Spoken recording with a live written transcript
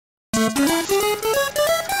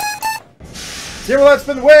Hero, let's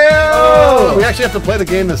spin the wheel! Oh, we actually have to play the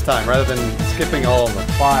game this time rather than skipping all of them.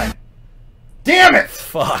 Fine. Damn it!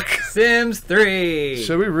 Fuck. Sims 3.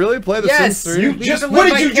 Should we really play the Yes, Sims 3? you we just- have to what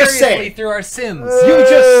live did you just say? vicariously through our Sims. You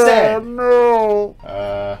just said. No.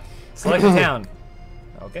 Select a town.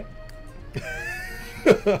 Okay.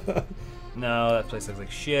 No, that place looks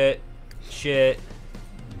like shit. Shit.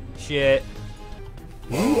 Shit.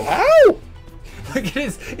 Ooh, ow! Look at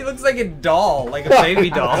his. He looks like a doll, like a baby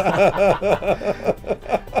doll.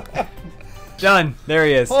 Done. There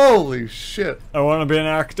he is. Holy shit. I want to be an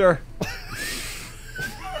actor.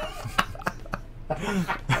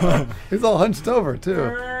 He's all hunched over, too.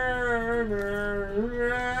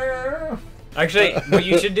 Actually, what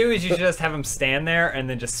you should do is you should just have him stand there and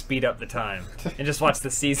then just speed up the time and just watch the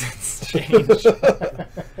seasons change.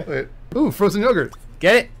 Wait. Ooh, frozen yogurt.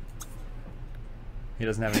 Get it? He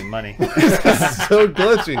doesn't have any money. So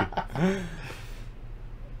glitchy.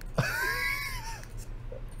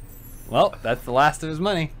 Well, that's the last of his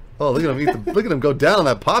money. Oh, look at him eat the, look at him go down on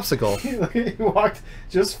that popsicle. He walked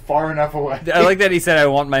just far enough away. I like that he said, "I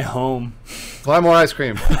want my home." Buy more ice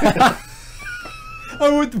cream. I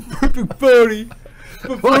want the perfect party.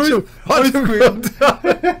 Watch him go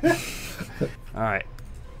down. All right,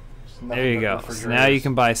 there you go. So now you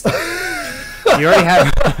can buy stuff. You already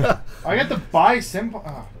have. I got to buy simple.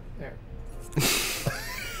 Oh, there.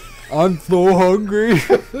 I'm so hungry.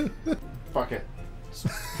 Fuck it.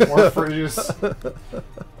 More fridges.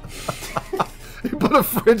 You put a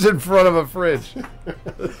fridge in front of a fridge.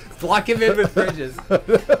 Block him in with fridges.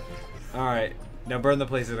 All right, now burn the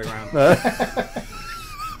place to the ground.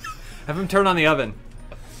 Have him turn on the oven.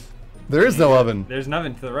 There is no oven. There's an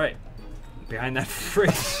oven to the right, behind that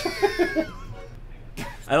fridge.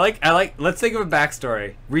 I like. Let's think of a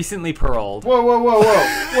backstory. Recently paroled. Whoa, whoa, whoa,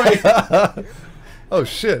 whoa! Wait. Oh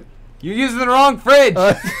shit. You're using the wrong fridge.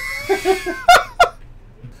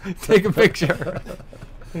 Take a picture.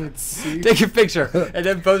 Let's see. Take a picture and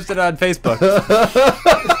then post it on Facebook.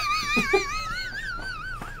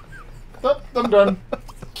 Oh, I'm done.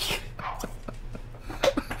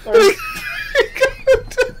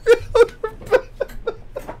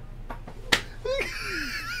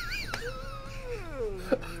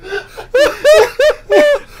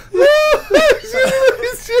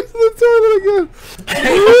 He's using the toilet again.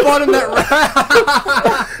 I bought him that.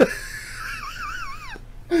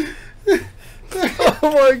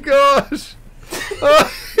 Oh my gosh.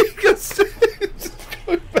 He can see just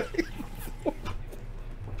going back and forth.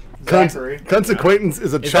 Zachary. Cunt's acquaintance is a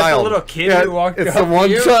Is that the child. little kid who walked It's up the to one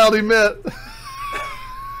you? child he met.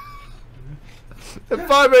 At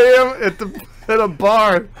 5 a.m. at a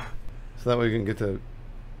bar. So that way we can get to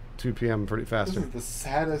 2 p.m. pretty This faster. is the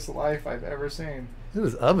saddest life I've ever seen. Look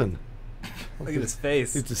at his oven. Look at his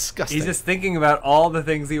face. He's disgusting. He's just thinking about all the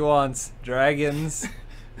things he wants: dragons,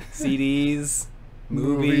 CDs,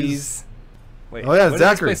 movies. Wait, Oh, yeah, what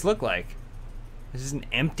Zachary. does this place look like? Is this an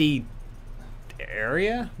empty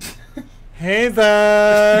area? Hey,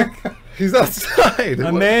 Zach! He's outside.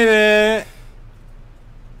 I made it.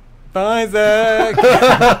 Bye, Zach.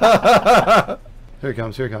 Here he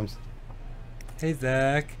comes. Here he comes. Hey,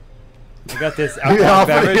 Zach. I got this Yeah, alcoholic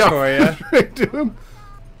beverage for you. Right to him.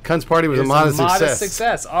 Cunt's party was a modest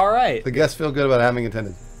success. All right. The guests feel good about having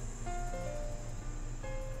attended.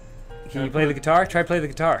 Can you play the guitar? Try play the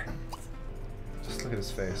guitar. Just look at his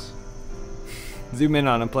face. Zoom in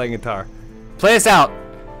on him playing guitar. Play us out.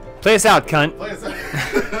 Play us out, cunt.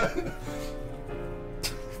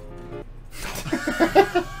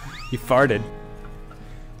 You farted.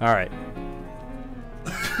 All right.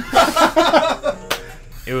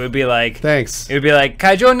 It would be like. Thanks. It would be like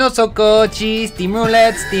Kaijo no Sokochi, steam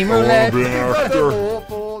roulette, steam roulette.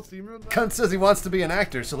 Cunt says he wants to be an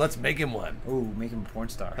actor, so let's make him one. Ooh, make him a porn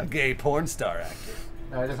star. A gay porn star actor.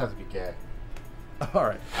 No, it just has to be gay. All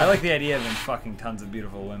right. I like the idea of him fucking tons of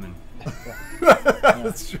beautiful women.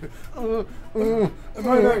 That's true. Am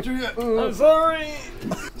I an actor yet? I'm sorry.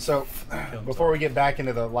 So, before we get back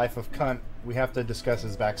into the life of Cunt, we have to discuss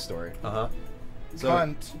his backstory. Uh-huh. So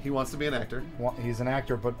Cunt, he wants to be an actor. he's an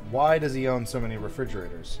actor, but why does he own so many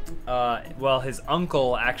refrigerators? Well, his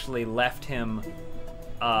uncle actually left him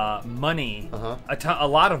money, Uh-huh. a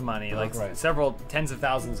lot of money, like Right. several tens of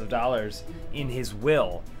thousands of dollars in his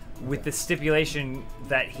will, with the stipulation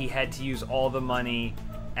that he had to use all the money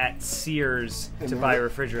at Sears to buy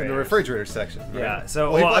refrigerators. In the refrigerator section. Right? Yeah, so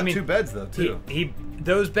well, he well, bought I mean, 2 beds though too.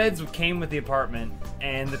 those beds came with the apartment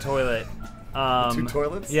and the toilet. 2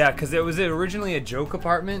 toilets? Yeah, because it was originally a joke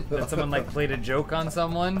apartment that someone like played a joke on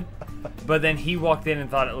someone, but then he walked in and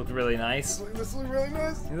thought it looked really nice. This looks really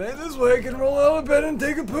nice. He's like, this way I can roll out of bed and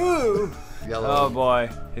take a poo. yellow. Oh boy,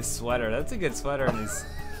 his sweater. That's a good sweater. And his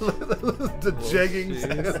The jeggings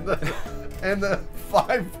and the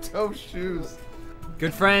 5-toe shoes.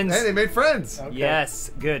 good friends. Hey, they made friends. Okay. Yes,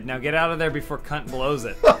 good. Now get out of there before Cunt blows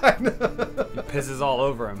it. I know. He pisses all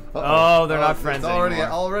over him. Oh, they're not friends It's already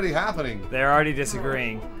anymore. already happening. They're already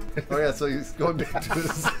disagreeing. Oh yeah, so he's going back to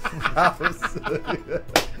his house.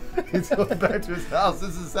 He's going back to his house. This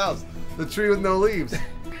is his house. The tree with no leaves.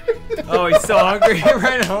 Oh, he's so hungry. He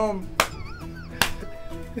ran home.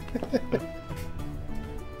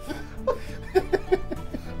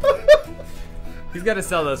 He's got to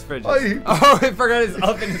sell those fridges. Oh, I forgot his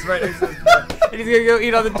oven is right next to his bed. And he's gonna go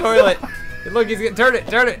eat on the toilet. And look, he's gonna turn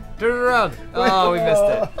it around. Oh, we missed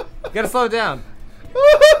it. You gotta slow it down.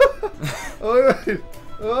 All right.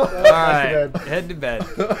 All right, head to bed.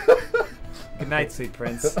 Good night, sweet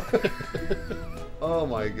prince. Oh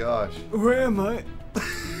my gosh. Where am I?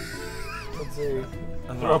 Let's see.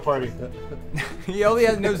 Throw a party. He only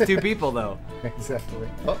knows 2 people though. Exactly.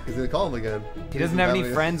 Oh, he's gonna call him again. He doesn't have any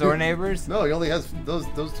friends or neighbors. No, he only has those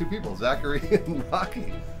 2 people, Zachary and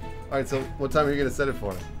Rocky. All right, so what time are you gonna set it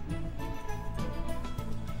for?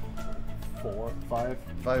 4, 5.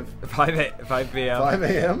 5 5 p.m. 5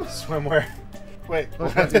 a.m. Swimwear. Wait.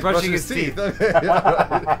 He's brushing his teeth. Okay.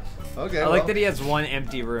 Yeah, right. Okay. I like that he has one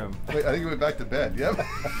empty room. Wait, I think he went back to bed. Yep.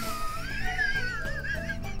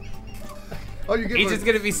 Oh, you get He's just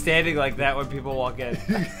gonna be standing like that when people walk in.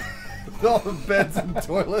 all the beds and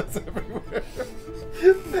toilets everywhere.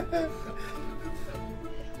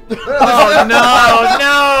 Oh no,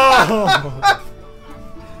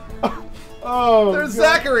 no! Oh. There's God.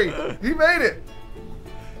 Zachary. He made it.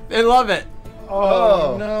 They love it.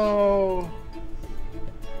 Oh, Oh. no.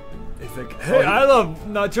 It's like, hey, I love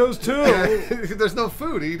nachos too. There's no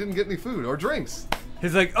food. He didn't get any food or drinks.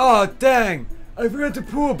 He's like, oh dang, I forgot to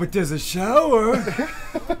pool, but there's a shower.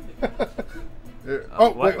 Oh,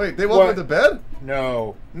 what? wait. They walked into bed?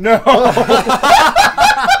 No. No.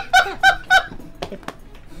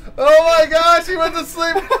 Oh my gosh, he went to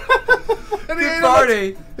sleep. And he Good ate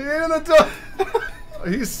party. He ate in the toilet.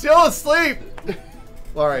 He's still asleep.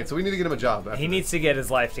 All right, so we need to get him a job. After He this. needs to get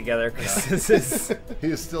his life together because this is He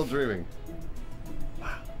is still dreaming.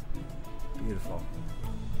 beautiful.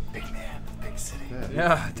 Big man, big city.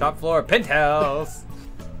 Yeah, top floor, penthouse.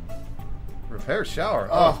 Repair shower.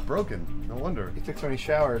 Oh, Oh. it's broken. No wonder. He took so many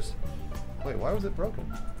showers. Wait, why was it broken?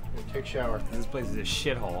 Take shower. This place is a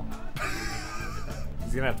shithole.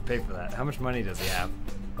 He's gonna have to pay for that. How much money does he have?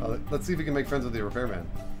 Let's see if he can make friends with the repairman.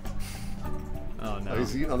 Oh no. Oh,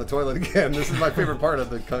 he's eating on the toilet again. This is my favorite part of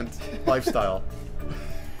the cunt lifestyle.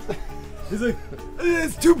 He's like,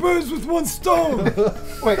 it's 2 birds with 1 stone.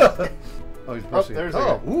 Wait. Oh, he's brushing. there's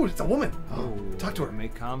Oh, a ooh, it's a woman. Talk to her.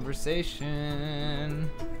 Make conversation.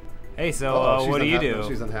 Hey, so Uh-oh, she's what do you unhappy. do?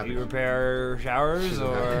 She's unhappy. Do you repair showers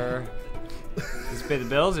or just pay the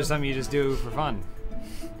bills, or something you just do for fun?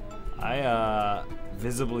 I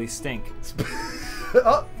visibly stink.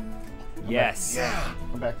 Oh, Yes. yeah.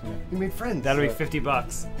 Come back to me. He made friends. That'll be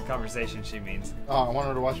 $50. Conversation, she means. Oh, I want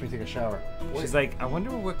her to watch me take a shower. She's like, I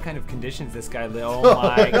wonder what kind of conditions this guy lives. Oh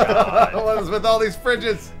my god. What is with all these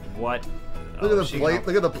fridges? What? Look at the plate.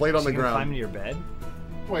 Look at the plate on the Climb ground. into your bed.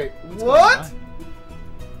 Wait. What?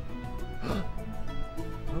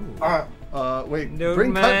 Oh. Wait. No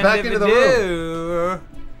Bring man Cut back never into the room. do.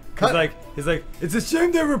 Cut. He's like, it's a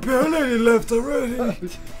shame the repair lady left already.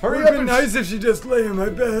 Hurry It'd up be and nice if she just lay in my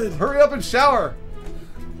bed. hurry up and shower.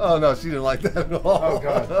 Oh no, she didn't like that at all. Oh,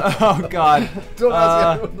 God. Oh God. Don't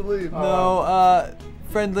ask anyone to leave. No,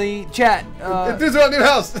 friendly chat. Dude's about new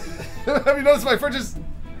house. Have you noticed my fridges?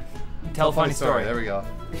 Tell a funny story. There we go.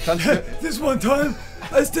 This one time,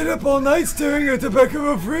 I stayed up all night staring at the back of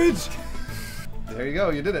a fridge. There you go.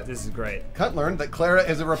 You did it. This is great. Cunt learned that Clara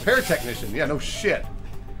is a repair technician. Yeah, no shit.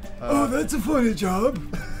 Oh, that's a funny job.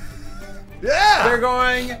 Yeah. They're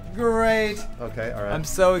going great. Okay. All right. I'm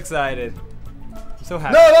so excited. I'm so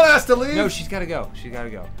happy. No, don't ask to leave. No, she's gotta go. She's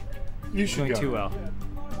gotta go. You She's should doing go. too well.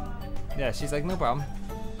 Yeah, she's like, no problem.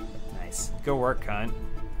 Nice. Go work, cunt.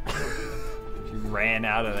 She ran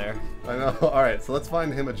out of there. I know. All right. So let's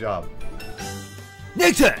find him a job.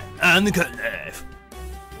 Next time on the Cut Life.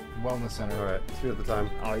 Wellness center. All right. Speed up the time.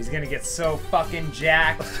 Oh, he's gonna get so fucking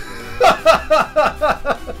jacked.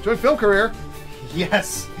 Join film career.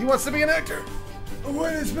 Yes. He wants to be an actor.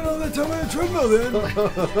 Why did I spend all that time on a treadmill then?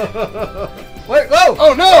 Wait. Whoa.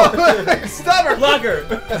 Oh no. Stop her. Plug her.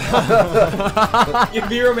 You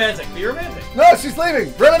be romantic. Be romantic. No, she's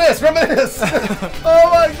leaving. Reminisce. Reminisce. Oh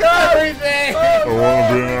my God. Everything. Oh, I want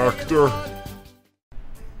to be an actor.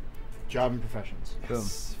 Job and professions. Boom.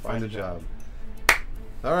 Find a job.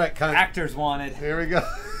 All right, cunt. Actors wanted. Here we go.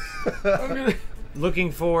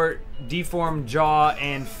 Looking for deformed jaw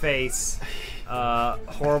and face,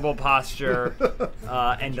 horrible posture,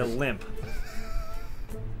 and a limp.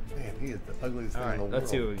 Man, he is the ugliest thing in the world.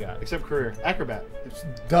 Let's see what we got. Except career. Acrobat. It's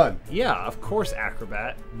done. Yeah, of course,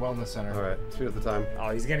 acrobat. Wellness center. All right, 2 at the time. Oh,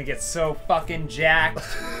 he's gonna get so fucking jacked.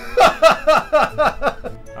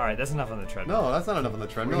 All right, that's enough on the treadmill. No, that's not enough on the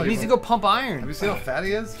treadmill. He needs to go pump iron. Have you seen how fat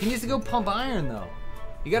he is? He needs to go pump iron though.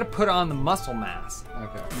 You gotta put on the muscle mass.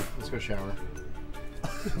 Okay, let's go shower.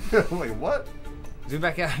 Wait, what? Zoom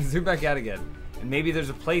back out. Zoom back out again. And maybe there's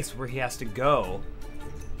a place where he has to go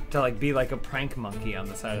to like be like a prank monkey on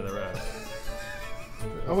the side of the road.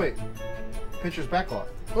 Oh wait, Pincher's backlog.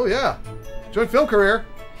 Oh yeah, joint film career.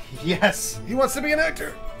 Yes. He wants to be an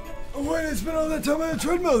actor. Why did I spend all that time on a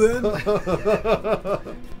treadmill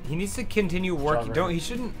then? He needs to continue working. He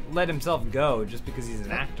shouldn't let himself go just because he's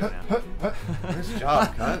an actor now. Nice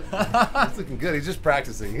job, cunt. He's looking good. He's just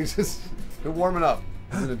practicing. He's just been warming up.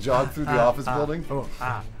 He's gonna jog through the office building.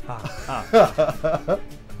 Nice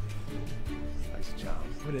job.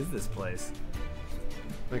 What is this place?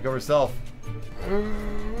 Make over self.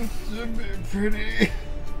 Pretty.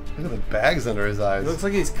 Look at the bags under his eyes. It looks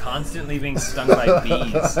like he's constantly being stung by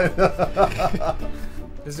bees.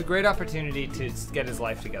 This is a great opportunity to get his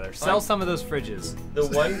life together. Sell some of those fridges. The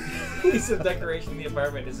one piece of decoration in the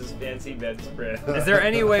apartment is his fancy bedspread. Is there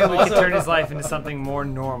any way we can turn his life into something more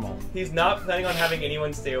normal? He's not planning on having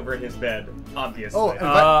anyone stay over in his bed, obviously. Oh,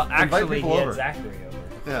 invite actually, people he over. had Zachary over.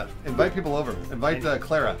 Yeah, invite people over. Invite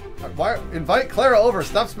Clara. Invite Clara over.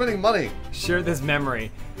 Stop spending money. Share this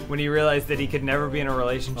memory when he realized that he could never be in a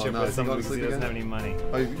relationship no, with is he someone going to because he sleep doesn't again? have any money.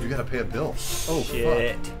 Oh, you gotta pay a bill. Oh,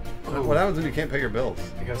 Shit. fuck. What happens when you can't pay your bills?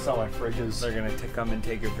 I gotta sell my fridges. They're gonna come and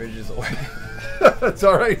take your fridges away. It's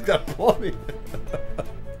alright, he's got plenty.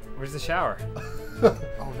 Where's the shower?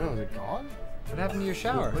 Oh no, is it gone? What happened to your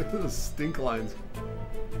shower? Look at those stink lines.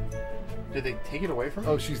 Did they take it away from me?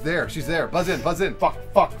 Oh, she's there. She's there. Buzz in. Buzz in. Fuck.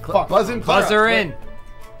 Buzz in, Clara. Buzz her in.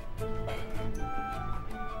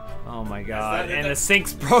 Oh my god! And the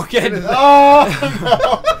sink's broken. Oh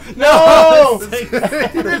no! You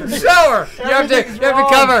didn't shower. You have to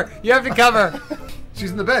cover. You have to cover.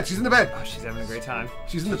 She's in the bed. She's in the bed. Oh, she's having a great time.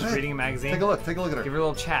 She's in the bed. Reading a magazine. Take a look. Take a look at her. Give her a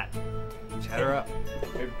little chat. Chat her up.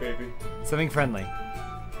 Hey, baby. Something friendly.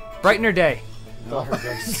 Brighten her day. Tell her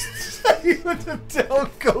ghost. You have to tell a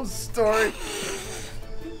ghost story.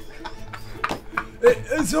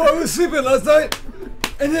 So I was sleeping last night,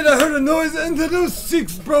 and then I heard a noise, and then those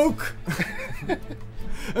sinks broke,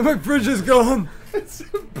 and my fridge is gone. It's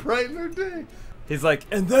brighten her day. He's like,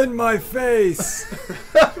 And then my face.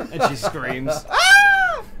 and she screams.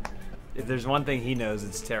 If there's one thing he knows,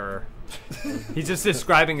 it's terror. He's just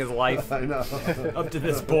describing his life I know. up to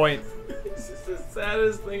this point. This is the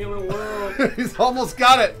saddest thing in the world. He's almost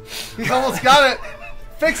got it. He's almost got it.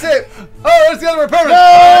 Fix it. Oh, there's the other repairman.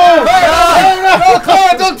 No,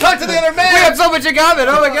 Clara, don't talk to the other man. We have so much in common.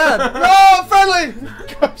 Oh my god. No, I'm friendly.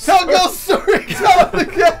 Tell ghost story. Tell it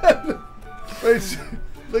again. Wait,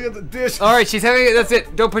 look at the dish. All right, she's having it. That's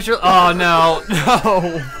it. Don't push her. Oh no,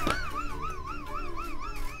 no.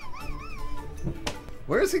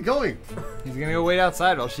 Where is he going? He's gonna go wait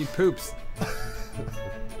outside while she poops.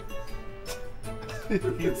 You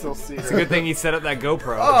can still see her. It's a good thing he set up that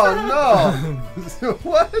GoPro. Oh no!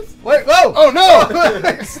 What? Wait! Whoa! Oh no!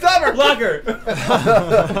 Stop her! Block her.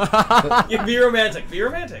 Yeah, be romantic. Be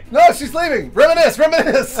romantic. No, she's leaving. Reminisce.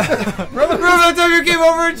 Reminisce. Remember that time you came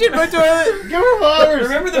over and shit my toilet? Give her flowers.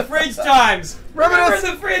 Remember the fridge times. Reminisce.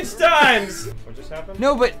 Remember the fridge times. What just happened?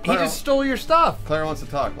 No, but he Clara. just stole your stuff. Clara wants to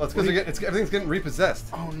talk. Well, it's because everything's getting repossessed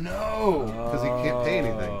Oh no! because he can't pay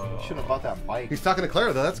anything. Should have bought that bike. He's talking to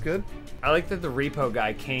Clara though. That's good. I like that the repo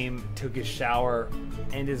guy came, took his shower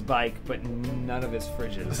and his bike, but none of his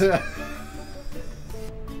fridges.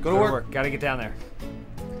 Go to work. Gotta get down there.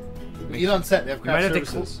 Eat on set. They have You might craft have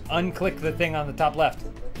services. to unclick the thing on the top left.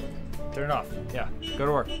 Turn it off. Yeah, go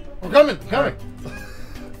to work. We're coming. Coming.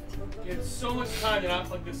 You had so much time to not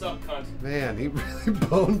fuck this up, cunt. Man, he really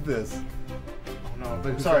boned this. Oh no!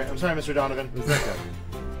 I'm sorry, Mr. Donovan. Who's that guy?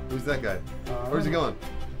 Who's that guy? Where's he going?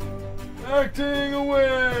 Acting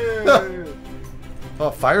away.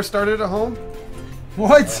 Oh, fire started at home?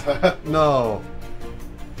 What? No.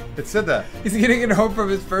 It said that. He's getting it home from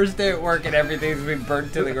his first day at work and everything's been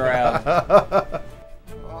burnt to the ground.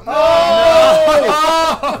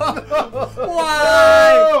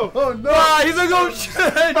 Why? Oh no! Why? He's like, oh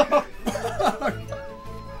shit!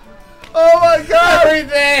 Oh my God!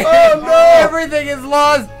 Everything! Oh no! Everything is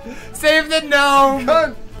lost! Save the gnome!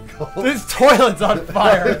 Cunt. This toilet's on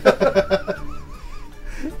fire!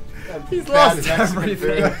 He's lost Mexican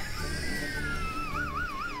everything. food.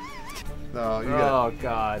 No, you got. Oh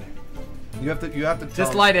God. You have to. You have to. Tell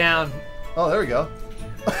Just him. lie down. Oh, there we go.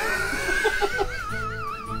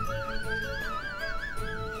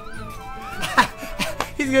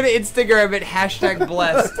 He's gonna Instagram it.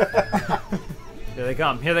 #blessed. Here they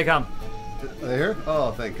come. Here they come. Are they here?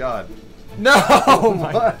 Oh, thank God. No. Oh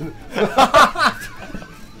my.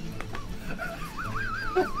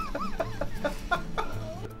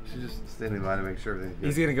 She's just standing by to make sure everything's good.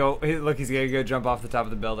 He's gonna go. Look, he's gonna go jump off the top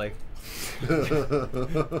of the building.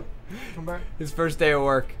 Come back. His first day of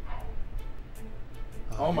work.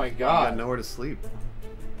 Oh my You got God. nowhere to sleep.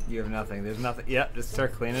 You have nothing. There's nothing. Yep. Just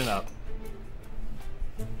start cleaning up.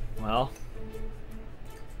 Well.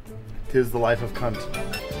 'Tis the life of cunt.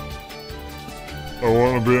 I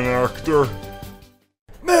want to be an actor.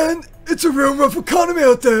 Man, it's a real rough economy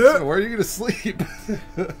out there. Where are you gonna sleep?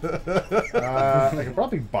 I can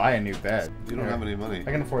probably buy a new bed. You don't have any money.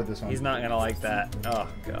 I can afford this one. He's not gonna like that. Oh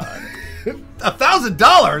God.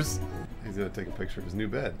 $1,000. He's gonna take a picture of his new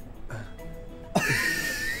bed.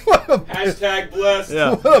 #blessed.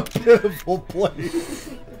 Yeah. What a pitiful place.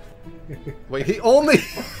 Wait, he only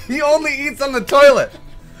eats on the toilet.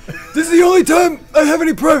 This is the only time I have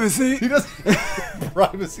any privacy. He doesn't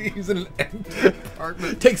privacy. He's in an empty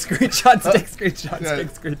apartment. Take screenshots. Take screenshots. Yeah. Take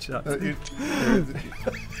screenshots.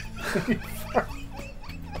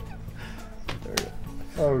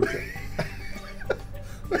 Okay.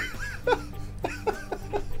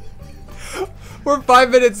 We're 5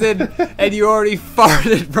 minutes in, and you already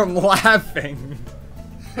farted from laughing.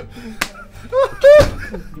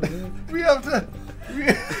 We have to.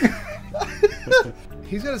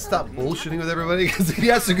 He's gotta stop bullshitting with everybody because he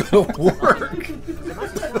has to go to work.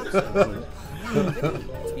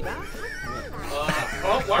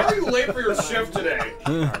 Why are you late for your shift today?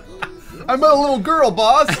 I met a little girl,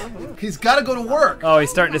 boss. He's gotta go to work. Oh, he's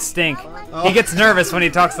starting to stink. He gets nervous when he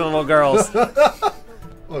talks to little girls.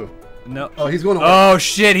 Oh, No. oh, he's going to work. Oh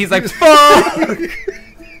shit! He's like, fuck.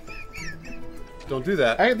 Don't do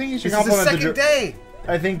that. I think you should This is the compliment the second day.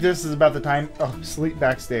 I think this is about the time. Oh, sleep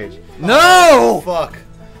backstage. No! Fuck.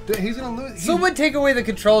 Dude, he's gonna lose. Someone take away the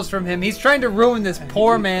controls from him. He's trying to ruin this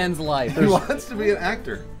poor man's life. He wants to be an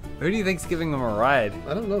actor. Who do you think's giving him a ride?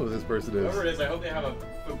 I don't know who this person Whoever is. it is, I hope they have a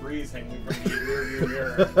Febreze hanging from the rearview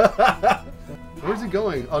mirror. Where's he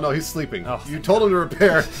going? Oh no, he's sleeping. Oh. You told him to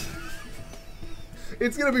repair.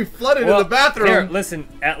 It's gonna be flooded in the bathroom. Here, listen.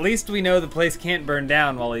 At least we know the place can't burn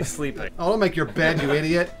down while he's sleeping. Oh, don't make your bed, you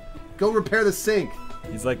idiot. Go repair the sink.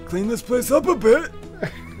 He's like, Clean this place up a bit.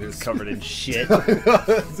 he's covered in shit.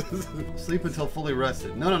 Sleep until fully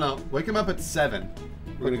rested. No, no, no. Wake him up at 7.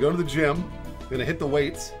 We're gonna go to the gym. We're gonna hit the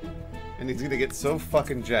weights, and he's gonna get so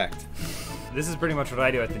fucking jacked. This is pretty much what I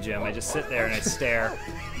do at the gym. I just sit there and I stare.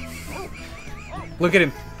 Look at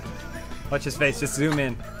him. Watch his face. Just zoom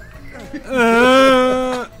in.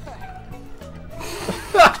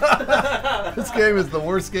 This game is the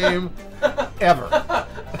worst game ever.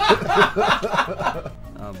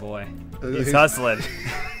 Oh boy. He's hustling.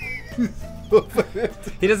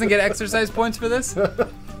 He doesn't get exercise points for this?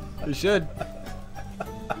 He should.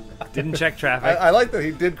 Didn't check traffic. I like that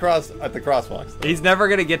he did cross at the crosswalks. He's never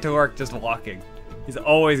gonna get to work just walking. He's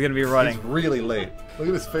always gonna be running. He's really late. Look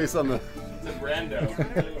at his face on the. It's a Brando. It's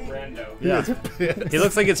like a Brando. Yeah. He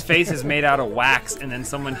looks like his face is made out of wax and then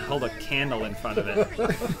someone held a candle in front of it.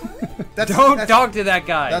 Don't talk to that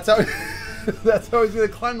guy. That's how. That's how he's gonna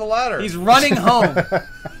climb the ladder. He's running home.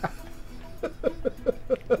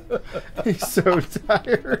 He's so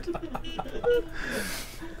tired.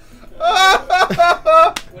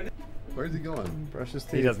 Where's he going? Brush his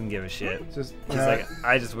teeth. He doesn't give a shit. Just. He's like,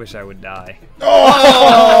 I just wish I would die.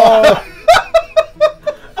 Oh!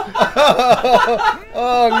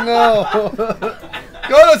 Oh no!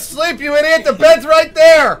 Go to sleep, you idiot! The bed's right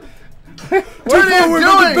there. What are you forward with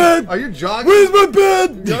the doing? bed. Are you jogging? Where's my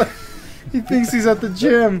bed? He thinks he's at the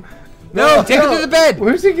gym. No, take him to the bed.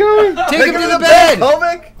 Where's he going? Take him to the bed.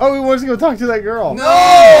 Kovic? Oh, he wants to go talk to that girl.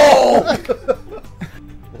 No!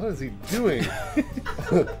 What is he doing?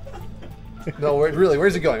 No, really,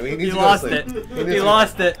 where's he going? He needs He to lost go to it. sleep. He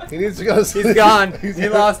lost it. He needs to go to sleep. He's gone. He's He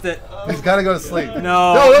lost it. He's got to go to sleep.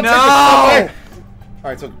 No, don't no. take it. All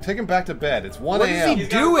right, so take him back to bed. It's 1 What is a.m. he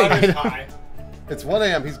He's got doing? runner's high. It's 1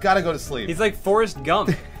 a.m. He's got to go to sleep. He's like Forrest Gump.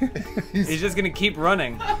 He's just gonna keep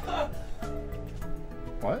running.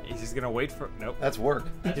 What? He's just gonna wait for. Nope. That's work.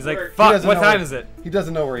 He's like, He fuck. doesn't What know time where- is it? He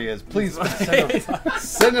doesn't know where he is. Please He's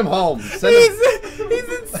send him home. Send him,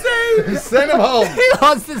 insane. send him home. He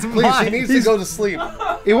lost his Please, mind. he needs to go to sleep.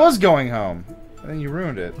 He was going home. And then you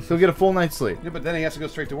ruined it. He'll get a full night's sleep. Yeah, but then he has to go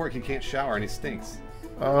straight to work. He can't shower and he stinks.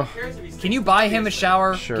 Can you buy him a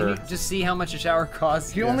shower? Sure. Can you just see how much a shower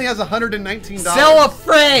costs? He only has $119. Sell a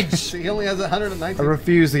fridge! He only has $119. I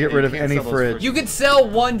refuse to get rid of can't any sell those fridge. You could sell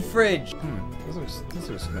one fridge. This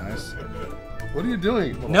looks nice. What are you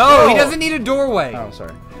doing? No, he doesn't need a doorway. Oh,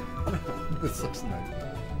 sorry. This looks nice.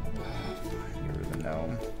 Get rid of the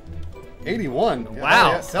gnome. 81.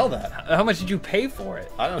 Wow. Yeah, sell that. How much did you pay for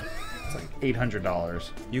it? I don't. It's like $800.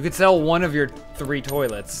 You could sell one of your 3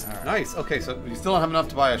 toilets. Nice. Okay, so you still don't have enough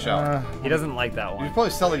to buy a shower. He doesn't like that You one. should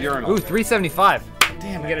probably sell the urinal. Ooh, $375.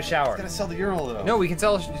 Damn, we get a shower. Gotta sell the urinal though. No, we can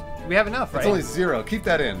sell. We have enough, right? It's only 0. Keep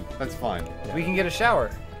that in. That's fine. We can get a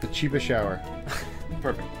shower. The cheapest shower.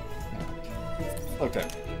 Perfect. Okay.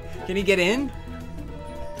 Can he get in?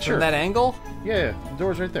 Sure. From that angle? Yeah, the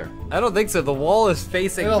door's right there. I don't think so. The wall is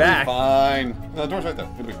facing It'll back. be fine. No, the door's right there.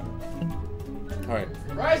 It'll be fine. All right.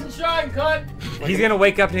 Rise and shine, cunt! He's gonna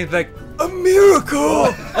wake up and he's like, A miracle!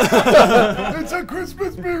 It's a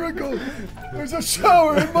Christmas miracle. There's a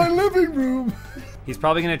shower in my living room. he's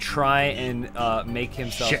probably gonna try and make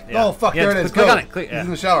himself. Shit. Yeah. Oh fuck! Yeah, there it is. Click Go. on it. Click. He's Yeah. in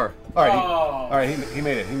the shower. All right. Oh. All right. He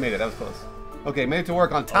made it. He made it. That was close. Okay, made it to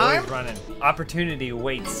work on time. Always running. Opportunity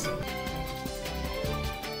waits.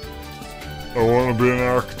 I want to be an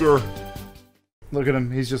actor. Look at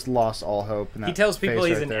him. He's just lost all hope. In He that tells people face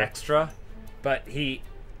he's right an there. extra, but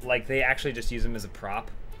they actually just use him as a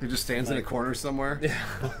prop. He just stands in a corner somewhere. They're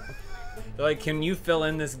like, can you fill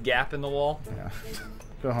in this gap in the wall? Yeah.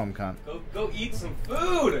 Go home, cunt. Go eat some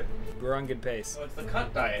food! We're on good pace. So it's the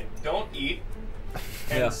cunt diet. Don't eat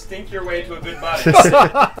and Yeah. stink your way to a good body.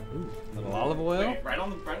 Little olive oil. right on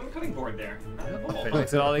the cutting board there. Not in the bowl.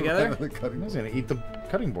 Mix it all together. He's gonna eat the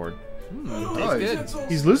cutting board. Tastes good.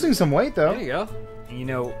 He's losing some weight though. There you go. And you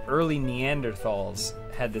know, early Neanderthals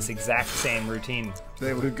had this exact same routine.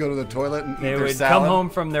 They would go to the toilet and eat They their would salad. come home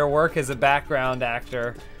from their work as a background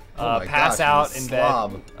actor, Oh my pass gosh, out he's in a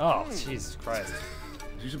slob. bed. Oh, Jesus Christ.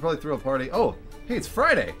 You should probably throw a party. Oh, hey, it's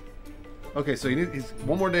Friday. Okay, so he's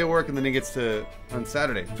one more day of work and then he gets to on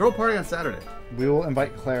Saturday. Throw a party on Saturday. We will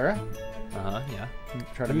invite Clara. Yeah.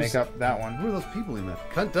 Try to make up that one. Who are those people he met?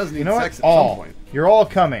 Cunt does need You know what? sex at some All. point. You're all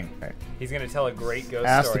coming. Okay. He's gonna tell a great ghost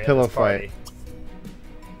Ask story the pillow at this party. fight.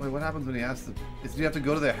 Wait, what happens when he asks the... Do you have to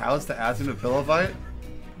go to their house to ask him to pillow fight?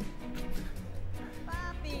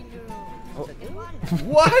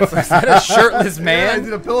 What? Is that a shirtless Yeah, I man?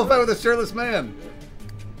 did a pillow fight with a shirtless man.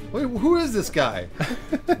 Wait, who is this guy?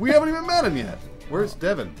 We haven't even met him yet. Where's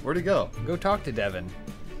Devin? Where'd he go? Go talk to Devin.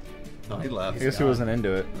 Oh, he left. I guess he wasn't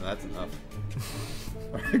into it. That's enough.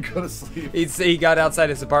 Alright, go to sleep. He got outside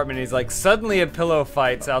his apartment and he's like, suddenly a pillow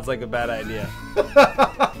fight sounds like a bad idea.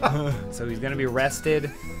 So he's gonna be arrested.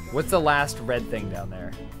 What's the last red thing down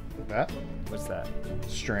there? That What's that?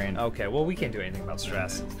 strain. Okay, well, we can't do anything about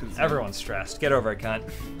stress. Everyone's stressed. Get over it, cunt.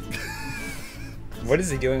 What is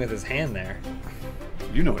he doing with his hand there?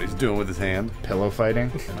 You know what he's doing with his hand. Pillow fighting.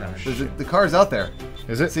 The car's out there.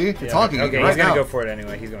 Is it? See? It's Yeah, honking okay, right he's gonna now. go for it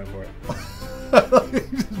anyway. He's going for it.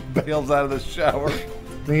 He just bails out of the shower.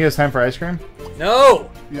 Think he has time for ice cream? No!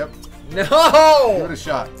 Yep. Give it No! a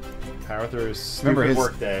shot. Power through his Remember, stupid his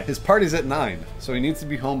work day. his party's at 9, so he needs to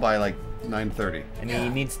be home by like 9:30. And he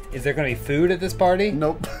needs. Is there gonna be food at this party?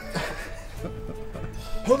 Nope.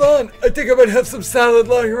 Hold on, I think I might have some salad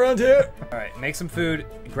lying around here. All right, make some food.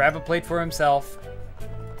 Grab a plate for himself,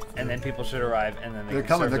 and then people should arrive, and then They're can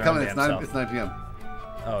coming. serve They're their coming. own It's damn 9. self. It's 9 p.m.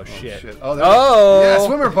 Oh shit! Oh. Oh! Yeah,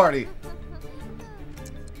 swimmer party.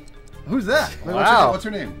 Who's that? Wait, Wow. What's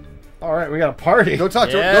her name? All right, we got a party. Go talk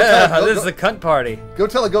to her. Yeah, Go this is a cunt party. go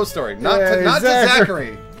tell a ghost story. Not Yeah, to Zachary.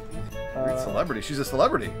 Zachary. Great celebrity. She's a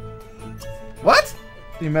celebrity. What?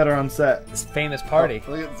 You met her on set. This famous party.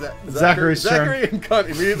 Look at Zachary's turn. Zachary and cunt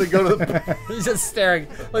immediately go to the. He's just staring.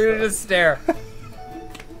 Look at him just stare.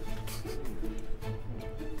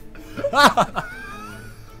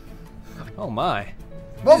 Oh my.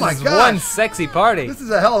 Oh my This is god! one sexy party. This is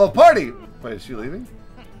a hell of a party. Wait, is she leaving?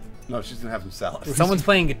 No, she's gonna have some salad. Someone's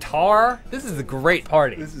playing guitar. This is a great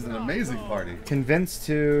party. This is an amazing party. Convinced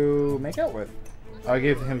to make out with. I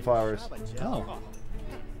gave him flowers. Oh.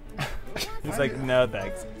 He's like, no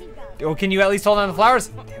thanks. Oh, can you at least hold on to the flowers?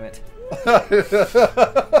 Damn it.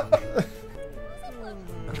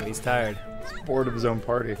 Oh, he's tired. Bored of his own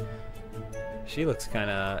party. She looks kind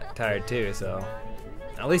of tired too, so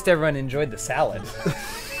at least everyone enjoyed the salad.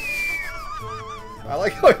 I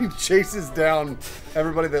like how he chases down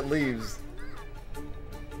everybody that leaves.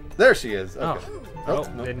 There she is. Okay. Oh,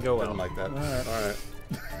 didn't go well. Didn't like that. All right.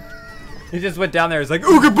 He just went down there. He's like,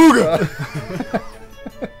 ooga booga.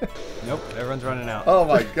 Nope, everyone's running out. Oh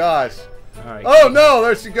my gosh. All right. Oh no,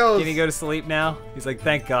 there she goes. Can he go to sleep now? He's like,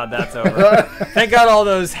 thank God that's over. Thank God all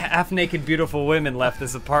those half-naked beautiful women left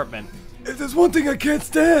this apartment. If there's one thing I can't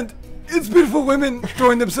stand, it's beautiful women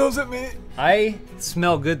throwing themselves at me. I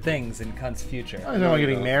smell good things in Cunt's future. I know,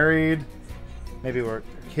 getting married. Maybe what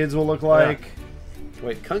kids will look like.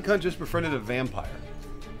 Wait, Cunt just befriended a vampire.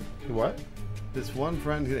 What? This one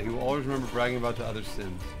friend that you always remember bragging about to other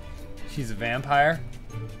Sims. She's a vampire?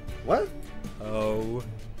 What? Oh,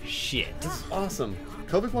 shit. That's awesome.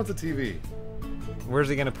 Kovic wants a TV. Where's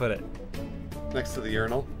he gonna put it? Next to the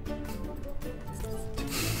urinal.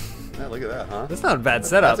 Yeah, look at that, huh? That's not a bad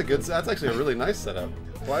setup. That's actually a really nice setup.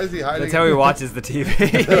 Why is he hiding? That's how he watches the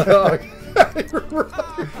TV. You're right.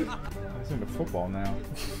 He's into football now.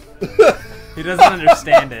 He doesn't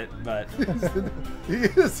understand it, but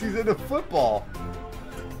He's into football.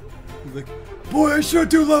 He's like, boy, I sure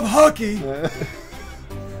do love hockey.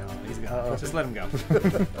 he's gone. Just let him go.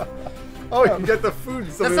 Oh, you get the food.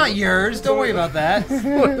 That's not yours. Don't worry about that.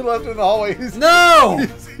 Somebody left in the hallway. No!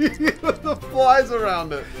 He's eating with the flies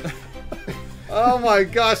around it. Oh my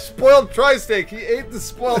gosh, spoiled tri-steak. He ate the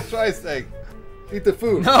spoiled tri-steak. Eat the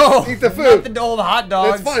food. No! Eat the food. Not the old hot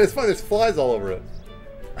dogs. It's fine, it's fine. There's flies all over it.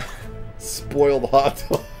 Spoiled hot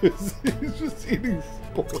dogs. He's just eating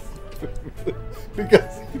spoiled food.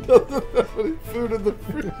 Because he doesn't have any food in the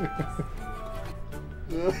fridge.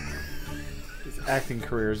 His acting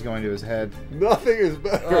career is going to his head. Nothing is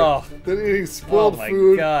better Oh. than eating spoiled my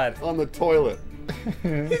food God. on the toilet. He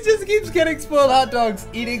just keeps getting spoiled hot dogs,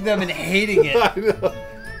 eating them, and hating it. I know.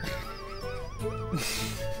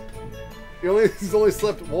 He's only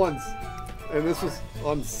slept once, and this was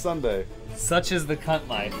on Sunday. Such is the cunt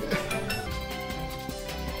life.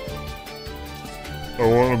 I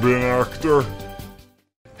want to be an actor.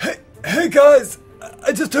 Hey guys,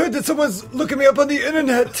 I just heard that someone's looking me up on the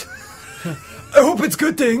internet. I hope it's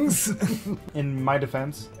good things. In my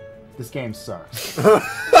defense, this game sucks.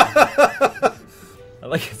 I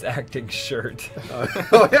like his acting shirt.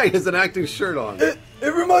 Oh yeah, he has an acting shirt on. It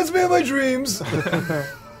reminds me of my dreams.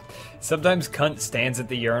 Sometimes cunt stands at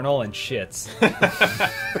the urinal and shits.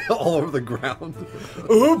 All over the ground.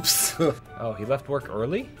 Oops. Oh, he left work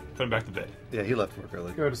early? Put him back to bed. Yeah, he left work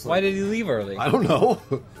early. Go to sleep. Why did he leave early? I don't know.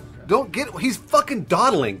 Don't get. He's fucking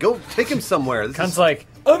dawdling. Go take him somewhere. Cunt's like,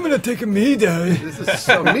 I'm gonna take a me day. This is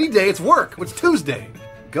so me day. It's work. It's Tuesday.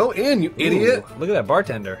 Go in, you idiot. "Ooh, look at that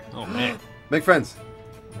bartender. Oh man. Make friends.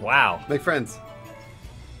 Wow. Make friends.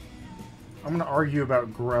 I'm gonna argue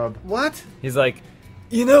about grub. What? He's like,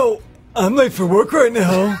 You know, I'm late for work right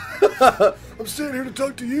now. I'm staying here to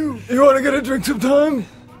talk to you. You wanna get a drink sometime?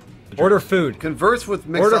 order food. Converse with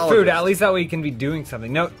mixologists. Order food. At least that way you can be doing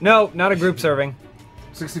something. No, not a group serving.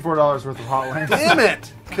 $64 worth of hot wings. Damn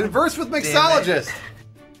it! Converse with mixologists.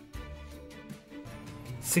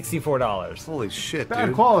 $64. Holy shit, Bad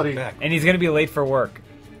dude. quality. And he's gonna be late for work.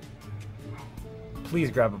 Please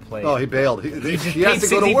grab a plate. Oh, he bailed. He just has paid to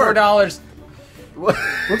go to work. $64.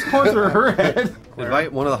 What's going through her head?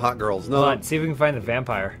 Invite one of the hot girls. No, Come on, see if we can find the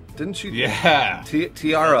vampire. didn't she? Yeah.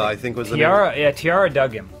 Tiara, I think was the Tiara, yeah, Tiara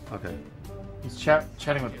dug him. name. Okay. He's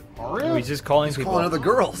chatting with Aria? He's just calling people. Calling other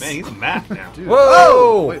girls. Man, he's a Mac now. Dude. Whoa!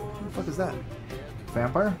 Oh! Wait, what the fuck is that?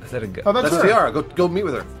 Vampire? Is that a good? Oh, that's That's her. Tiara. Go meet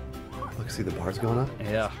with her. Look, see the bar's going up.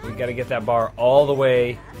 Yeah, we gotta get that bar all the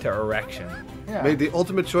way to erection. Yeah. Made the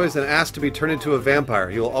ultimate choice and asked to be turned into a vampire.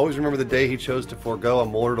 He will always remember the day he chose to forego a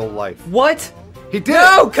mortal life. What? He did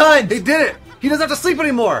No, it! cunt! He did it! He doesn't have to sleep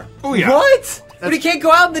anymore! Oh yeah. What? But he can't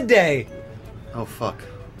go out in the day. Oh, fuck.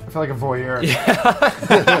 I feel like a voyeur.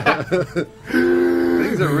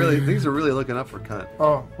 Things are really looking up for cunt.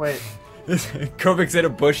 Oh, wait. Kovic's in a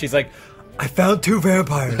bush. He's like, I found 2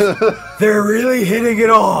 vampires. They're really hitting it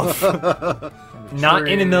off. not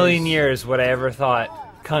in a million years would I ever thought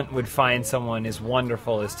cunt would find someone as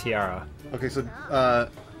wonderful as Tiara. Okay, so,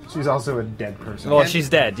 She's also a dead person. Well, she's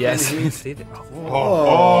dead. Yes.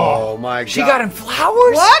 oh my god. She got him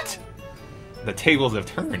flowers. What? The tables have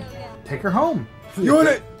turned. Take her home. You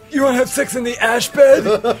wanna have sex in the ash bed?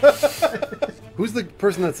 Who's the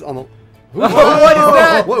person that's on the... What is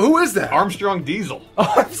that? Who is that? Armstrong Diesel.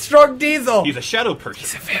 Armstrong Diesel. He's a shadow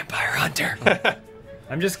person. vampire hunter.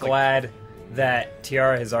 I'm just glad that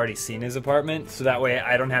Tiara has already seen his apartment, so that way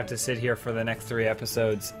I don't have to sit here for the next 3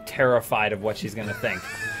 episodes terrified of what she's gonna think.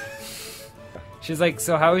 She's like,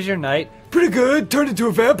 so how was your night? Pretty good. Turned into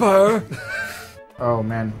a vampire. Oh,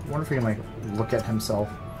 man. I wonder if he can, like, look at himself.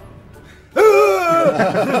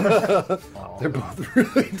 They're both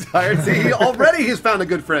really tired. See, already he's found a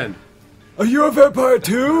good friend. Are you a vampire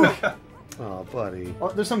too? Oh, buddy. Oh,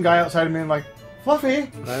 there's some guy outside of me like, Fluffy! I know.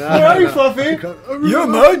 Where are you, Fluffy? You're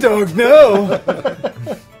my dog now.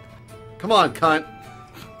 Come on, cunt.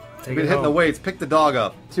 Take You've been it hitting the home. weights. Pick the dog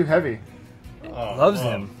up. Too heavy. Loves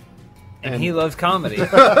him. And he loves comedy.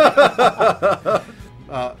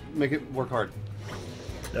 Make it work hard.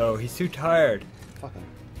 No, he's too tired. Fuck him.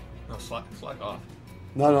 No, slack off.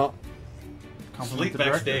 No. Sleep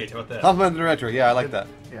backstage. How about that? Compliment the director. Yeah, I like that.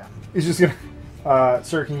 Yeah. He's just gonna.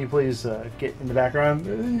 Sir, can you please get in the background?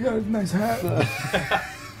 You got a nice hat.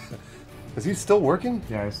 Is he still working?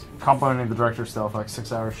 Yeah, he's complimenting the director still for like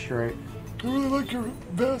 6 hours straight. I really like your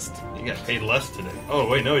vest. You got paid less today. Oh,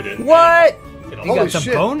 wait, no, he didn't. What? Paid a He lot. got some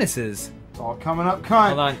shit. bonuses. It's all coming up, cunt.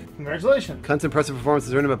 Hold on. Congratulations. Cunt's impressive performance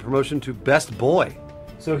has earned him a promotion to Best Boy.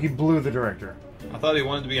 So he blew the director. I thought he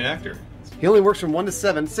wanted to be an actor. He only works from 1 to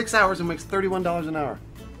 7, 6 hours, and makes $31 an hour.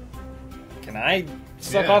 Can I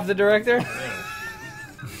suck Yeah. off the director?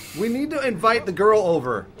 We need to invite the girl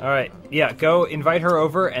over. All right. Yeah, go invite her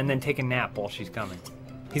over and then take a nap while she's coming.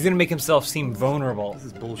 He's gonna make himself seem vulnerable. This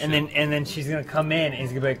is bullshit. And then she's gonna come in and he's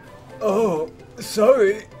gonna be like, Oh,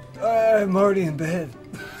 sorry. I'm already in bed.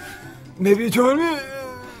 Maybe you join me?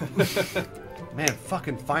 Man,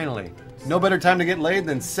 fucking finally. No better time to get laid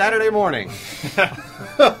than Saturday morning.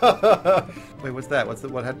 Wait, what's that?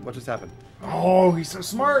 What just happened? Oh, he's so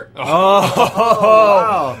smart.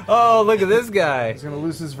 oh, oh, look at this guy. He's gonna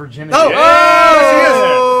lose his virginity. Oh!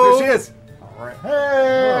 Yeah! There she is! All right.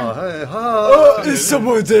 Hey. Oh, hey, huh. Is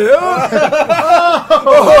someone there?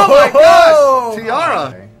 Oh my gosh!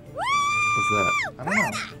 Tiara! What's that? I don't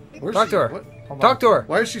know. Where's Talk she? to her. What? Talk to her.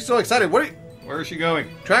 Why is she so excited? What? Where is she going?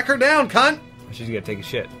 Track her down, cunt! She's gonna take a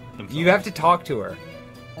shit. You have to talk to her.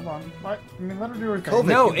 Hold on. Let her do her thing. COVID,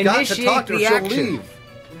 No, you've got to initiate talk to her. the She'll action. leave.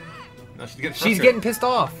 No, she's getting She's frustrated. getting pissed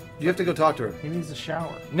off. You have to go talk to her. He needs a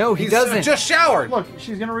shower. No, he He's doesn't. just showered. Look,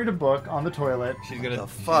 she's gonna read a book on the toilet. She's What gonna. the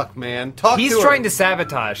fuck, man? Talk He's to her. trying to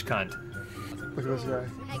sabotage cunt. Look at this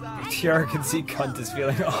guy. Tiara can see cunt is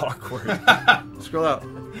feeling awkward. Scroll out.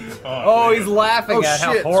 Oh, he's laughing Oh at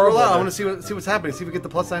how shit! horrible. Scroll out. I it want is. to see what's happening. See if we get the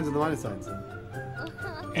plus signs and the minus signs.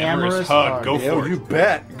 Amorous hug. Go Yeah, for you it.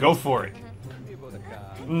 bet. Go for it.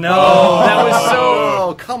 No, that was so.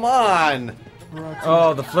 Oh, come on!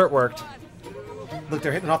 Oh, the flirt worked. Look,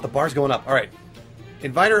 they're hitting off. The bar's going up. All right,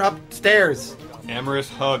 invite her upstairs. Amorous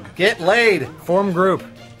hug. Get laid. Form group.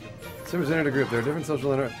 Simmers entered a group. There are different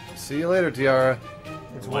social inter. See you later, Tiara.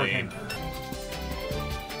 It's Lame. working.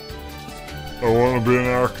 I want to be an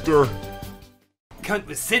actor. Cunt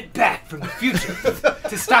was sent back from the future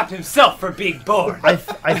to stop himself from being born. I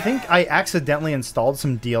think I accidentally installed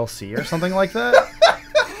some DLC or something like that.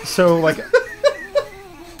 So like,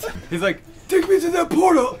 He's like, Take me to that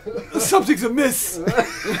portal. Something's amiss.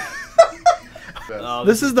 oh,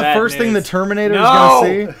 this is the bad first thing the news. Terminator No!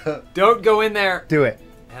 is gonna see. Don't go in there. Do it.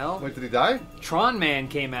 Hell, Wait, did he die? Tron Man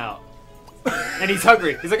came out, and he's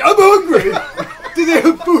hungry. He's like, I'm Hungry. Do they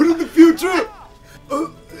have food in the future?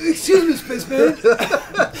 Excuse me, spaceman.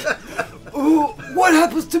 What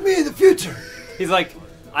happens to me in the future? He's like,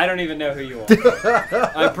 I don't even know who you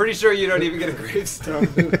are. I'm pretty sure you don't even get a gravestone.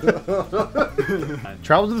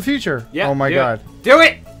 Travel to the future. Yeah. Oh my do god. It. Do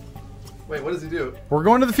it. Wait, what does he do? We're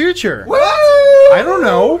going to the future. What? I don't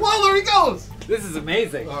know. Well, there he goes. This is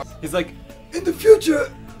amazing. He's like, In the future,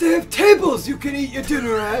 they have tables you can eat your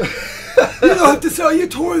dinner at. You don't have to sell your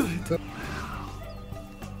toilet.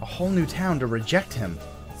 A whole new town to reject him.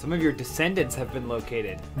 some of your descendants have been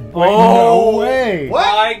located. Wait, no way. What?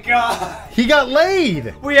 My God. He got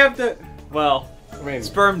laid. We have to. Well, I mean,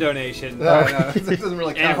 sperm donation no, it doesn't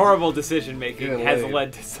really count. and horrible decision making Getting has laid.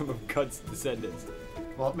 led to some of Cut's descendants.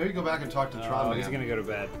 Well, maybe go back and talk to Tron. Oh, he's Man. gonna go to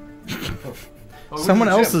bed. Oh, who's Someone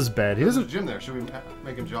in the gym? else's bed. He Who's in doesn't. the gym there? Should we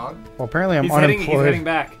make him jog? Well, apparently I'm He's unemployed. heading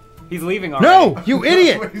back. He's leaving already. No, you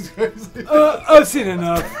idiot! He's crazy. I've seen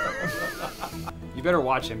enough. You better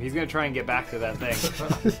watch him. He's gonna try and get back to that thing.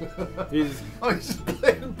 He's Oh, he's just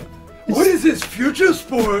playing. What is this future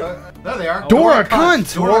sport? There they are. Dora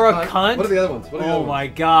Cunt. Dora Cunt. What are the other ones? What are the Oh other my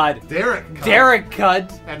God. ones? Derek Cunt. Derek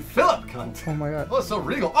Cunt. And Philip Cunt. Oh my god. Oh, it's so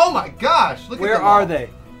regal. Oh my gosh. Look Where at them are all. they?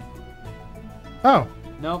 Oh,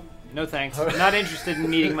 Nope. No thanks. Not interested in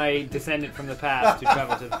meeting my descendant from the past to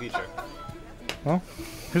travel to the future. well,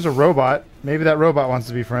 here's a robot. Maybe that robot wants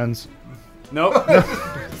to be friends. Nope.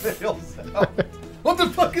 What the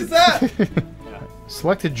fuck is that?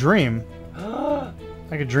 Select a dream.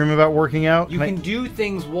 I could dream about working out. You can do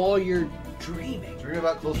things while you're dreaming. Dream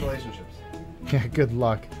about close relationships. Yeah, good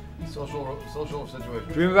luck. Social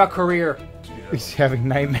situations. Dream about career. He's having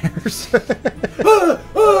nightmares.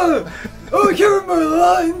 Oh, I can't remember the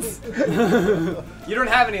lines. You don't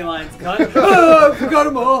have any lines, cunt. I forgot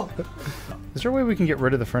them all. Is there a way we can get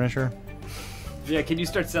rid of the furniture? Yeah, can you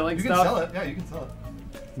start selling You can stuff? sell it. Yeah, you can sell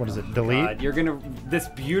it. What is it? Delete? God, you're gonna this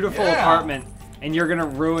beautiful Yeah. apartment, and you're gonna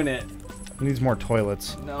ruin it. It needs more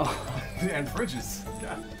toilets. No, And fridges.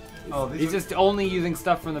 Oh, these he's are, just only using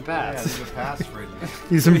stuff from the yeah, past. these are past fridges.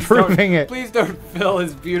 He's Please improving don't- it. Please don't fill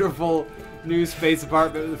his beautiful new space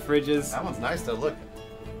apartment with fridges. That one's nice to look.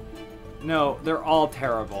 No, they're all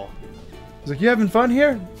terrible. He's like, you having fun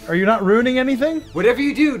here? Are you not ruining anything? Whatever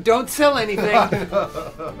you do, don't sell anything.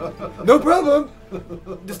 No problem.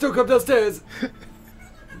 Just don't come downstairs.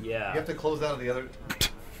 You Yeah. have to close out of the other.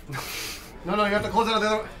 No, you have to close out of the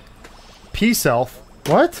other. P-self.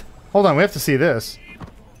 What? Hold on, we have to see this.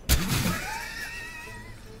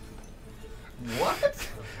 What?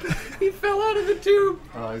 He fell out of the tube.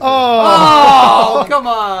 Oh, Oh, come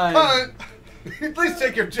on. Please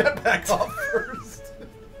take your jetpack off first.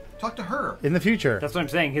 Talk to her. In the future. That's what I'm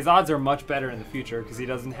saying. His odds are much better in the future because he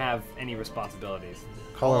doesn't have any responsibilities.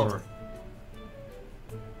 Call over.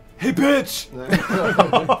 Hey, bitch. You're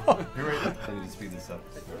right. I need to speed this up.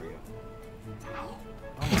 There we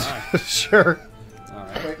go. Sure. All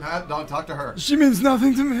right. Wait, don't talk to her. She means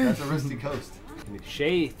nothing to me. That's a rusty coast.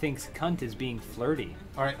 Shay thinks cunt is being flirty.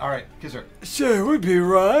 All right, kiss her. She would be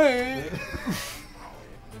right.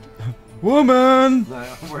 Woman.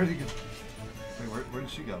 Where did he go? Wait, where did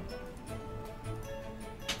she go?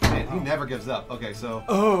 Man, he never gives up. Okay, so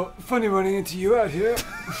Oh, funny running into you out here.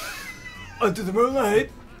 Under the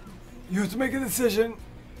moonlight. You have to make a decision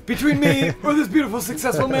between me or this beautiful,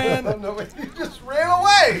 successful man. no, wait, he just ran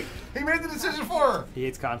away. He made the decision for her. He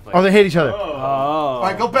hates conflict. Oh, they hate each other. Oh. All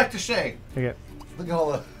right, go back to Shay. Okay. Look at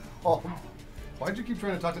all the. Why'd you keep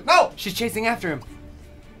trying to talk to? No. She's chasing after him.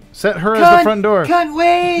 Set her as the front door. Cunt,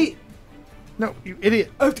 wait! No, you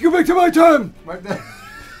idiot. I have to go back to my time. Right there.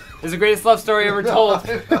 It's the greatest love story ever told.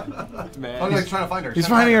 Oh, no, he's trying to find her. He's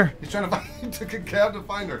finding her. He's trying to find. He took a cab to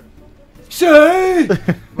find her. Shay.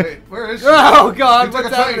 Wait, where is she? Oh God, He took what's a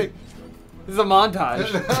train. happening? This is a montage.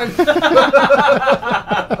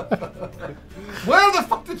 Where the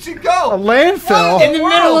fuck did she A go? landfill. In the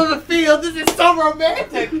middle of the field. This is so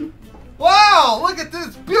romantic. Wow, look at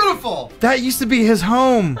this, beautiful. That used to be his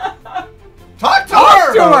home. Talk to Talk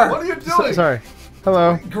her. to her. What are you doing? Sorry.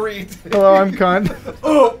 Hello. Greet. Hello, I'm cunt.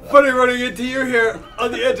 Oh, funny running into you here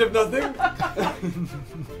on the edge of nothing.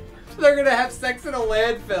 They're gonna have sex in a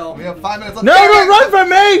landfill. We have 5 minutes left. No, don't run from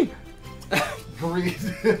me!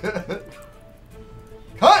 Greet.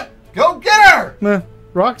 Cut. Go get her. Meh,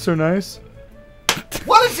 rocks are nice.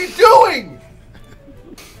 What is he doing?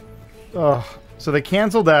 Oh, so they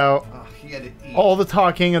canceled out Oh, he had to eat. all the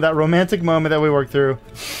talking of that romantic moment that we worked through,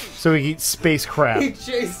 so we eat space crap. He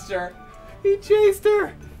chased her. He chased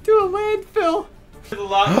her to a landfill. There's a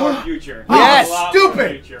lot more future. Yes, A lot more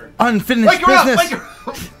stupid. future. Unfinished Wake her up. business. Wake her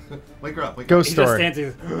up. Wake her up. Wake her Ghost He just story. stands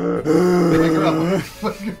here. up. Wake her up.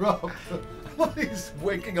 Wake her up. What? He's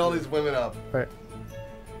waking all these women up. Right.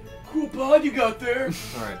 Cool pod you got there.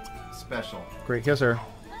 All right. Special. Great kisser.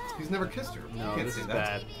 He's never kissed her. No, you can't this say is that.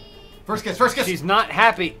 bad. First kiss. First kiss. She's not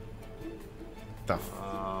happy. The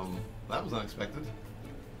That was unexpected.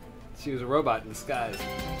 She was a robot in disguise.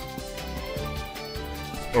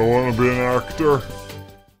 I want to be an actor.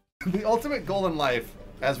 The ultimate goal in life,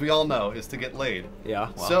 as we all know, is to get laid.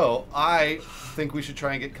 Yeah. So I think we should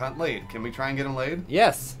try and get cunt laid. Can we try and get him laid?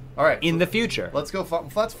 Yes. All right. In the future. Let's go.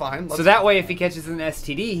 That's fine. So that way, if he catches an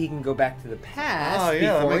STD, he can go back to the past Oh, yeah,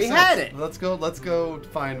 that before makes he sense. had it. Let's go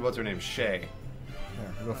find what's her name, Shay.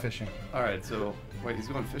 Yeah, go fishing All right. So wait, he's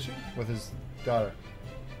going fishing. with his daughter.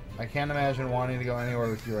 I can't imagine wanting to go anywhere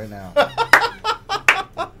with you right now.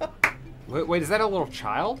 Wait, is that a little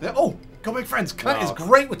child? Yeah, oh, go make friends. Cunt No. is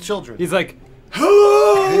great with children. He's like,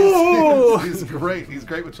 he's great. He's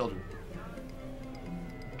great with children.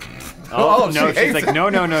 oh, Oh, no. she She's hates like, it. no.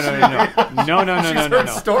 No.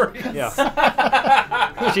 Stories.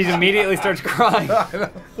 Yeah. She immediately starts crying.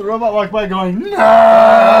 The robot walked by going,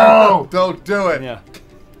 no! Don't do it. Yeah.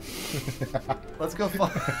 Let's go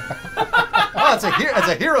find. Oh, it's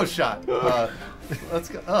a hero shot. Let's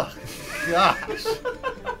go. Oh, gosh.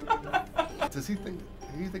 Does he think?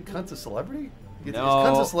 Do you think Cunt's a celebrity? Is No.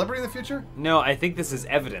 Cunt's a celebrity in the future? No, I think this is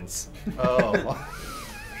evidence. Oh.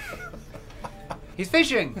 He's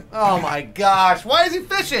fishing. Oh my gosh! Why is he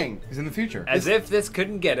fishing? He's in the future. As if this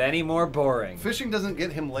couldn't get any more boring. Fishing doesn't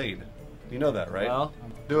get him laid. You know that, right? Well,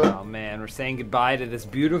 Do it. oh man, we're saying goodbye to this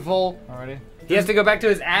beautiful. Already? He has to go back to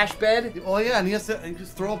his ash bed. Well, yeah, and he has to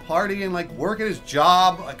just throw a party and like work at his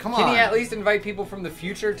job. Like, come on. Can he at least invite people from the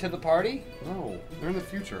future to the party? No, they're in the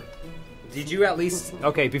future. Did you at least?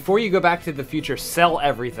 Okay, before you go back to the future, sell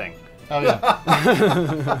everything. Oh,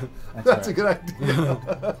 yeah. That's a good idea.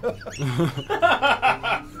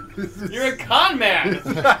 You're a con man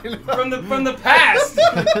from the past.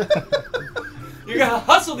 You're gonna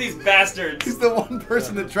hustle these bastards. He's the one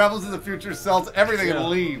person that travels in the future, sells everything, and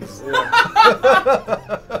leaves.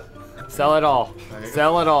 Sell it all.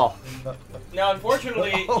 Sell it all. Now,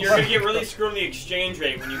 unfortunately, you're gonna get really screwed on the exchange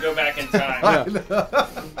rate when you go back in time.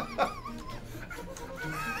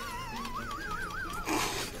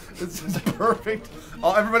 This is perfect.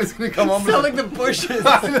 Oh, everybody's gonna come home. Selling the bushes.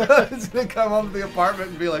 It's gonna come home to the apartment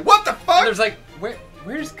and be like, "What the fuck?" There's like,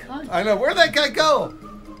 where's Cunt? I know. Where'd that guy go?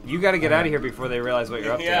 You got to get out of here before they realize what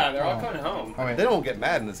you're up to. Yeah, they're all coming home. I mean, They don't get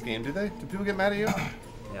mad in this game, do they? Do people get mad at you?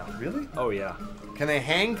 Yeah. Really? Oh yeah. Can they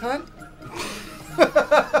hang, cunt?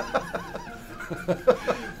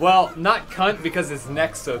 Well, not Cunt because his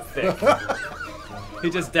neck's so thick. He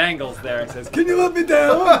just dangles there and says, Can you let me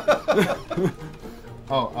down?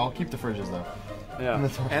 oh, I'll keep the fridges though. "Yeah."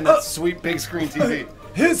 And that sweet big screen TV.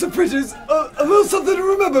 Here's some fridges. A little something to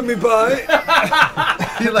remember me by.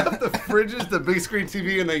 He left the fridges, the big screen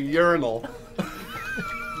TV, and the urinal.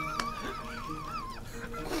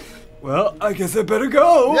 Well, I guess I better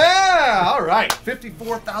go. Yeah, all right.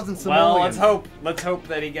 54,000 simoleons. Well, let's hope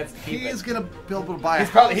that he gets to keep He it. is gonna be able to buy a He's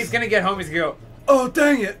house. gonna get home. He's gonna go. Oh,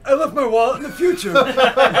 dang it. I left my wallet in the future.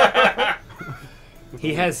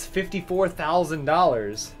 He has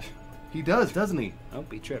 $54,000. He does, doesn't he? Oh,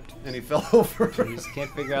 he tripped. And he fell over. He just can't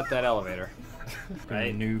figure out that elevator. A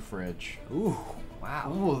Right? new fridge. Ooh,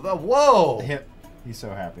 wow. Ooh, whoa! Hip. He's so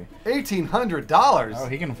happy. $1,800. Oh,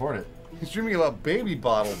 he can afford it. He's dreaming about baby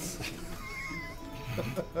bottles.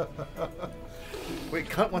 Wait,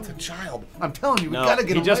 Cunt wants a child. I'm telling you, we No, gotta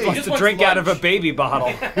get he away. just wants just to wants drink out of a lunch. baby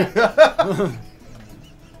bottle.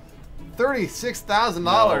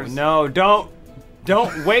 $36,000. No,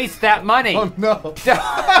 don't waste that money. Oh no.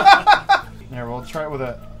 Here, we'll try it with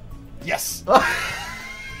a. Yes.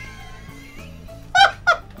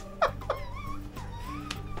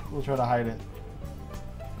 We'll try to hide it.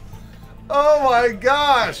 Oh my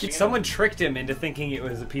gosh. Someone tricked him into thinking it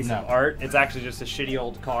was a piece of No. art. It's actually just a shitty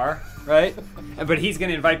old car, right? But he's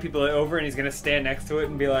gonna invite people over, and he's gonna stand next to it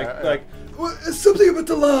and be like, Well, it's something about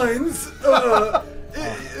the lines.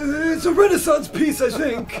 It's a Renaissance piece, I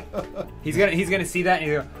think. he's gonna see that and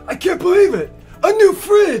he's gonna. I can't believe it. A new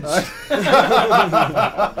fridge.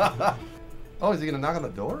 Oh, is he gonna knock on the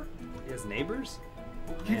door? He has neighbors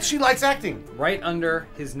She likes acting. right under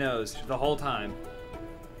his nose the whole time.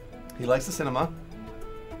 He likes the cinema.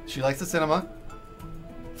 She likes the cinema.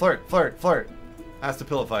 Flirt, flirt, flirt. Has to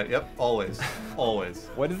pillow fight. Yep, always. Always.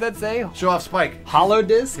 What does that say? Show off Spike. Hollow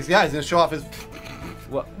disc? He's gonna show off his.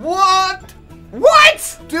 What? What?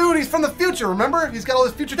 What? Dude, he's from the future, remember? He's got all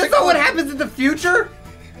his future That's not what happens in the future.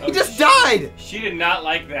 He just died. She did not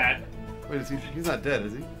like that. Wait, he's not dead,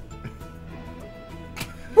 is he?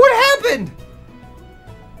 What happened?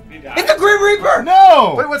 He died. It's the Grim Reaper.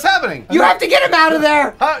 No! Wait, what's happening? You have to get him out of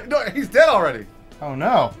there. How? No, he's dead already. Oh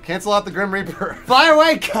no. Cancel out the Grim Reaper. Fly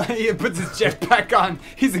away, He puts his jetpack on.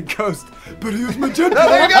 He's a ghost. But here's my Oh, jetpack.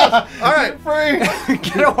 there he goes. All right. Free!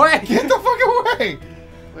 Get away. Get the fuck away!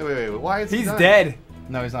 Wait. Why is he He's dying? dead.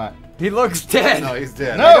 No, he's not. He looks dead. No, he's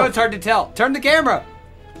dead. No. I know it's hard to tell. Turn the camera.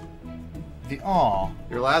 The aw.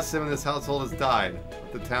 Your last sim in this household has died.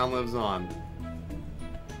 The town lives on.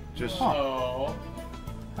 Just. Huh. Oh.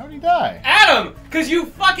 How did he die? Adam! Because you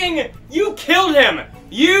killed him!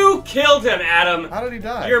 You killed him, Adam! How did he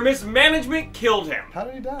die? Your mismanagement killed him. How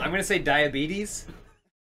did he die? I'm gonna say diabetes.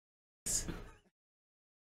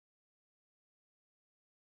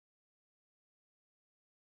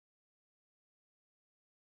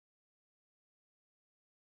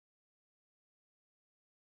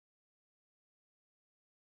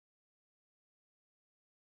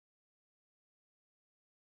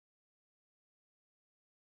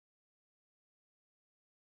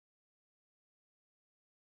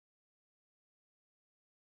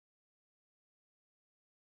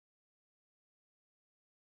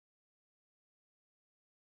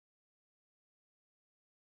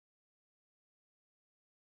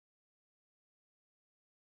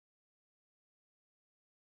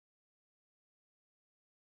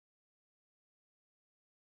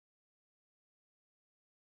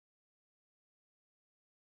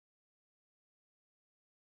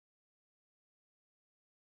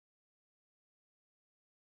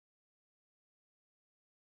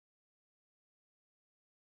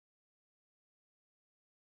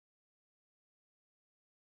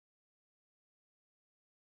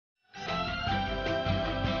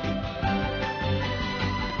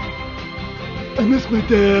 I miss my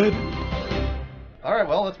dad. All right.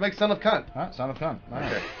 Well, let's make Son of Cunt. Huh? Son of Cunt.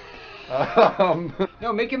 Alright. Okay.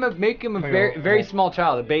 No, make him a Make very a- very small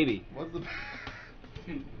child, a baby. What's the?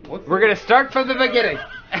 We're gonna start from the beginning.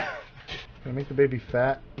 Gonna make the baby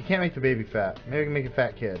fat. You can't make the baby fat. Maybe we can make a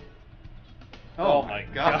fat kid. Oh my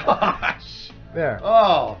gosh. There.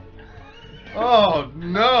 Oh. Oh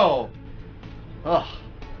no. Oh.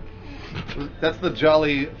 That's the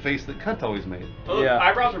jolly face that Cunt always made. Oh,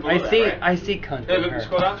 eyebrows are below that, right? I see cunt. Yeah, in look, her.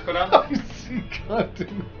 scroll down, scroll down. I see Cunt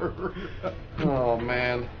in her. Oh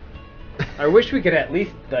man. I wish we could at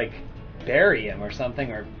least like bury him or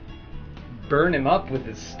something, or burn him up with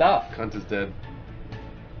his stuff. Cunt is dead.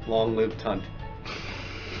 Long live Tunt.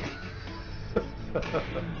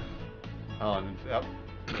 Oh, and, yep.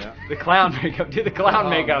 Yeah. The clown makeup. Do the clown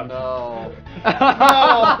makeup. No. No.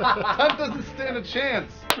 Tunt doesn't stand a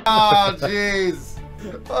chance. Oh, jeez. Is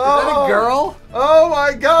that a girl? Oh my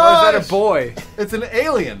Or god. is that a boy? It's an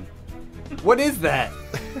alien. What is that?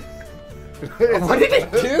 What did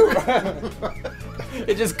it do?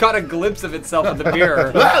 It just caught a glimpse of itself in the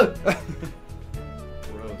mirror. Gross.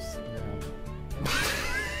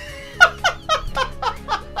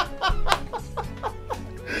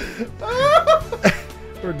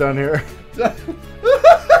 We're done here. Your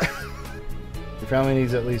family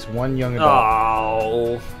needs at least one young adult.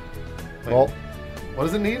 Oh. Well, What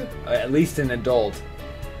does it need? At least an adult.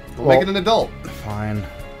 We'll make it an adult. fine.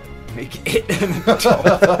 Make it an adult.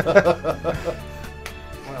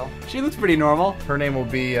 Well, She looks pretty normal. Her name will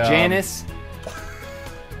be Janice.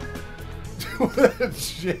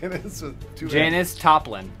 Janice with two Janice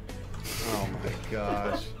Toplin. N's. Oh my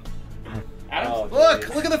gosh. Adam's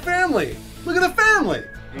Look at the family. Look at the family.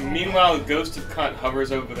 Meanwhile, the ghost of Cunt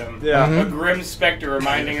hovers over them. Yeah. A grim specter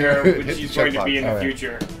reminding her what Hit she's the going to be in checkbox. the Oh, yeah.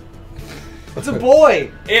 future. It's a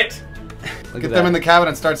boy. It! Look Get them in the cabin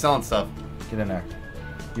and start selling stuff. Get in there.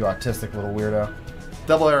 You autistic little weirdo.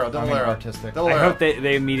 Double arrow, I double mean, arrow. artistic. Double I arrow. hope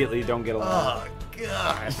they immediately don't get along. Oh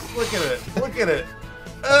gosh. Look at it. Look at it.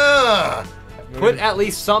 Ugh. Put at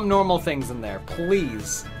least some normal things in there,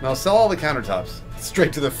 please. Now sell all the countertops.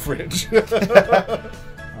 Straight to the fridge.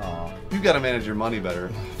 Aw, You gotta manage your money better.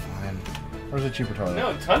 fine. Where's the cheaper toilet?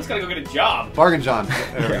 No, Tunt's gotta go get a job. Bargain John.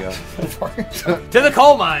 There we go. To the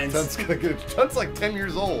coal mines. Tunt's gonna get. Tunt's like 10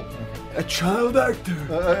 years old. A child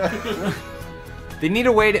actor. They need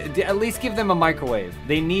a way to at least give them a microwave.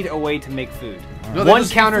 They need a way to make food. No, they One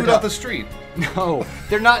just eat food countertop. off the street. No,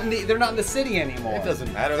 they're not in the city anymore. It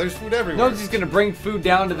doesn't matter. There's food everywhere. No one's just gonna bring food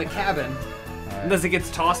down to the cabin unless it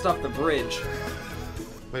gets tossed off the bridge.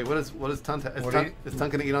 Wait, what is Tunt? Is What Tunt, do you- is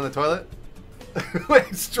Tunt gonna eat on the toilet?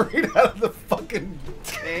 Wait, straight out of the fucking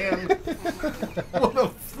can. What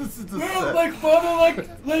the? This is the set. Like father,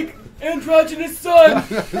 like androgynous son.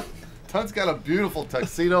 Tunt's got a beautiful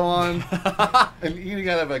tuxedo on and eating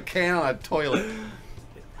out of a can on a toilet.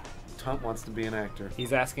 Tunt wants to be an actor.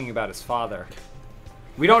 He's asking about his father.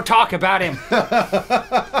 We don't talk about him.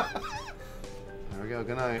 There we go.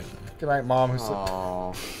 Good night. Good night, Mom. Who's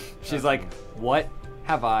Aww. She's like, what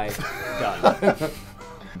have I done?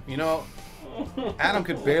 You know, Adam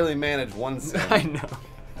could barely manage one I sin, know.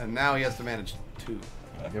 and now he has to manage two.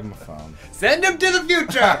 Give him a phone. Send him to the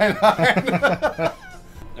future.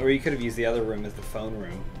 Or you could have used the other room as the phone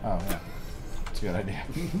room. Oh, yeah. That's a good idea.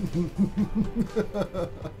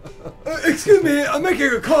 Excuse me, I'm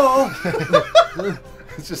making a call.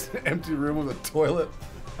 It's just an empty room with a toilet.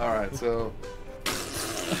 All right, so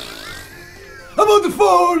I'm on the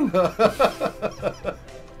phone.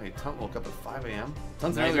 wait, Tunt woke up at 5 a.m.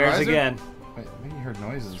 Tunt's an early Nightmares riser? again. Wait, maybe you heard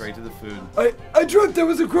noises. Straight to the food. I dreamt there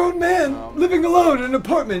was a grown man living alone in an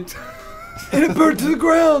apartment, and it burned to the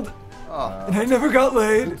ground, Oh. and I never got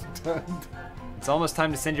laid. It's almost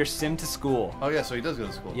time to send your sim to school. Oh yeah, so he does go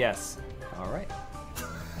to school. Yes. All right.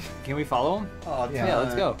 Can we follow him? Oh, Yeah,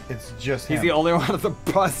 let's go. It's just He's him. the only one on the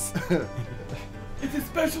bus. It's a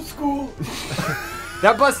special school.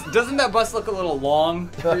 That bus doesn't that bus look a little long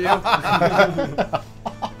for you?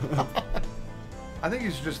 I think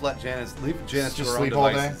you should just let Janice leave Janice Just to her own sleep all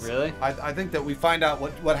day? devices. Really? I think that we find out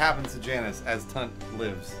what happens to Janice as Tunt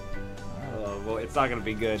lives. Oh, well, it's not gonna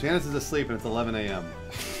be good. Janice is asleep and it's 11 a.m.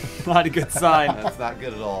 Not a good sign. That's not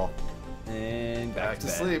good at all. And back, Back to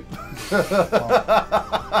bed. sleep.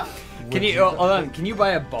 Can you hold on? Can you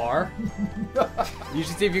buy a bar? You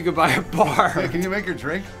should see if you could buy a bar. Hey, can you make her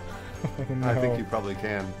drink? No. I think you probably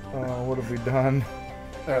can. Oh, what have we done?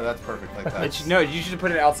 There, that's perfect like that. No, you should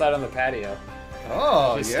put it outside on the patio.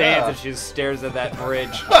 Oh, She yeah. stands and she just stares at that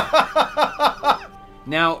bridge.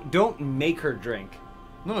 Now, don't make her drink.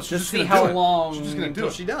 No, she's Just just see gonna how do it. long She's just gonna do until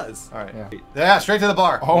it. she does. All right. Yeah. Yeah, straight to the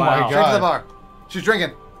bar. Oh Wow. my Straight to the god. bar. She's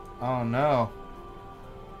drinking. Oh no.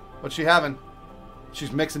 What's she having?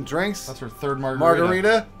 She's mixing drinks. That's her third margarita.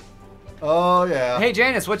 Margarita. Oh yeah. Hey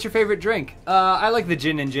Janice, what's your favorite drink? I like the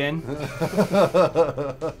gin and gin.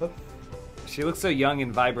 She looks so young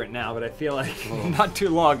and vibrant now, but I feel like not too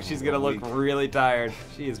long she's gonna look really tired.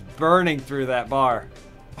 She is burning through that bar.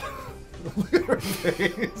 Look at her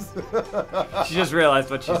face. She just realized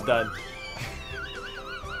what she's done.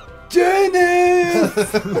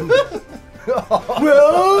 Janice! Where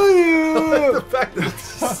are you? The fact that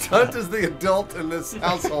Stunt is the adult in this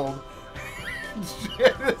household.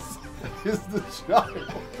 Janice is the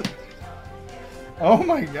child. Oh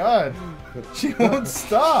my god. She won't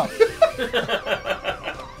stop.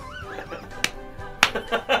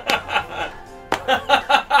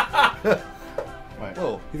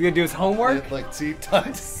 Whoa. He's gonna do his homework? Like, see,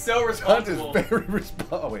 Tunt So is responsible. very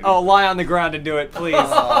responsible. Oh, lie on the ground and do it, please.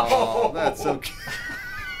 Oh, that's so cute.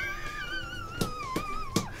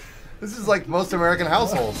 This is like most American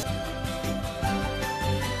households.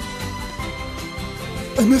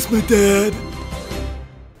 I miss my dad.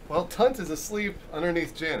 Well, Tunt is asleep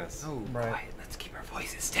underneath Janice. Oh, Right. quiet. Let's keep our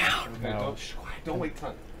voices down. Okay, No. don't wake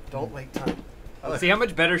Tunt. Don't wake Tunt. Let's see how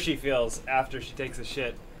much better she feels after she takes a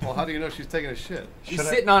shit. Well, how do you know she's taking a shit? She's Should I-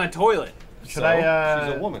 sitting on a toilet. Should I,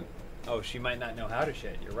 She's a woman. Oh, she might not know how to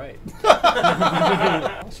shit. You're right.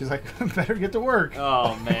 She's like, better get to work.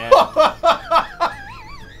 Oh, man.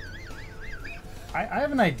 I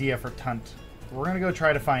have an idea for Tunt. We're gonna go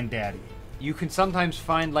try to find Daddy. You can sometimes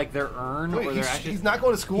find, like, their urn Wait, or their he's, ashes. he's not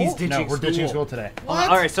going to school? He's ditching No, we're ditching school. school today. What?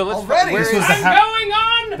 All right, so let's. Already? Where This was is- the I'm house. going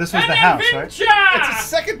on This was an the house, right? adventure! It's his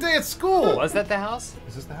second day at school. Was that the house?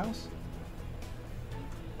 Is this the house?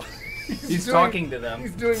 He's talking to them.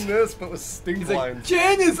 He's doing this, but with sting lines.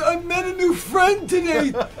 Janice, I met a new friend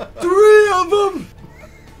today. 3 of them.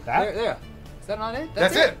 There, there. Is that not it?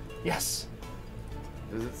 That's it. Yes.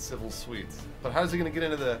 Visit Civil Suites. But how's he going to get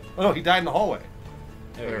into the... Oh, no, he died in the hallway.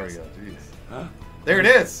 There we it is. go. Jeez. There it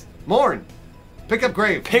is. Morn. Pick up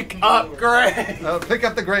grave. Pick up Gray. Pick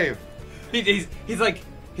up the grave. He's like,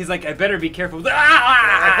 I better be careful.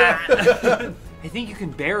 Ah! I think you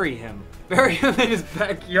can bury him. Bury him in his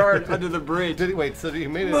backyard under the bridge. Did he wait? So he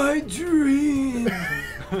made it. My dream.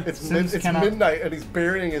 It's, Sims it's cannot- midnight, and he's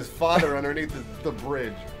burying his father underneath the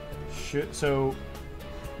bridge. So,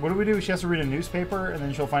 what do we do? She has to read a newspaper, and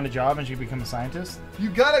then she'll find a job, and she can become a scientist. You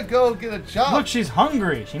gotta go get a job. Look, she's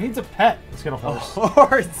hungry. She needs a pet. Let's get a horse.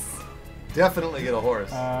 Horse. Definitely get a horse.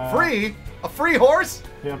 Free? A free horse?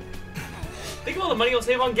 Yep. Think of all the money you'll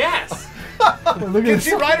save on gas. Look at Can this.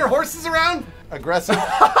 she ride her horses around? Aggressive.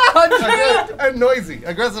 And noisy.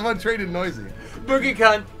 Aggressive, untrained, and noisy. Boogie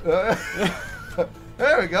cunt.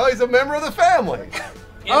 There we go. He's a member of the family.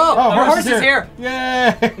 Oh, Oh, our horse is here.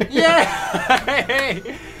 Yay!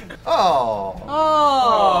 Yay! Oh.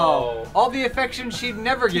 Oh, all the affection she'd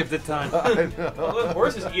never give to Ton. I know. Well, the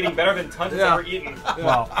horse is eating better than Tunt has Yeah. ever eaten.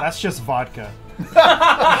 Well, that's just vodka.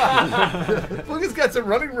 Look, he's got some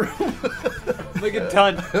running room. Look at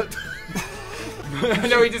Ton.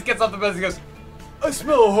 No, he just gets off the bus and goes, I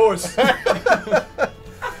smell a horse.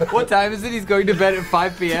 what time is it? He's going to bed at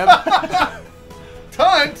 5 p.m.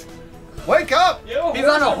 Tunt, wake up. Yo, He's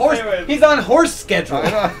on a horse. to play with. He's on horse schedule. I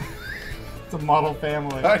know. It's a model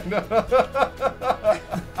family. I know.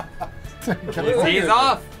 He's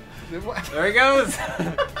off. There he goes.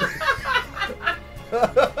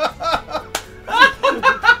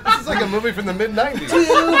 This is like a movie from the mid-90s. 2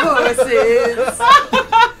 horses.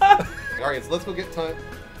 All right, so let's go get Tunt.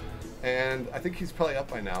 And I think he's probably up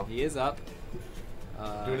by now. He is up.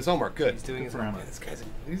 Doing his homework. Good. He's doing his Good for him. homework. This guy's,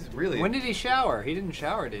 he's really... When did he shower? He didn't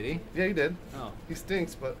shower, did he? Yeah, he did. Oh. He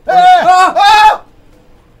stinks, but... Ah!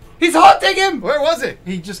 He's haunting him! Where was he?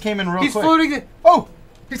 He just came in real He's quick. floating the... Oh,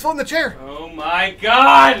 he's floating the chair. Oh my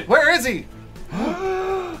god! Where is he?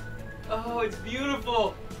 Oh, it's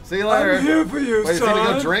beautiful. See you later. I'm here for you, Wait, is he son.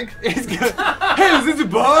 gonna go drink? He's good. Hey, is this a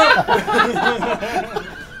bar?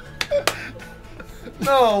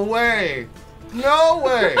 No way. No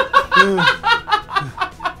way.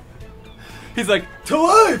 He's like, To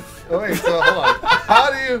life. Oh, wait, so hold on.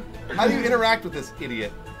 How do you interact with this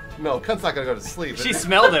idiot? No, Cunt's not gonna go to sleep. she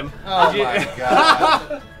smelled him. Oh my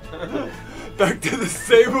god. Back to the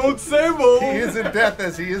same old, same old. He is in death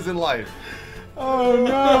as he is in life. Oh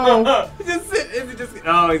no! Just sit. Is he just?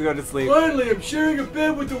 Oh, he's going to sleep. Finally, I'm sharing a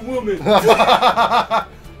bed with a woman.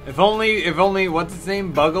 If only, what's his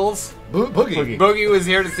name? Buggles. Boogie. Boogie was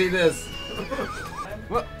here to see this.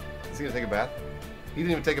 What? Is he gonna take a bath? He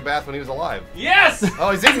didn't even take a bath when he was alive. Yes!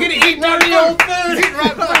 Oh, he's gonna eat dirty old food. He's eating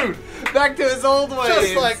rotten food. Back to his old ways.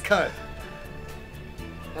 Just like Cunt.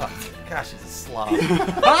 Oh, gosh, he's a slob. Oh,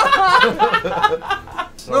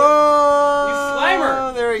 He's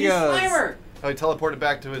Slimer. There he He's goes. Slimer. Oh, he teleported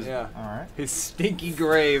back to his... Yeah. All right. His stinky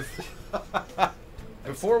grave.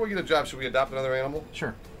 Before we get a job, should we adopt another animal?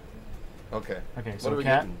 Sure. Okay. Okay, What so are we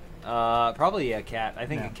cat. getting? Probably a cat. I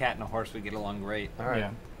think Yeah. a cat and a horse would get along great. All right.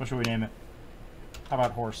 Yeah. What should we name it? How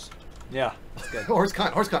about horse? Yeah, that's good. Horse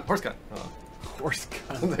cunt. Horse cunt. Horse cunt. Oh. Horse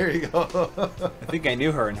cunt. There you go. I think I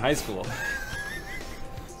knew her in high school.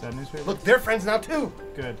 Is that a newspaper? Look, they're friends now too.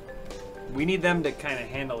 Good. We need them to kind of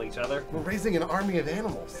handle each other. We're raising an army of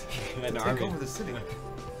animals. An Take army. over the city.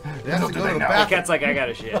 They have to go to the The bathroom. cat's like, I got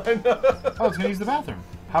a shit. Oh, it's gonna use the bathroom.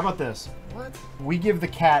 How about this? What? We give the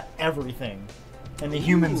cat everything, and the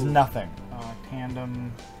humans nothing.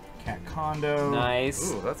 Tandem, cat condo.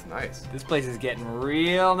 Nice. Ooh, that's nice. This place is getting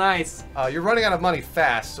real nice. You're running out of money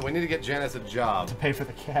fast, so we need to get Janice a job. To pay for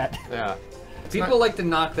the cat. Yeah. People like to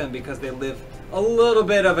knock them because they live a little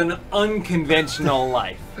bit of an unconventional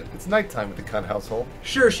life. It's nighttime at the cunt household.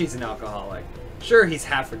 Sure, she's an alcoholic. Sure, he's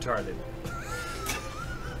half retarded.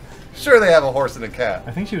 Sure, they have a horse and a cat.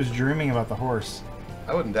 I think she was dreaming about the horse.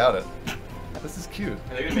 I wouldn't doubt it. This is cute.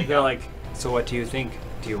 Are they gonna make They're out? like, so what do you think?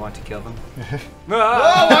 Do you want to kill them?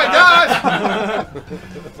 Oh my gosh!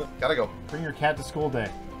 Gotta go. Bring your cat to school day.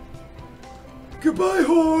 Goodbye,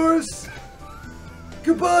 horse.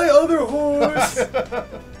 Goodbye, other horse.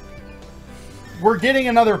 We're getting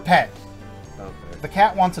another pet. Okay. The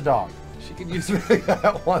cat wants a dog. She could use.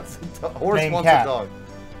 Cat wants a dog. Horse Name wants cat. a dog.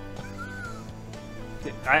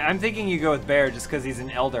 I'm thinking you go with Bear just because he's an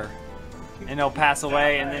elder, and he'll pass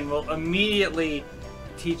away, and then we'll immediately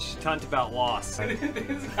teach Tunt about loss. This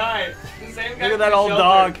guy, the same guy. Look at that from old Shelter.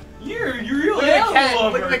 dog. You're real Look at the cat!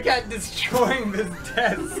 animal Look at lover. the cat destroying this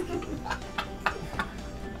desk.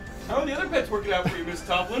 How are the other pets working out for you, Miss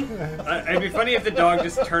Toplin? It'd be funny if the dog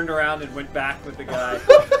just turned around and went back with the guy.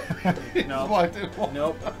 No. Walked in.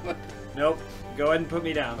 Nope. Nope. Go ahead and put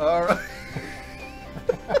me down. All right.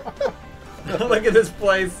 Look at this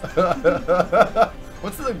place.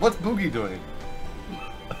 What's Boogie doing?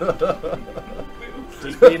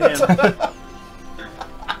 Just being him.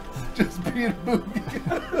 Just being Boogie.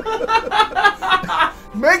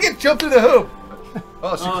 Make it jump through the hoop.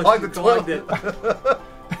 Oh, she clogged the clogged toilet.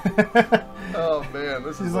 Oh man,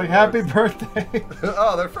 this is. He's the like, worst. happy birthday.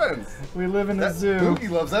 Oh, they're friends. We live in a That zoo. Boogie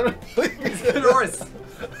loves that. Please. Good horse. I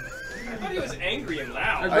thought he was angry and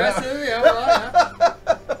loud. Aggressive, yeah, well,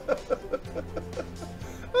 yeah.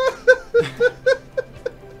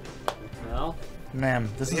 Well, Man,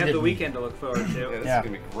 this we is have the getting- weekend to look forward Yeah, to. this Yeah. is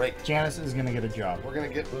gonna be great. Janice is gonna get a job. We're gonna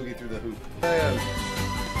get Boogie through the hoop. Man.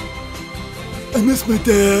 I miss my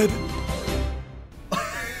dad.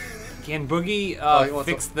 Can Boogie he wants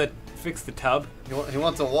fix the tub? He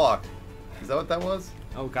wants a walk. Is that what that was?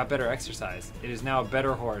 Oh, got better exercise. It is now a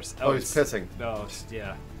better horse. Oh, he's it's- pissing. Oh,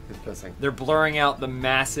 yeah. He's pissing. They're blurring out the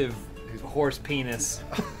massive horse penis.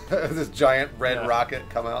 This giant red Yeah. rocket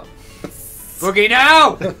come out. Boogie,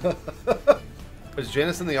 now! Is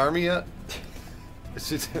Janice in the army yet? Is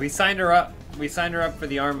she- We signed her up. We signed her up for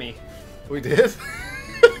the army. we did?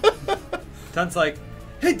 Tunt's like,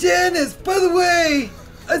 Hey, Janice, by the way,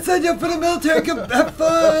 I signed you up for the military. Come have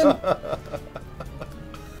fun.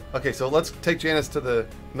 Okay, so let's take Janice to the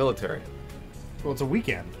military. Well, it's a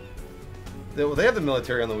weekend. They have the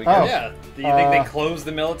military on the weekend. Oh. yeah. Do you think they close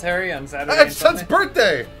the military on Saturday? Hey, and it's son's Sunday?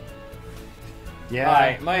 birthday!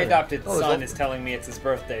 Yeah. My adopted Oh, is son that- is telling me it's his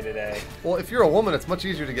birthday today. Well, if you're a woman, it's much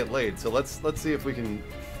easier to get laid. So let's see if we can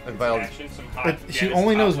invite Action, some hot But she Janice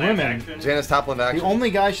only knows Topland women. action. Janice Topland The action.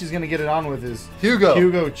 only guy she's gonna get it on with is Hugo.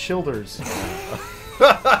 Hugo Childers.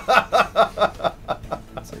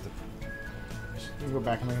 Let me go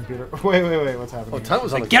back on the computer. Wait, what's happening? Oh, here? Tom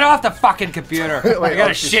was on the. Get off the fucking computer! Wait, I got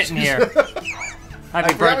oh, a shit in here. I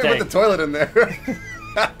Happy forgot we birthday. put the toilet in there.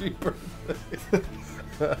 Happy birthday.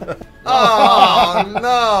 Oh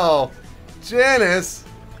no, Janice.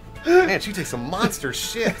 Man, she takes some monster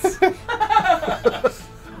shits.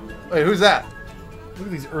 Wait, who's that? Look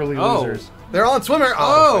at these early Oh. losers. They're on swimmer.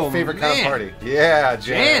 Oh, my favorite kind of man. party. Yeah,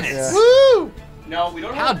 Janice. Janice. Woo! No, we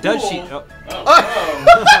don't How have a does pool. she? Oh.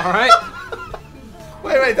 Oh, All right.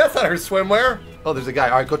 Wait, that's not her swimwear. Oh, there's a guy.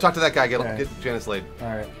 All right, go talk to that guy. Okay. Get Janice laid. All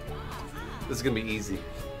right. This is gonna be easy.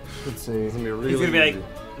 Let's see. It's gonna be really He's gonna be like,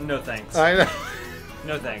 easy. no thanks. I know.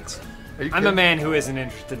 No thanks. Are you I'm a kidding? man who isn't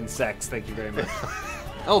interested in sex. Thank you very much.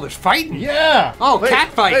 Oh, there's fighting. Yeah. Oh, Wait,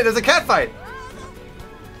 cat fight. Hey, there's a cat fight.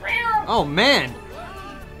 Oh man,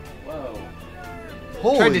 whoa.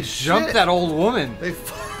 Holy tried to shit. jump that old woman. They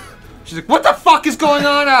She's like, what the fuck is going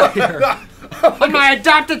on out here? On my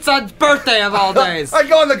adopted son's birthday of all days. I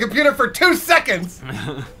go on the computer for 2 seconds.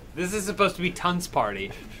 This is supposed to be Tunt's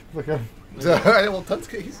party. Look at Well,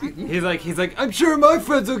 he's He's like, I'm sure my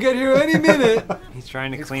friends will get here any minute. he's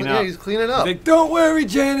trying to he's clean clean- up. Yeah, he's cleaning up. Like, Don't worry,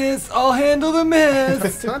 Janice. I'll handle the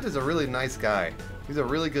mess. Tunt is a really nice guy. He's a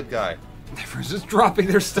really good guy. everyone's just dropping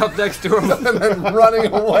their stuff next to him. And then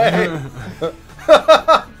running away.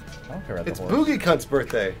 I don't care about It's the horse. Boogie Cunt's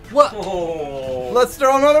birthday. What? Oh. Let's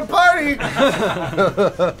throw another party.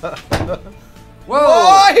 Whoa!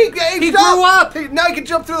 Oh, he He grew up! Now he can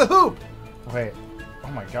jump through the hoop. Wait. Oh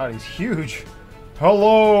my god, he's huge.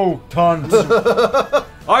 Hello, Tunt.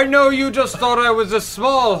 I know you just thought I was a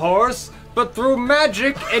small horse, but through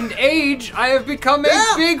magic and age, I have become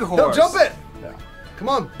a big horse. He'll jump it. Yeah. Come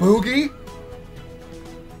on, Boogie.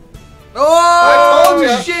 Oh, I told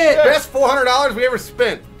ya. shit! Best $400 we ever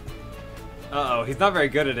spent. Uh-oh, he's not very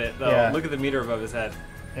good at it, though. Yeah. Look at the meter above his head.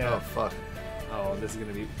 Yeah. Oh, fuck. Oh, this is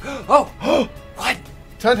gonna be... Oh! What?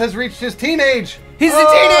 Tunt has reached his teenage. He's a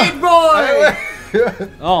teenage boy! Oh,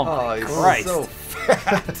 Oh, my he's Christ. so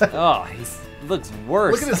fat. Oh, he looks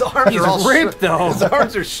worse. Look at his arms. He's are all ripped, though. His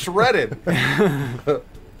arms are shredded.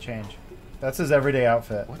 Change. That's his everyday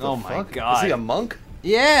outfit. What the Oh my fuck? God. Is he a monk?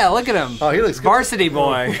 Yeah, look at him. Oh, he looks good. Varsity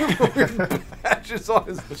boy. Patches on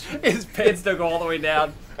his. His pants don't go all the way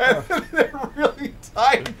down. And they're really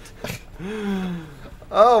tight.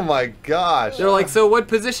 Oh my gosh. They're like, so what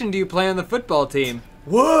position do you play on the football team?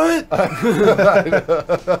 What?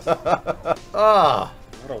 Ah,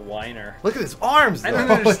 What a whiner. look at his arms. I don't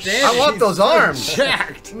though. understand. I want those arms.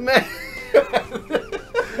 Jacked. Man.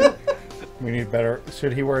 We need better.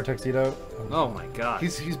 Should he wear a tuxedo? Oh my god.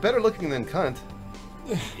 He's better looking than Cunt.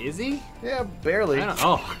 Is he? Yeah, barely. I don't,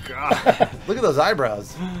 oh god. Look at those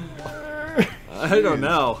eyebrows. I don't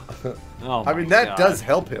know. Oh I my mean, that God. does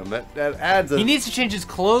help him. That adds a. He needs to change his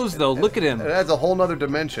clothes though. Look at him. It adds a whole nother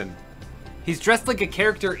dimension. He's dressed like a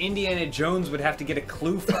character Indiana Jones would have to get a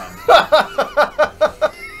clue from.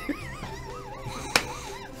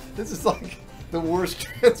 This is like the worst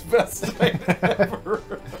transvestite ever.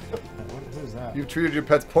 Who's that? You've treated your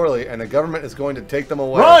pets poorly, and the government is going to take them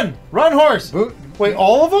away. Run! Run, horse! Wait,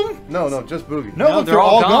 all of them? No, just Boogie. No, No, they're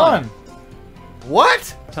all gone.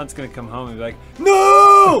 What? Tunt's gonna come home and be like,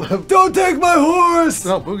 No! Don't take my horse!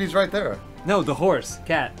 No, Boogie's right there. no, the horse,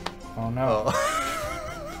 cat. Oh no.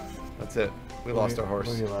 Oh. That's it. We lost our horse.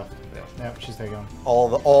 Boogie left. Yeah. Yep, she's taken him. All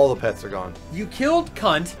the pets are gone. You killed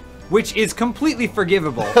Cunt, which is completely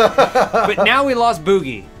forgivable. But now we lost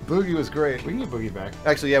Boogie. Boogie was great. We can get Boogie back.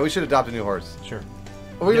 Actually, yeah, we should adopt a new horse. Sure.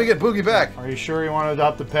 We're gonna get Boogie back. Are you sure you want to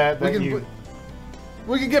adopt a pet We that can, you...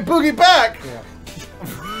 we can get Boogie back. Yeah.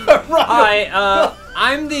 Hi,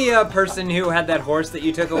 I'm the person who had that horse that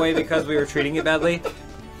you took away because we were treating it badly.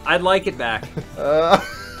 I'd like it back.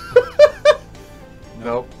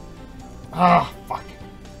 Nope. Ah, fuck.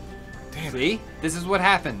 See? This is what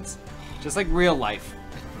happens. Just like real life.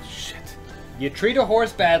 Shit. You treat a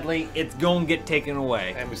horse badly, it's gonna get taken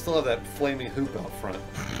away. And we still have that flaming hoop out front.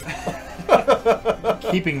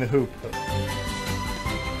 Keeping the hoop.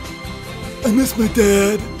 I miss my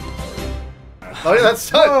dad. Oh yeah, that's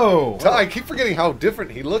Tunt. Whoa. I keep forgetting how different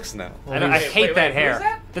he looks now. I hate wait, that wait, hair. who's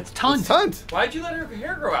that? That's Tunt. It's Tunt. Why'd you let her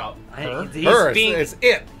hair grow out? He's Her, being it's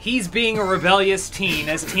it. he's being a rebellious teen,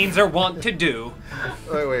 as teens are wont to do.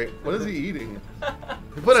 Wait, what is he eating?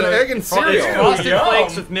 He put an egg in It's cereal. frosted yum.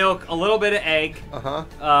 flakes with milk, a little bit of egg.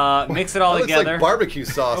 Uh-huh. Mix it all That looks together. like barbecue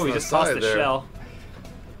sauce Oh, on he the just tossed side the there. shell.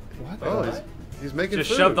 Oh, he's making Just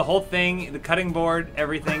food. shove the whole thing, the cutting board,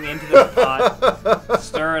 everything into the pot.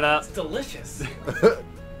 Stir it up. It's delicious.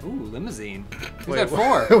 Ooh, limousine. Who's Wait,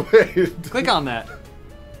 got 4? Wait. Click on that.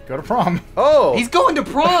 Go to prom. Oh. He's going to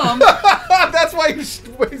prom. That's why he's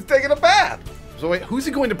taking a bath. So wait, who's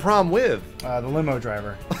he going to prom with? The limo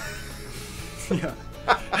driver.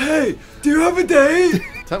 Hey, do you have a date?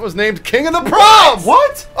 Tunt was named King of the Prom.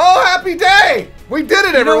 What? Oh, happy day! We did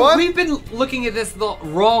it, You know, everyone. we've been looking at this the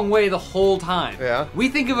wrong way the whole time. Yeah. We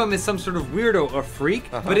think of him as some sort of weirdo or freak,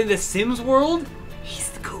 but in the Sims world, he's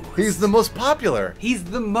the coolest. He's the most popular. He's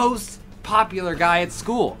the most popular guy at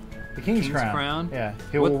school. The King's, King's crown. crown? Yeah,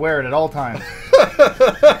 he What- will wear it at all times.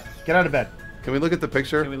 Get out of bed. Can we look at the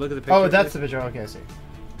picture? Can we look at the picture? Oh, that's the picture. Okay, I see.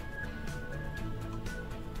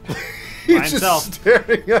 He's by himself. just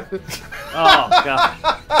staring at it. Oh god.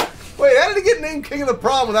 Wait, how did he get named King of the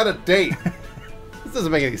Prom without a date? This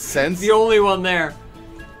doesn't make any sense. The only one there.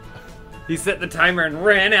 He set the timer and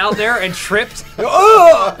ran out there and tripped.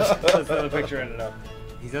 Oh! That's how the picture ended up.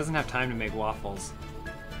 He doesn't have time to make waffles.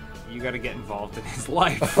 You got to get involved in his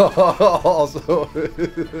life. Also, he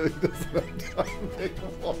doesn't have time to make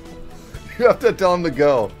a waffle. You have to tell him to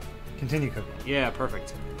go. Continue cooking. Yeah,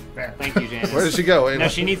 perfect. There. Thank you, Janice. Where does she go? Wait, Now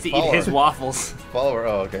she needs to eat follow his her. waffles. Follow her.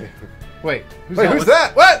 Oh, okay. Wait, Wait, who's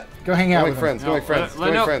that? What? Go hang Go out make with friends. him. Go make friends. Go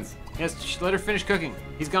make no. friends. Yes, let her finish cooking.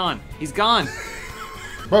 He's gone. He's gone.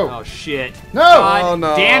 Whoa. Oh shit. No! God Oh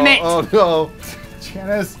no! damn it! Oh no!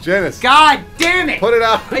 Janice. Janice, God damn it! put it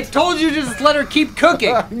out. I told you to just let her keep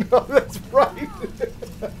cooking. No, that's right.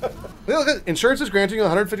 Look, insurance is granting you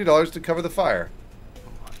 $150 to cover the fire.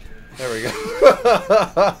 There we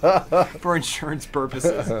go. For insurance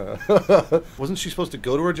purposes. Wasn't she supposed to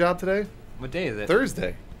go to her job today? What day is it?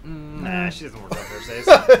 Thursday. Nah, she doesn't work on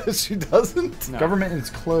Thursdays. She doesn't. No. Government is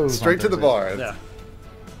closed. Straight on to the Thursdays. bar. Yeah.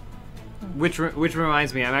 Which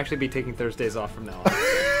reminds me, I'm actually be taking Thursdays off from now on.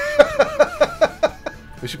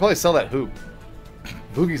 We should probably sell that hoop.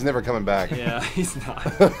 Boogie's never coming back. Yeah, he's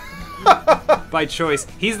not. By choice.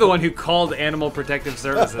 He's the one who called Animal Protective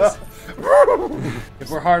Services. If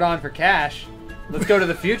we're hard on for cash, let's go to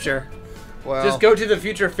the future. Well, Just go to the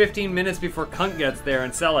future 15 minutes before Cunt gets there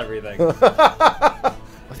and sell everything.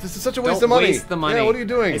 this is such a waste Don't of money. waste the money. Yeah, what are you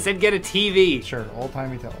doing? I said get a TV. Sure,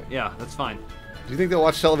 old-timey telly. Yeah, that's fine. Do you think they'll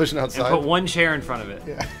watch television And outside? put one chair in front of it.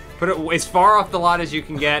 Yeah. Put it as far off the lot as you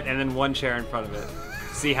can get, and then one chair in front of it.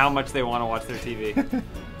 See how much they want to watch their TV.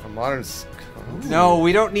 A modern. No,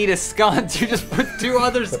 we don't need a sconce. You just put 2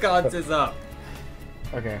 other sconces up.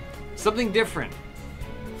 Okay. Something different.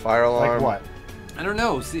 Fire alarm. Like what? I don't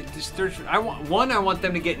know. See, just search. I want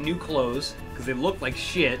them to get new clothes because they look like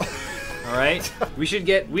shit. All right. We should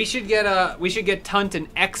get Tunt an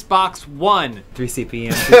Xbox One. 3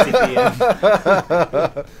 CPM. 3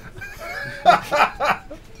 CPM.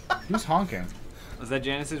 Who's honking? Was that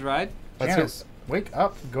Janice's ride? That's Janice, wake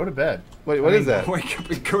up. Go to bed. Wait, what is that? Wake up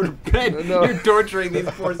and go to bed. No. You're torturing these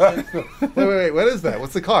poor things. Wait. What is that?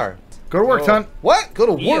 What's the car? Go to work, Tunt. What? Go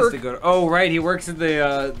to He has work? to go to. Oh right, he works at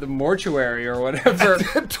the mortuary or whatever.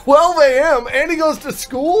 At 12 a.m. and he goes to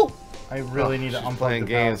school? I really need to She's unplug playing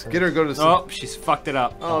the power games. for Get her to go to sleep. Oh, she's fucked it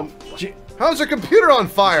up. How's her computer on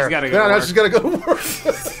fire? She's gotta go to now work. she's gotta go to work.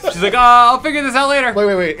 She's like, oh, I'll figure this out later.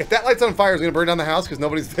 Wait. If that light's on fire, is it gonna burn down the house because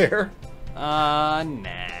nobody's there? Nah.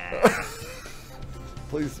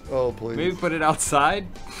 Please, oh please. Maybe put it outside.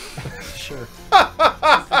 Sure.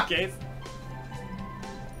 Just in case.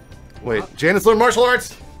 Wait, Janice learned martial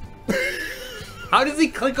arts? How does he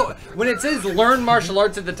click when it says learn martial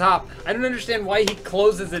arts at the top? I don't understand why he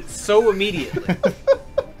closes it so immediately.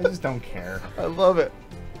 I just don't care. I love it.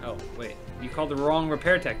 Oh, wait. You called the wrong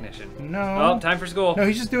repair technician. No. Oh, time for school. No,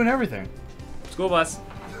 he's just doing everything. School bus.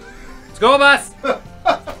 School bus!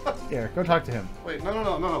 Here, go talk to him. Wait,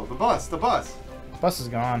 no. The bus. Bus is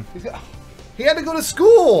gone. He had to go to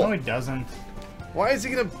school. No, he doesn't. Why is he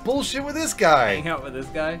gonna bullshit with this guy? Hang out with this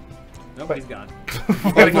guy. Nope, he's gone. He's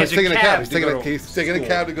catch a taking a cab cab. He's to taking go a to he's taking a school.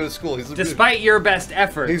 cab to go to school. Despite your best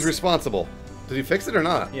efforts. He's responsible. Did he fix it or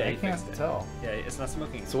not? Yeah, I he can't fixed it. tell. Yeah, it's not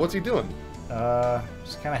smoking. So what's he doing?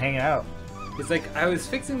 Just kind of hanging out. It's like I was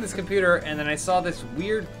fixing this computer and then I saw this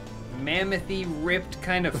weird mammoth-y ripped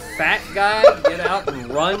kind of fat guy get out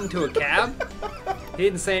and run to a cab. He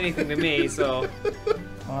didn't say anything to me, so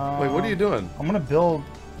Wait, what are you doing? I'm gonna build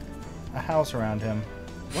a house around him.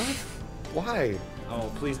 What? Why? oh,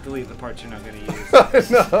 please delete the parts you're not going to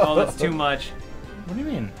use. No. Oh, that's too much. What do you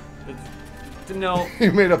mean? No. He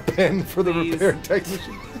made a pen for the Please. repair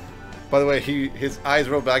technician. By the way, his eyes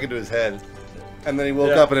rolled back into his head, and then he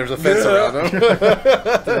woke Yeah. up and there was a fence around him.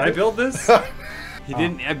 Did I build this? He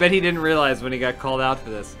didn't. I bet he didn't realize when he got called out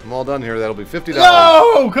for this. I'm all done here. That'll be $50.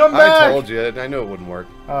 No! Come back! I told you. I knew it wouldn't work.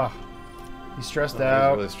 Oh, he's stressed He's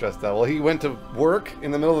out. really stressed out. Well, he went to work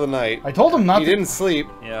in the middle of the night. I told him not He to. didn't sleep.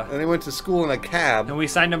 Yeah. And he went to school in a cab. And we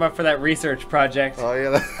signed him up for that research project Oh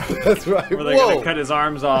yeah, that's right. where they're Whoa. gonna cut his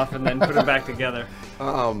arms off and then put him back together.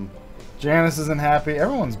 Janice isn't happy.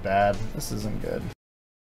 Everyone's bad. This isn't good.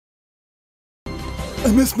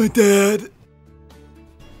 I miss my dad.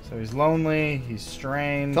 So he's lonely. He's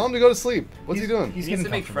strained. Tell him to go to sleep. What's he doing? He's He needs getting to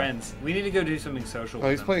make comfortable. friends. We need to go do something social. Oh,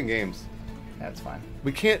 he's with him. playing games. That's fine.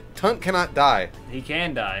 We can't. Tunt cannot die. He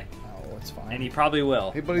can die, Oh, it's fine. and he probably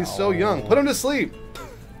will. Hey, but he's so No. young. Put him to sleep.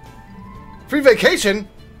 Free vacation.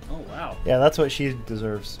 Oh wow. Yeah, that's what she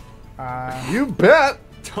deserves. You bet.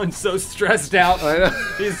 Don's so stressed out. I know.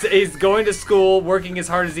 He's going to school, working as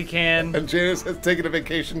hard as he can. And Janice has taken a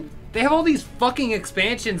vacation. They have all these fucking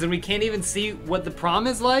expansions, and we can't even see what the prom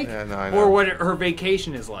is like, Yeah, no, I know. or what her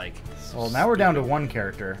vacation is like. Well, now we're down to one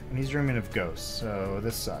character, and he's dreaming of ghosts. So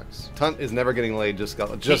this sucks. Tunt is never getting laid. Just You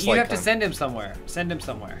like have to Tunt. send him somewhere. Send him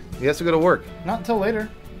somewhere. He has to go to work. Not until later.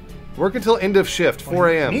 Work until end of shift, 4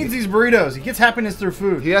 He a.m. needs these burritos. He gets happiness through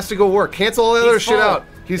food. He has to go work. Cancel all that other He's shit full. out.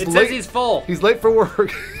 He's It late. says he's full. He's late for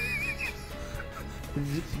work.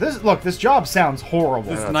 This job sounds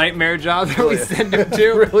horrible. This nightmare job that we send him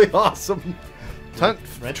to. really awesome. Tunt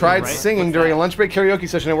Red tried Team, right? singing What's during a that? lunch break karaoke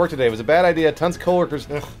session at work today. It was a bad idea. Tunt's coworkers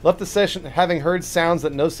left the session having heard sounds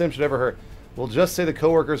that no sim should ever hear. We'll just say the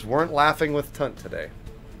coworkers weren't laughing with Tunt today.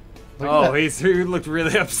 Oh, he looked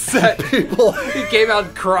really upset. People, He came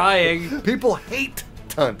out crying. people hate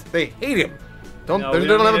Tunt. They hate him. No, They we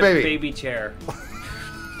don't have a need baby. baby chair.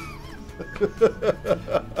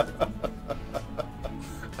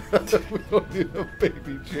 We don't need a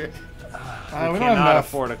baby chair. we don't have Cannot enough.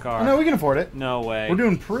 afford a car. No, we can afford it. No way. We're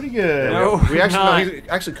doing pretty good. No. We actually, not.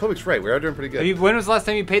 actually, Kovic's right. We are doing pretty good. When was the last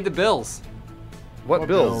time you paid the bills? What What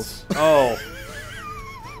bills? Oh,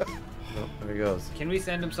 Oh, there he goes. can we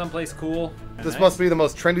send him someplace cool? and This nice? must be the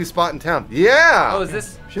most trendy spot in town. Yeah. Oh, is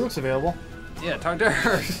this? She looks available. Yeah, talk to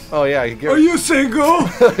her. Oh yeah. He Are you single?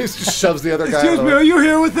 he just shoves the other guy. Excuse out me, of are you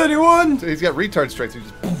here with anyone? the way. He's got retard strength. So he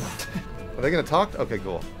just. Are they gonna talk? Okay,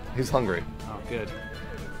 cool. He's hungry. Oh, good.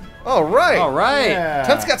 All right. All right. Yeah.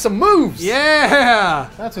 Tunt's got some moves. Yeah.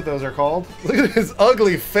 That's what those are called. Look at his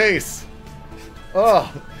ugly face.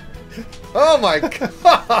 Oh. Oh my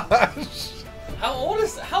gosh. How old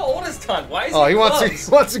is Tunt? Why is Oh, he he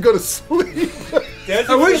wants to go to sleep.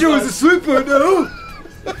 I wish I was asleep right now.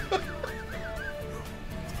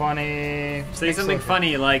 Funny. Say something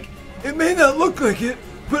funny like, It may not look like it,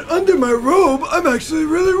 but under my robe, I'm actually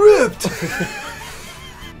really ripped.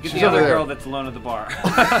 get She's the over other there. girl that's alone at the bar.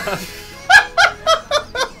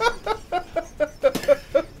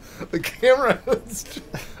 The camera is.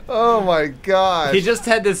 Oh my gosh. He just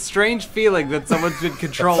had this strange feeling that someone's been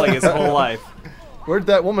controlling his whole life. Where'd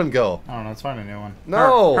that woman go? I don't know. Let's find a new one.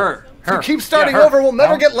 No. Her. If you keep Yeah, starting her. over, we'll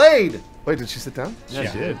never No. get laid. Wait, did she sit down?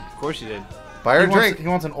 Yeah, She did. Of course you did. Buy her He a wants, drink. he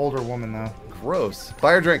wants an older woman though. Gross.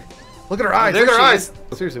 Buy her a drink. Look at her eyes. there Look at her she eyes.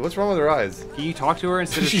 Seriously, what's wrong with her eyes? Can you talk to her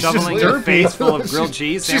instead of She's shoveling just your derpy. face full of grilled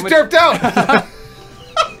cheese She's sandwich? derped out.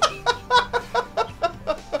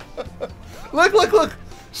 Look.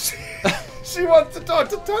 She wants to talk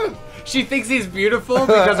to Tunt. She thinks he's beautiful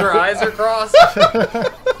because her eyes are crossed.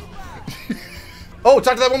 Oh,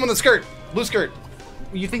 talk to that woman in the skirt. Blue skirt.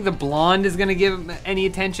 You think the blonde is gonna give him any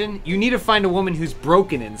attention? You need to find a woman who's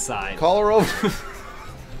broken inside. Call her over.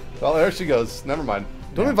 Well, there she goes. Never mind.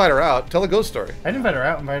 Don't invite her out. Tell a ghost story. I didn't invite her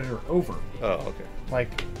out. Invited her over. Oh, okay.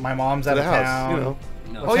 Like my mom's To out the of house, town. you know.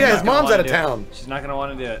 No, Oh, she's yeah, not his gonna mom's wanna out of do it. town. She's not gonna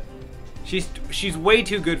want to do it. She's way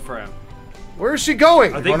too good for him. Where is she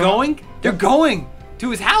going? Are they going? They're going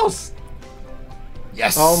to his house.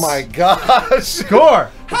 Yes. Oh my gosh.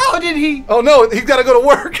 Score. How did he? Oh no, he's got to go to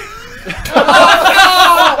work.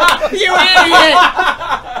 You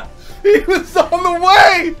idiot! He was on the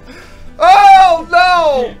way. Oh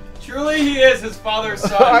no. Truly, he is his father's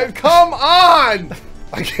son. Come on.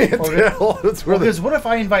 I can't Okay. tell. That's where Because what if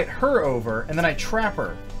I invite her over and then I trap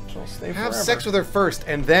her? She'll stay have forever. sex with her first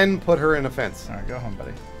and then put her in a fence. All right, go home,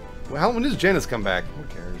 buddy. Well, when does Janice come back? Who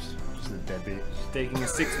cares? Just a deadbeat. Taking a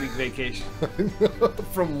 6-week vacation.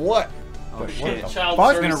 From what? Oh shit! Child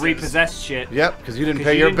Fuck? Gonna services. repossess shit. Yep, because you didn't 'Cause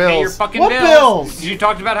pay you your didn't bills. Pay your fucking What bills. bills? You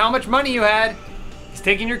talked about how much money you had. He's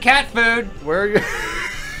taking your cat food. Where are your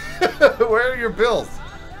Where are your bills?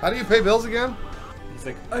 How do you pay bills again? He's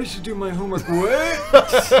like, I should do my homework. What?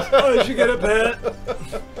 I should get a pet.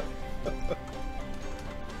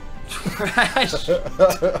 trash.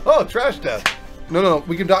 Oh, trash death. No.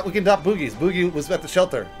 We can dot Boogie's. Boogie was at the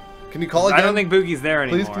shelter. Can you call again? I don't think Boogie's there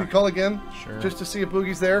anymore. Please, can you call again? Sure. Just to see if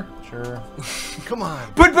Boogie's there. Sure. Come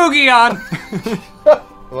on. Put Boogie on.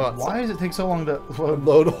 Hold on. Why does it take so long to load?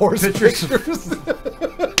 Load horse Pictures. pictures.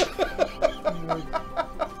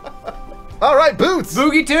 All right, Boots.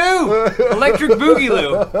 Boogie 2. Electric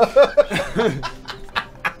Boogaloo.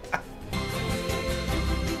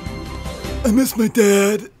 I miss my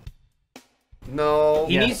dad. No.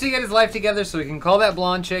 He needs to get his life together so we can call that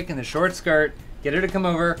blonde chick in the short skirt, get her to come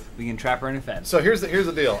over, we can trap her in a fence. So here's the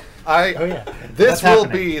deal. Oh yeah. This That's will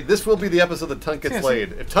happening. be the episode that Tunt gets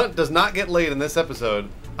laid. If Tunt does not get laid in this episode,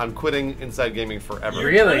 I'm quitting Inside Gaming forever.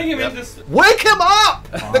 Really? Putting him Yep. in this. Wake him up!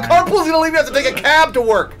 The carpool's gonna leave. You have to take a cab to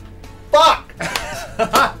work. Fuck!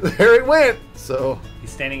 There it went. So He's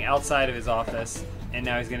standing outside of his office, and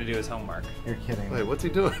now he's gonna do his homework. You're kidding. wait, what's he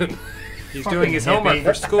doing? He's Fucking doing his hippie. homework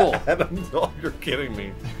for school. Adam, oh, you're kidding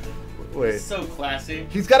me. Wait, So classy.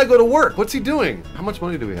 he's got to go to work. What's he doing? How much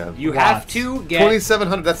money do we have? You have Lots. to get.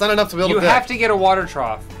 2,700. That's not enough to be able You to. have to get a water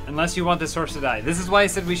trough, unless you want this horse to die. This is why I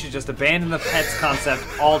said we should just abandon the pets concept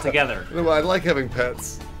altogether. No, I like having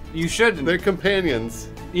pets. You shouldn't. They're companions.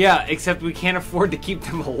 Yeah, except we can't afford to keep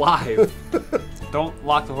them alive. Don't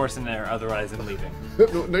lock the horse in there, otherwise I'm leaving.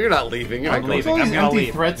 No, you're not leaving. You're I'm not leaving. going. I'm These gonna empty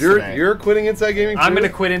leave. threats You're today. you're quitting Inside Gaming too? I'm gonna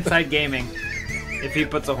quit Inside Gaming if he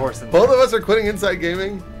puts a horse in there. Both of us are quitting Inside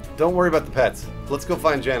Gaming. Don't worry about the pets. Let's go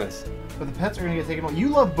find Janice. But the pets are gonna get taken away. You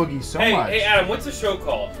love Boogie so Hey, much. hey, Adam, what's the show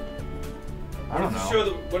called? I don't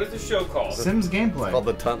know. What is the show called? Sims gameplay. Called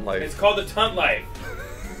the Tunt Life. It's called The Tunt Life.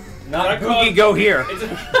 Not Not called- Boogie Go Here. It's a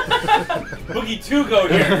Boogie 2 Go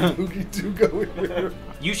here. Boogie 2 go here.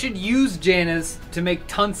 You should use Janice to make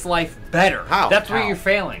Tunt's life better. How? That's where How? you're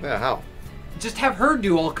failing. Yeah, how? Just have her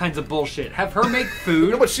do all kinds of bullshit. Have her make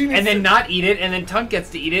food, No, but she needs and then to- not eat it, and then Tunt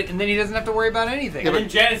gets to eat it, and then he doesn't have to worry about anything. And then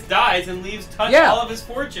Janice dies and leaves Tunt Yeah. all of his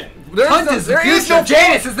fortune. Tunt is the future.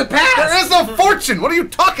 Janice is the past. There is no fortune. What are you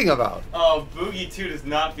talking about? Oh, Boogie 2 does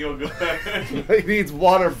not feel good. He needs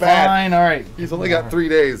water bad. Fine, alright. He's only got 3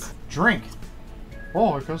 days. Drink.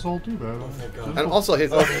 Oh, I guess I'll do that. And also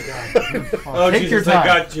his. Oh, Take Jesus, your thank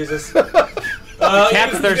time. God, Jesus.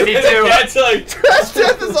 cat's thirsty, the too. Cat's like, Trash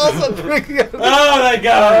Death is also drinking. oh my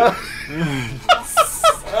God.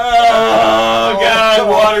 Oh God,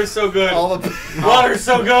 water's so good. All the, Water's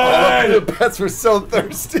so all good. the pets were so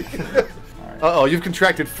thirsty. Uh-oh, you've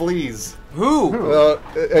contracted fleas. Who?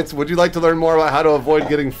 Would you like to learn more about how to avoid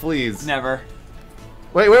getting fleas? Never.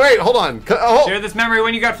 Wait, hold on. Share this memory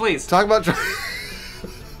when you got fleas. Talk about...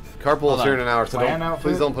 Carpool's on. here in an hour, so Plan outfit?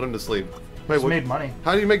 please don't put him to sleep. Wait, Just made money.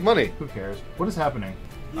 how do you make money? Who cares? What is happening?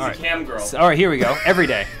 He's All right. a cam girl. All right, here we go. Every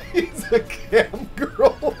day. He's a cam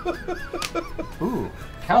girl. Ooh. Oh,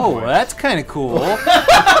 Cowboy. that's kind of cool.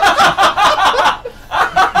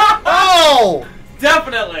 Oh!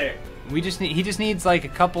 Definitely. He just needs like a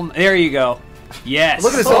couple. There you go. Yes.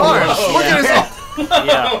 Look at his arms. Whoa. Look at his arms.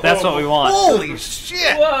 Yeah, that's what we want. Holy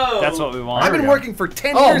shit! Whoa. That's what we want. I've been working for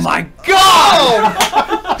 10 Oh years. my god!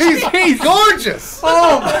 Oh! He's gorgeous!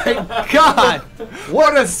 Oh my god!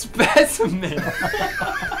 What a specimen!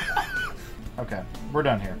 Okay, we're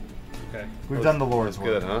done here. Okay. We've done the Lord's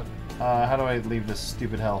work. Good, huh? How do I leave this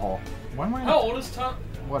stupid hellhole? When am I? How old is Tom?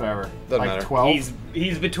 Whatever. Doesn't like matter. 12?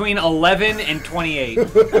 He's between 11 and 28.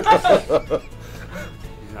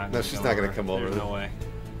 No, she's not gonna come over. There's no way.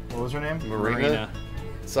 What was her name? Marina?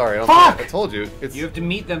 Sorry, I don't Fuck! think I told you. It's You have to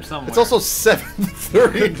meet them somewhere. it's also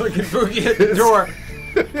 7:30. Look at Boogie at the door.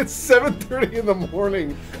 It's 7:30 in the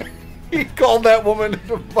morning. He called that woman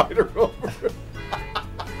to invite her over.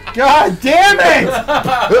 God damn it!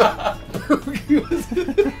 He was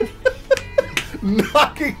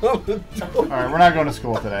knocking on the door. Alright, we're not going to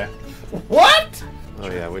school today. What? Oh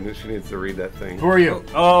yeah, she needs to read that thing. Who are you?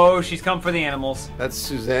 Oh, she's come for the animals. That's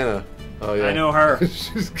Susanna. Oh yeah. I know her.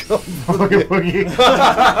 She's come for Look at Boogie.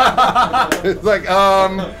 It's like,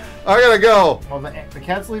 I gotta go. Well, the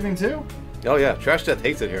cat's leaving too? Oh yeah, Trash Death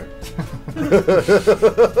hates it here.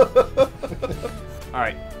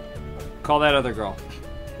 Alright. Call that other girl.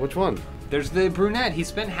 Which one? There's the brunette. He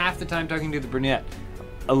spent half the time talking to the brunette.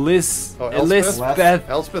 Elizabeth Elspeth?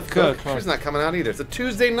 Elspeth Cook. Cook. She's not coming out either. It's a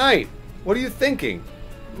Tuesday night. What are you thinking?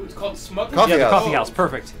 Ooh, it's called Smuggler. Coffee Yeah, the house. coffee house.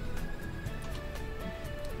 Perfect.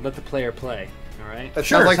 Let the player play. Alright? That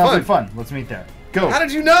Sure, sounds like sounds fun. like fun. Let's meet there. Go. How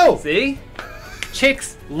did you know? See?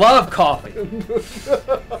 Chicks love coffee.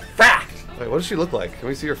 Fact. Wait, what does she look like? Can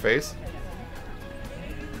we see her face?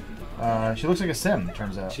 She looks like a sim, it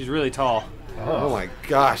turns out. She's really tall. Oh my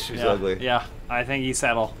gosh, she's Yeah. ugly. Yeah, I think you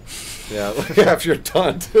settle. Yeah, look after your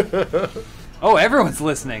tunt. Oh, everyone's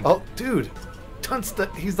listening. Oh, dude. Tunt's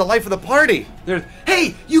he's the life of the party. There's,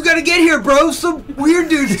 hey, you gotta get here, bro. Some weird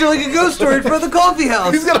dude's stealing a ghost story in front of the coffee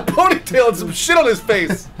house. He's got a ponytail and some shit on his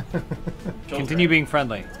face. Continue being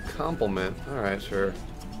friendly. Compliment. Alright, sure.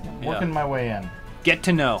 Working my way in. Get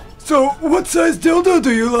to know. So, what size dildo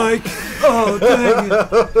do you like? Oh, dang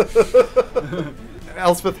it.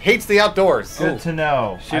 Elspeth hates the outdoors. Good to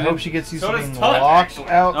know. I didn't- hope she gets used So to does being Tut, locked actually.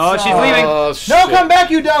 outside. Oh, she's leaving. Oh, shit. No, come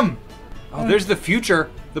back, you dumb! Oh, there's the future.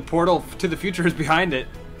 The portal to the future is behind it.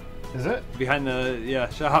 Is it? Behind the,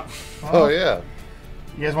 shop. Oh, yeah.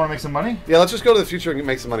 You guys want to make some money? Yeah, let's just go to the future and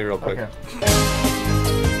make some money real quick. Okay.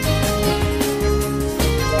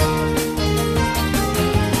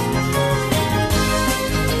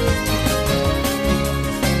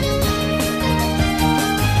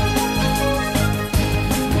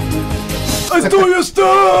 I stole your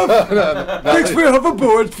stuff! Thanks for your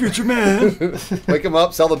hoverboard, future man. Wake him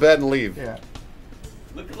up, sell the bed, and leave. Yeah.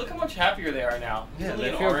 Look how much happier they are now. Yeah, Isn't they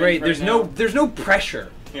it feel orange great. right There's no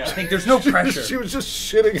pressure. Yeah. I think there's no pressure. She was just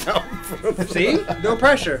shitting out in front of See? No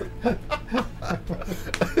pressure.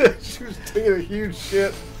 She was taking a huge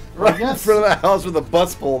shit right in Yes. front of the house with the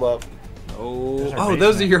bus pulled up. There's our Oh,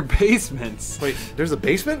 those are basement. your basements. Wait, there's a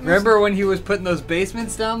basement? in this? Remember when he was putting those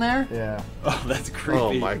basements down there? Yeah. Oh, that's creepy.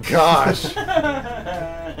 Oh my gosh.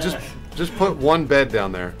 just put one bed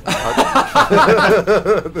down there.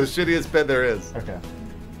 The shittiest bed there is. Okay.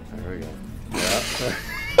 There we go.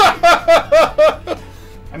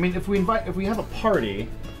 I mean, if we have a party,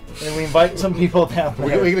 And we invite some people down We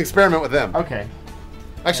there. can experiment with them. Okay.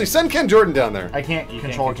 Actually, send Ken Jordan down there. I can't You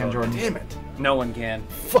control can't Ken control Jordan. Damn it. No one can.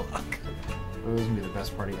 Fuck. Oh, this is gonna be the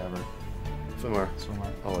best party ever. Swimwear.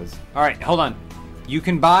 Swimwear. Always. All right, hold on. You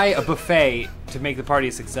can buy a buffet to make the party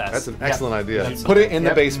a success. That's an excellent idea. That's- Put it in the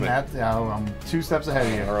Yep, basement. I'm 2 steps ahead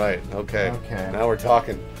of you. All right. Okay. Okay. Now we're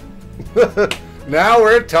talking. Now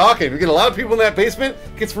we're talking. We get a lot of people in that basement.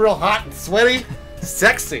 Gets real hot and sweaty.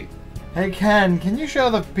 Sexy. Hey Ken, can you show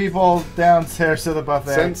the people downstairs to the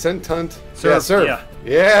buffet? Send Tunt. Serve, Yeah, serve. yeah.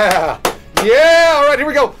 Yeah. Yeah. All right. Here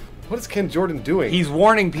we go. What is Ken Jordan doing? He's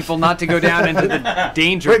warning people not to go down into the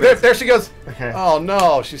danger. Wait. pits. There she goes. Okay. Oh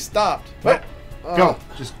no. She stopped. What? Go.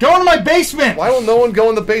 Just go into my basement. Why will no one go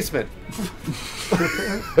in the basement?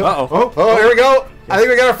 Uh-oh. Oh, here we go. I think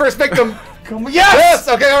we got our first victim. Come on. Yes.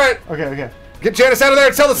 Okay. All right. Okay. Okay. Get Janice out of there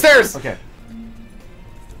and tell the stairs. Okay.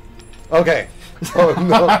 Okay. Oh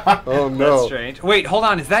no. Oh That's no. strange. Wait, hold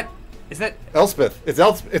on. Is that Elspeth. It's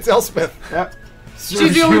Elspeth. Yep.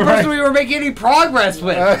 She's the only person we were making any progress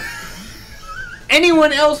with.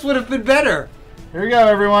 Anyone else would have been better. Here we go,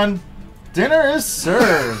 everyone. Dinner is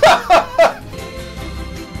served.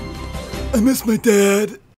 I miss my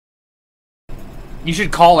dad. You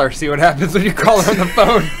should call her, see what happens when you call her on the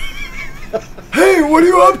phone. Hey, what are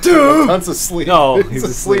you up to? Hunt's asleep. No, he's he's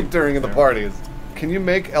asleep asleep. during the parties. Can you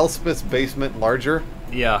make Elspeth's basement larger?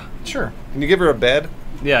 Yeah. Sure. Can you give her a bed?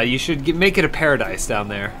 Yeah, you should make it a paradise down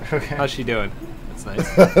there. Okay. How's she doing? That's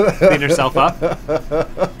nice. Clean herself up.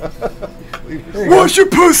 Wash your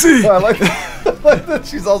pussy. I like that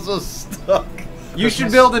she's also stuck. You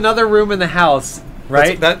should build another room in the house,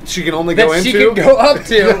 right? That she can only go That into. she can go up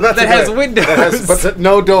to Yeah, that's that a has great- windows. but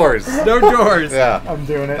no doors. no doors. Yeah, I'm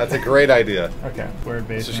doing it. that's a great idea. Okay. Weird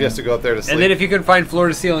basement. So she has to go up there to sleep. And then if you can find floor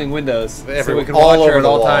to ceiling windows, so Everywhere- we can all watch her over at the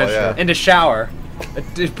all wall, times, yeah. and a shower,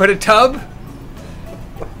 put a tub.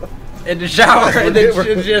 In the shower, and then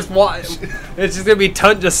she just it's just gonna be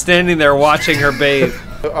Tunt just standing there watching her bathe.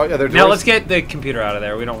 Oh, yeah, there are Now doors? let's get the computer out of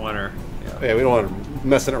there. We don't want her. Yeah, we don't want her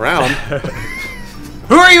messing around.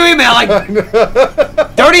 Who are you emailing?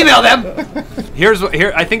 Don't email them.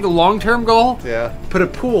 Here. I think the long-term goal: Yeah. put a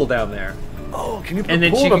pool down there, Oh, can you put and a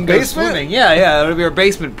then pool she in a can go basement? swimming. Yeah, it'll be our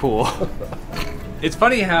basement pool. It's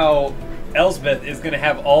funny how Elsbeth is gonna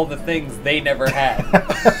have all the things they never had.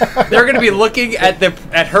 They're gonna be looking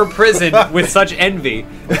at her prison with such envy.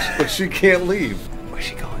 But she can't leave. Where's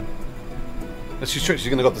she going? She's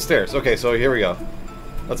gonna go up the stairs. Okay, so here we go.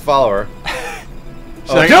 Let's follow her.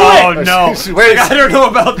 She's like, do oh it! no! Wait, I don't know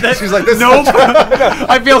about that. She's like, this is nope. a trap.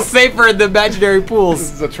 I feel safer in the imaginary pools.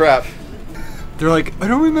 This is a trap. They're like, I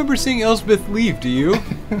don't remember seeing Elspeth leave. Do you?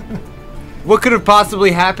 What could have possibly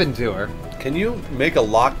happened to her? Can you make a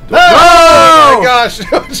locked door? Oh! Oh my gosh!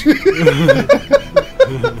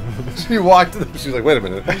 She walked. She's like, wait a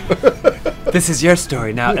minute. This is your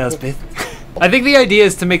story now, Elspeth. I think the idea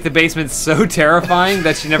is to make the basement so terrifying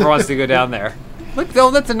that she never wants to go down there. Look,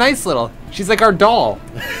 though, that's a nice little. She's like our doll.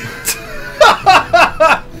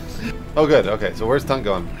 Oh, good. Okay, so where's Tunt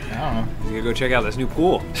going? I don't know. You gotta go check out this new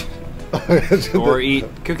pool, or eat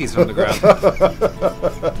cookies from the ground.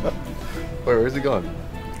 Where's he going?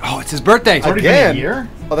 Oh, it's his birthday. It's already been Again? a year?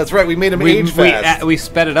 Oh, that's right. We made him age fast. We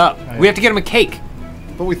sped it up. We have to get him a cake.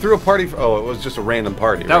 But we threw a party. Oh, it was just a random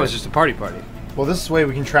party. That was just a party. Well, this way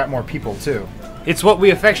we can trap more people, too. It's what we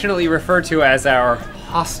affectionately refer to as our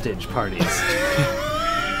hostage parties.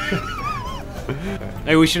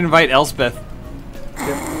 Hey, we should invite Elspeth.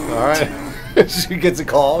 all right. She gets a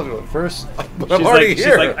call. First, But I'm already here.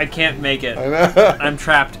 She's like, I can't make it. I'm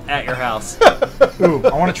trapped at your house. ooh,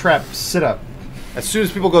 I want to trap sit up. As soon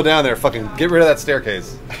as people go down there, fucking get rid of that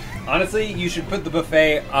staircase. Honestly, you should put the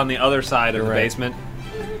buffet on the other side of the right. basement.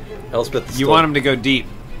 Elspeth. You want him to go deep.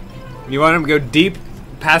 You want him to go deep,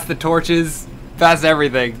 past the torches, past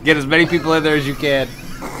everything. Get as many people in there as you can.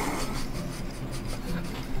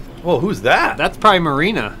 Whoa, who's that? That's probably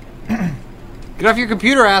Marina. Get off your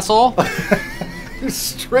computer, asshole.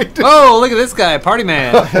 Straight to. Oh, look at this guy, party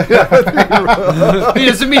man. He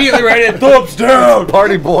just immediately right in, thumbs down.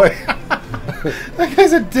 Party boy. That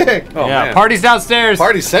guy's a dick. Oh, Yeah, man. party's downstairs.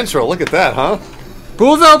 Party Central. Look at that, huh?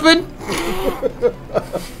 Pool's open.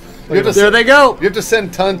 You have to There they go. You have to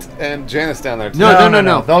send Tunt and Janice down there. Too.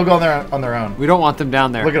 No. They'll go there on their own. We don't want them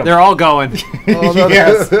down there. Look at 'em. They're all going. Oh, no,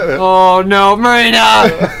 Yes. Oh no,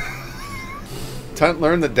 Marina! Tunt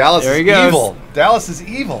learned that Dallas There is he goes. evil. Dallas is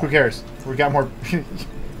evil. Who cares? We got more.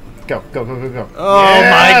 Go. Oh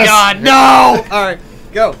my Yes! God, no! All right,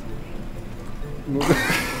 go. Look,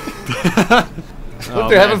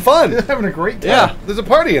 they're having fun. They're having a great time. Yeah. There's a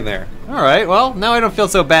party in there. All right. Well, now I don't feel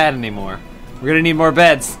so bad anymore. We're gonna need more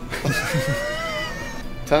beds.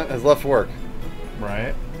 has left work.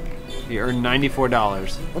 Right. He earned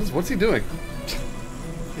 $94. What's he doing?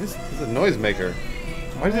 He's a noisemaker.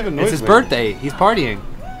 Why does he have a noisemaker? It's his birthday. He's partying.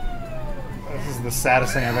 This is the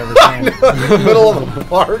saddest thing I've ever seen. In the middle of a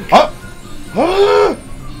park.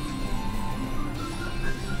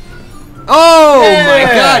 Oh Yeah.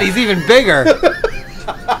 my god, he's even bigger.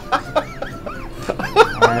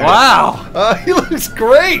 Wow. He looks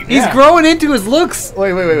great. He's growing into his looks.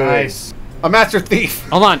 Wait. Nice. A master thief.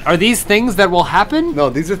 Hold on, are these things that will happen? No,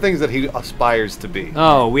 these are things that he aspires to be.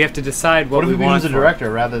 Oh, we have to decide what What if we we want use a for-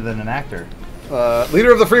 director rather than an actor?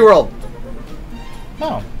 Leader of the free world.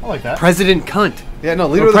 No, I like that. President Cunt. Yeah, no,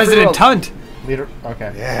 leader Or of the President free world. Tunt. Leader.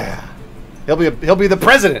 Okay. Yeah. He'll be the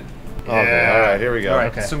president. Okay, all right, here we go. All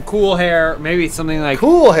right. Okay. Some cool hair, maybe something like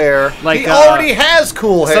Cool hair. Like, he already has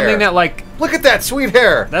cool hair. something that like Look at that sweet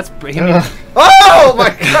hair. that's him. Oh my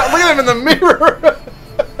god! Look at him in the mirror.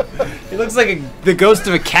 He looks like the ghost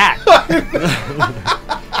of a cat.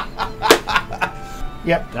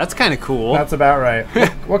 Yep. That's kind of cool. That's about right.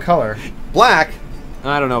 What color? Black.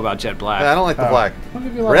 I don't know about jet black. I don't like the Oh. black. What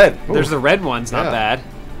did you like? Red. There's the red ones, not Yeah. bad.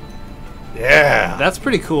 Yeah. That's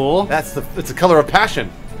pretty cool. It's the color of passion.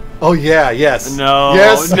 Oh yeah, yes. No,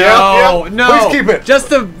 Yes. no, yep, yep. no. Please keep it.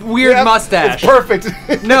 Just a weird Yep, mustache. It's perfect.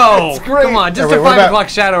 No, It's great. come on, just Wait, a what 5 about- o'clock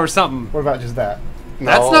shadow or something. What about just that?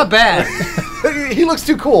 No. That's not bad. He looks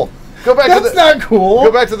too cool. Go back That's to the. not cool.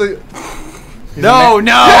 Go back to the. No,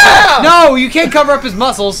 no, Yeah! no! You can't cover up his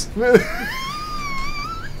muscles.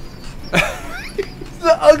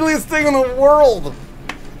 The ugliest thing in the world.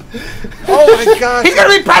 Oh my god. He's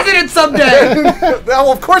gonna be president someday.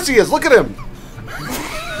 Well, of course he is. Look at him.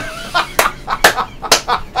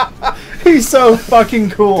 He's so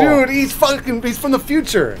fucking cool. Dude, he's from the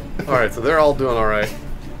future. All right, so they're all doing all right.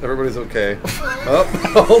 Everybody's okay.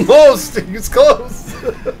 Oh, almost. He's close.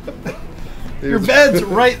 Your bed's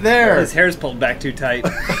right there. His hair's pulled back too tight.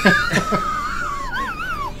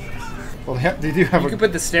 Well, they do have You a can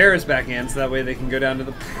put the stairs back in so that way they can go down to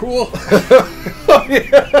the pool.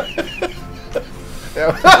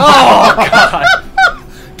 Oh god!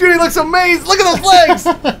 Dude, he looks amazing. Look at those legs.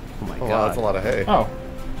 Oh my Oh, god! wow, that's a lot of hay. Oh.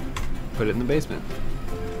 Put it in the basement.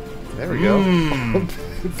 There we go.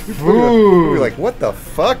 Ooh. We'd be like, what the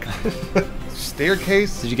fuck?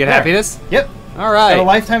 Staircase? Did you get There. happiness? Yep. All Got a right.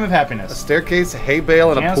 lifetime of A happiness. staircase, a hay bale,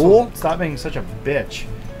 and a Janice, pool? Stop being such a bitch.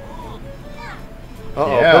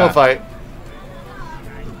 Uh-oh, Yeah. pillow fight.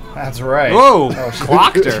 That's right. Whoa! Oh, she-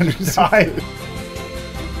 Clocked her. Sorry.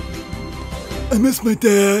 I miss my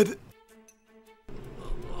dad.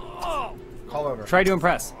 Call over. Try to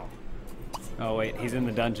impress. Oh wait, he's in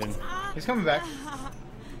the dungeon. He's coming back.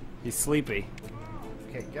 He's sleepy.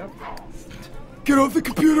 Okay, go. Get off the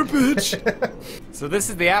computer, bitch. So this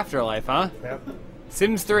is the afterlife, huh? Yep.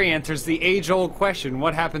 Sims 3 answers the age-old question: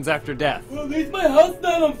 what happens after death? Well, at least my house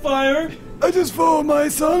not on fire. I just follow my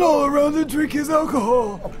son all around and drink his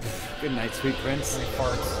alcohol. Good night, sweet prince.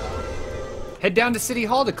 Head down to City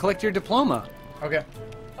Hall to collect your diploma. Okay.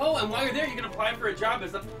 Oh, and while you're there, you can apply for a job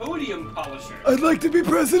as a podium polisher. I'd like to be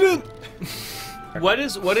president. What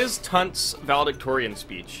is Tunt's valedictorian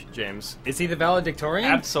speech, James? Is he the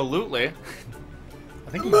valedictorian? Absolutely. I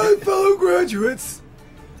think My fellow graduates,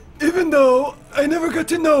 even though I never got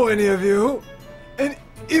to know any of you, and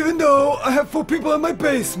even though I have 4 people in my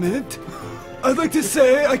basement, I'd like to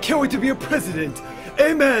say I can't wait to be a president.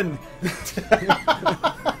 Amen.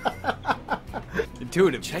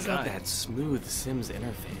 Intuitive. Check out that smooth Sims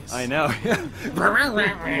interface. I know.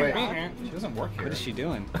 Wait, she doesn't work here. What is she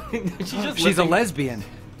doing? She's She's a lesbian.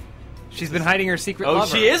 She's been hiding her secret Oh,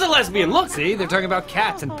 lover. she is a lesbian. Look. See, they're talking about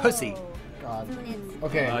cats and pussy. God.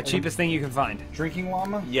 Okay. Cheapest thing you can find. Drinking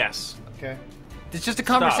llama? Yes. Okay. It's just a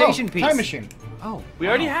conversation piece. Time machine. Oh, We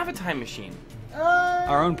already have a time machine.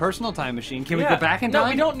 our own personal time machine. Can we Yeah. go back in No, time?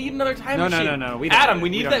 we don't need another time No, no, machine. no, we don't Adam, need we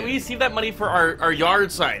it. need We that. don't We need need to save that money for our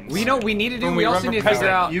yard signs. We know what we need to do. When We we also run need for to figure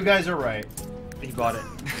president. out. You guys are right. He bought it.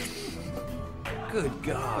 Good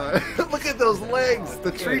God. Look at those legs,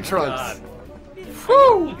 the tree trunks.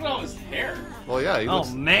 Look at all his hair. Well, yeah, he Oh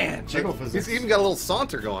looks. man. Jiggle physics. He's even got a little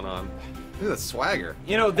saunter going on. Look at the swagger.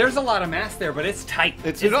 You know, there's a lot of mass there, but it's tight.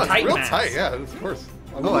 It's tight real mass. tight, yeah, of course.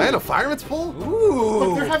 Oh, and a fireman's pole?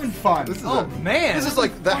 Look, they're Ooh. having fun. This is Oh man. This is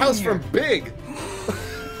like the house from Big.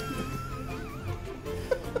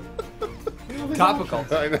 topical.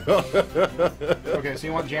 I know. Okay, so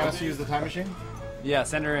you want Janice to use the time machine? Yeah,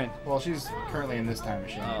 send her in. Well, she's currently in this time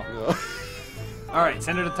machine. Oh. All right,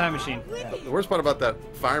 send her to the time machine. The worst part about that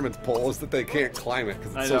fireman's pole is that they can't climb it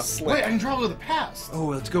because I it's so know. slick. Wait, I can travel to the past. Oh,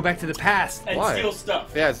 let's go back to the past. And Why? steal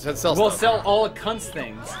stuff. Yeah, it's sell We'll stuff. sell all of Kunt's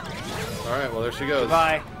things. All right, well there she goes.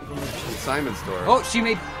 Bye. Simon's store. Oh, she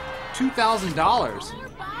made $2,000.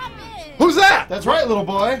 Who's that? That's right, little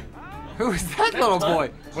boy. Who is that little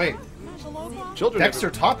boy? Wait, Children. Dexter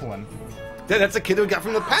Toplin. That's a kid who we got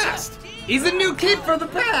from the past. He's a new kid from the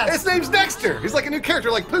past. His name's Dexter. He's like a new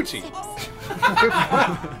character, like Poochie.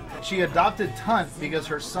 She adopted Tunt because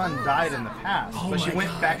her son died in the past, but she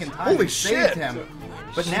went back in time Holy and saved shit. him.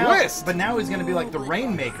 But Twist. now he's gonna be like the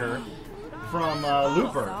Rainmaker from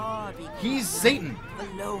Looper. He's Satan.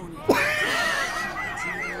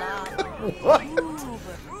 What?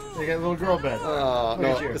 They got a little girl bed. No,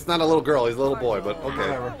 Look at you. it's not a little girl. He's a little boy, but okay.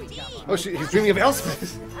 Whatever. Oh, he's dreaming of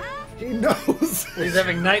Elspeth. He knows. He's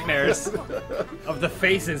having nightmares of the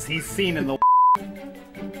faces he's seen in the.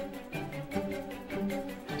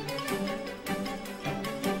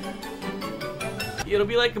 It'll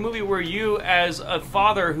be like a movie where you, as a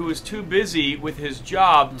father who is too busy with his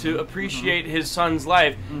job to appreciate his son's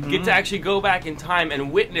life, get to actually go back in time and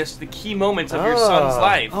witness the key moments of your son's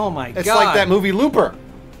life. Oh my god. It's like that movie Looper.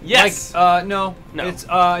 Yes. Like, no. No. It's,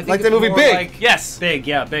 I think Like it's the movie more Big. Like Yes. Big,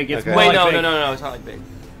 yeah, big. It's Okay. more Wait, like no, big. no, it's not like Big.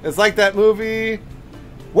 It's like that movie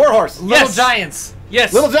Warhorse. Little Yes. Giants.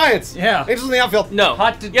 Yes. Little Giants. Yeah. Angels in the Outfield. No.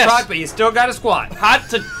 hot to yes. trot, but you still got to squat. Hot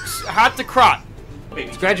to crot.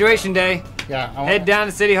 It's graduation day. Yeah. Head down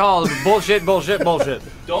to City Hall. Bullshit, bullshit, bullshit.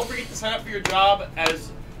 Don't forget to sign up for your job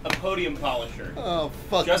as a podium polisher. Oh,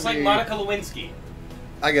 fuck Just like me. Monica Lewinsky.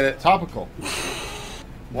 I get it. Topical.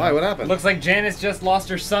 Why? What happened? Looks like Janice just lost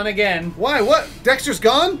her son again. Why? What? Dexter's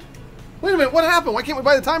gone? Wait a minute. What happened? Why can't we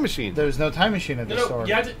buy the time machine? There's no time machine at No, this no, store.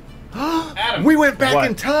 you have to. Adam. We went back What?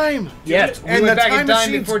 in time. Yes, we And went the back in time time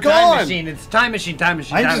machine's before gone. time machine. It's time machine, time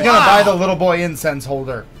machine. I'm time just machine. gonna buy the little boy incense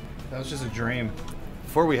holder. That was just a dream.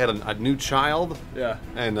 Before we had a new child Yeah.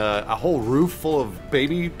 and a whole roof full of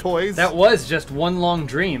baby toys. That was just one long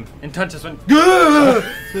dream, and Tunt just went. I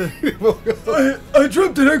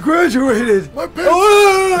dreamt that I graduated. My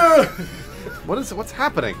What's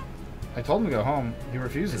happening? I told him to go home. He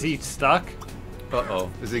refuses. Is he stuck? Uh-oh.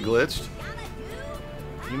 Is he glitched?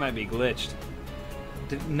 He might be glitched.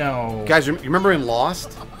 No. Guys, you remember in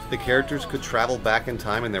Lost, the characters could travel back in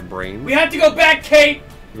time in their brains? We have to go back, Kate.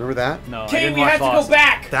 Remember that? No, I Kate, didn't we watch have Lost. to go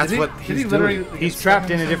back. That's what Did he's he literally? doing. He's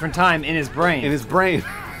trapped in a different time in his brain. In his brain.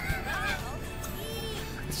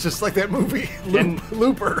 It's just like that movie, And-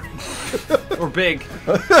 Looper. Or big.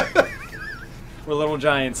 We're little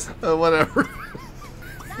giants. Whatever.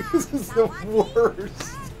 This is the worst.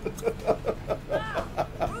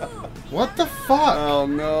 What the fuck? Oh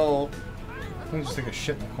no. Let me just take a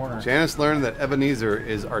shit in the corner. Janice learned that Ebenezer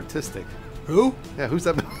is artistic. Who? Yeah, who's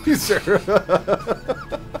Ebenezer?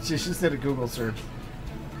 She just did a Google search.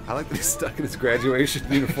 I like that he's stuck in his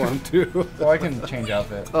graduation uniform too. So I can change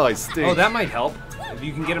outfit. Oh, he stinks. Oh, that might help. If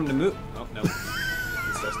you can get him to move. Oh, no. He's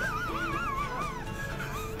still stuck.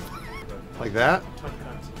 Like that?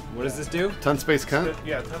 What does this do? Ton space cunt?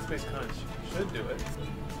 Yeah, Ton Space Cunt should do it.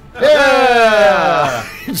 Yeah!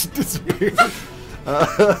 He just disappeared.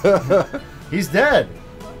 He's dead.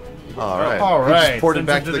 All right. All He right. just ported Sends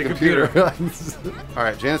back it to to the the computer. All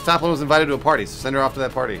right, Janice Toplin was invited to a party, so send her off to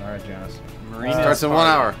that party. All right, Janice. Marina's Starts in 1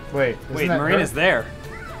 hour. Wait. Wait, isn't that Marina's her? there.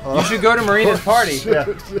 You should go to Marina's party. Yeah.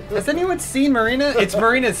 Has anyone seen Marina? It's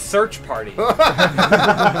Marina's search party.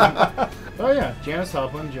 Oh yeah, Janice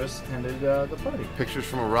Toplin just ended the party. Pictures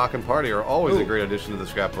from a rockin' party are always a great addition to the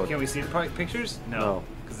scrapbook. Can we see the pictures? No. No,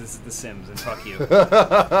 because this is The Sims, and fuck you.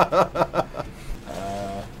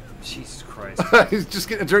 Jesus Christ. He's just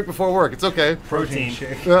getting a drink before work. It's okay. Protein.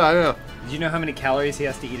 shake. I know. Do you know how many calories he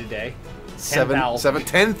has to eat a day? 10,000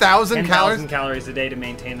 10,000 calories? calories a day to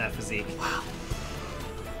maintain that physique.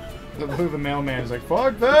 The mailman is like,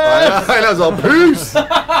 fuck that! I know, it's all peace.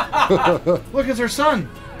 Look, it's her son.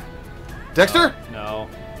 Dexter? No.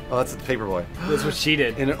 Oh, that's the paper boy. That's what she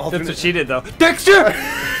did. In an alternate- That's what she did, though. Dexter!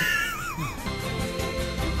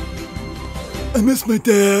 I miss my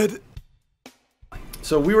dad.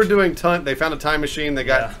 So we were doing they found a time machine. They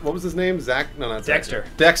got, what was his name? Zach? No, not Zach. Dexter.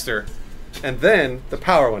 Dexter. And then the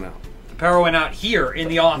power went out. The power went out here in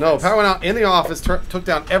the office. No, power went out in the office, took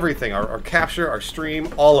down everything. Our capture, our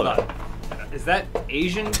stream, all of it. Is that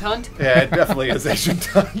Asian cunt? Yeah, it definitely is Asian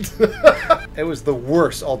Tunt. It was the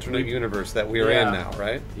worst alternate universe that we are in now,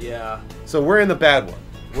 right? Yeah. So we're in the bad one.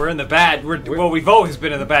 We're in the bad. Well, we've always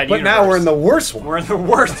been in the bad But universe. now we're in the worst one. We're in the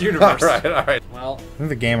worst universe. All right, all right. Well, I think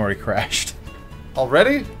the game already crashed.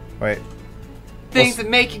 Already? Wait. things that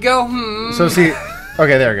make you go, hmm. So see,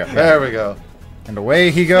 okay, there we go. There we go. And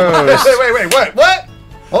away he goes. Wait, what?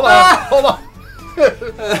 Hold on, hold on. They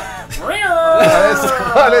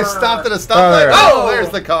stopped at a stoplight. Oh, there's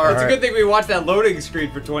the car. It's a good thing we watched that loading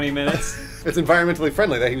screen for 20 minutes. It's environmentally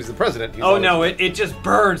friendly that he was the president. He's Oh always- no, it just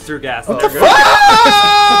burns through gas. Ah!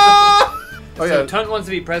 Oh So yeah. Tunt wants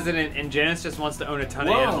to be president, and Janice just wants to own a ton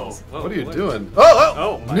of animals. Whoa, What are you doing?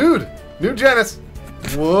 Oh, my- nude Janice.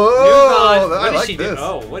 Whoa, What I is like she this. doing?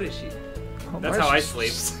 Oh, what is she? That's why how I is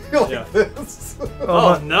sleep. she like Yeah. this?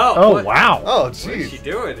 Oh no! Oh, What- wow. Oh, What is she jeez.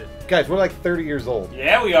 doing? Guys, we're like 30 years old.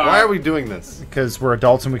 Yeah, we are. Why are we doing this? Because we're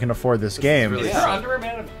adults and we can afford this game. really Is her underwear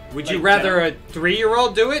made of? Would like, you rather metal? a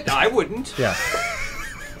 3-year-old do it? I wouldn't. Yeah.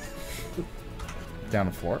 Down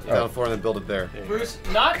the floor. Down floor and then build it there. Bruce,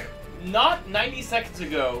 not 90 seconds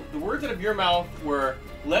ago, the words out of your mouth were,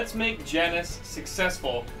 "Let's make Janice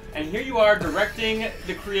successful," and here you are directing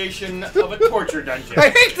the creation of a torture dungeon. I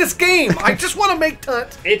hate this game. I just want to make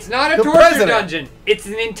Tunt. It's not a The torture president. dungeon. It's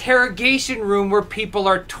an interrogation room where people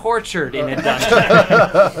are tortured in a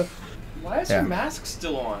dungeon. Why is Yeah. your mask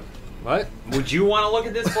still on? What? Would you want to look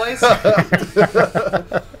at this place?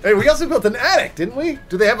 Hey, we also built an attic, didn't we?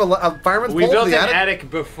 Do they have a fireman's We pole built in an the attic? attic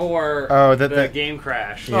before Oh, the game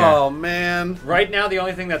crashed. Yeah. Oh man. Right now, the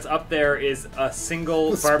only thing that's up there is a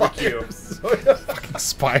single The barbecue. spires.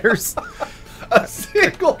 Spires. A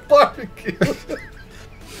single barbecue.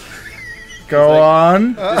 Go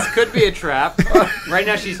on. This could be a trap. Right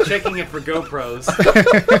now, she's checking it for GoPros.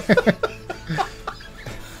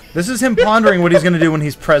 This is him pondering what he's going to do when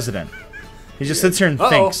he's president. He just sits here and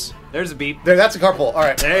thinks. There's a beep. There, that's a carpool. All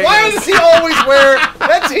right. There he Why goes. does he always wear?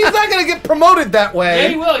 He's not gonna get promoted that Yeah, way.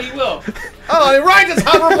 he will. He will. Oh, he rides his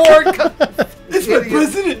hoverboard. It's my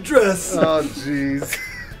president dress. Oh, jeez.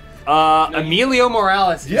 Emilio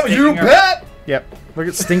Morales. is Yeah, taking you her- bet. Yep. Look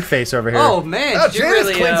at Stinkface over here. Oh man, Oh, she Janice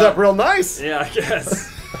really cleans up real nice. Yeah, I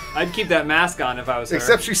guess. I'd keep that mask on if I was her.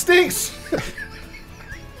 Except she stinks.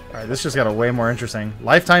 All right, this just got a way more interesting.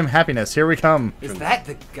 Lifetime happiness. Here we come. Is that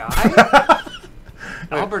the guy?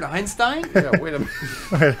 Albert Einstein? Yeah, wait a minute.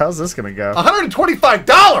 Wait, how's this going to go?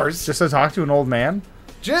 $125. Just to talk to an old man?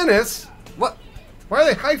 Janice. What? Why are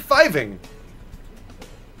they high-fiving?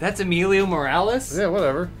 That's Emilio Morales? Yeah,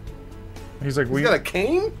 whatever. He's like, He's got a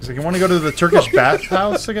cane? He's like, you want to go to the Turkish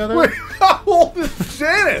bathhouse together? Wait, how old is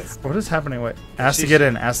Janice? What is happening? Wait, ask to get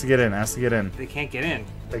in. Ask to get in. Ask to get in. They can't get in.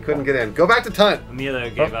 They couldn't get in. Go back to Tunt. Emilio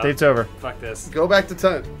gave Oh, up. date's over. Fuck this. Go back to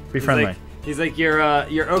Tunt. Be friendly. He's like your about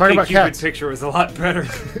OK Cupid cats. picture was a lot better.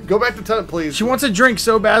 Go back to Tunt, please. She wants a drink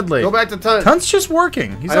so badly. Go back to Tunt. Tunt's just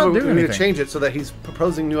working. He's I not know, doing we need anything. to change it so that he's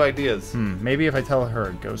proposing new ideas. Maybe if I tell her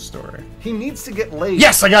a ghost story. He needs to get laid.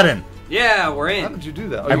 Yes, I got in. Yeah, we're How in. did you do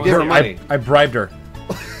that? Oh, I, you gave her money. I bribed her.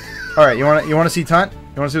 All right, you want to see Tunt? You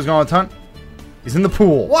want to see what's going on with Tunt? He's in the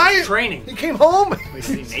pool. Why? Training. He came home. Is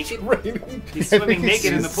he naked? Raining. He's swimming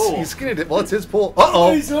naked in the pool. He's skinny dip. Well, it's his pool.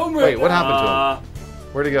 Uh-oh. He's home right Wait, what happened to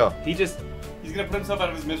him? Where'd he go? He just. He's gonna put himself out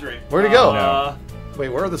of his misery. Where'd he go? Uh, Wait,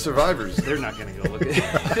 where are the survivors? they're not gonna go look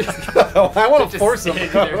at it. I want to Just force him.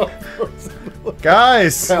 stand there.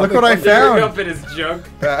 Guys, look what I Dig found. up in his junk.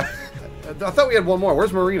 I thought we had one more.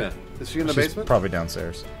 Where's Marina? Is she in the She's basement? probably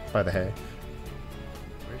downstairs by the hay.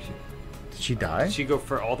 Where is she? Did she die? Did she go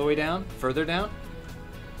for all the way down? Further down?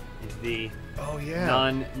 Into the Oh yeah.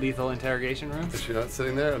 non-lethal interrogation room? Is she not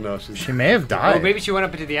sitting there? No, she's. She may have died. Oh, maybe she went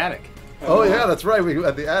up into the attic. Oh yeah, that's right. We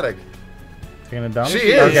at the attic. Taking a dump? She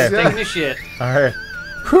is, Okay. yeah. Taking a shit. All right.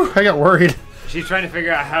 Whew, I got worried. She's trying to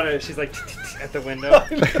figure out how to. She's like at the window.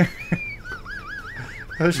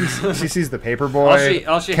 She sees the paper boy.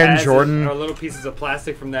 All she Ken has Jordan. are little pieces of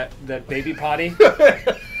plastic from that baby potty.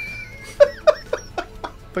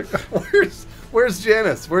 Where's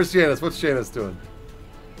Janice? Where's Janice? What's Janice doing?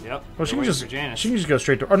 Yep. Well, she We're can waiting just for Janice. she can just go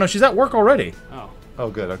straight to. Oh no, she's at work already. Oh. Oh,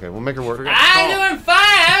 good. Okay, we'll make her work. I'm doing fine.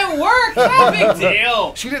 I work. No big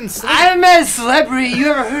deal. She didn't sleep. I met a celebrity. You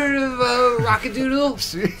ever heard of Rockadoodle?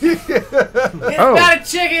 It's Oh. got a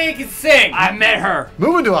chicken who can sing. I met her.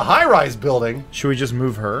 Moving to a high-rise building. Should we just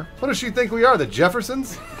move her? What does she think we are? The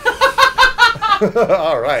Jeffersons?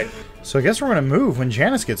 All right. So I guess we're gonna move when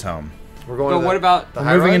Janice gets home. We're going. But to what about? the We're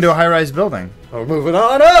moving high-rise? into a high-rise building. We're moving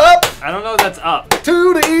on up I don't know if that's up.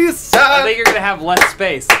 to the east I side. think you're gonna have less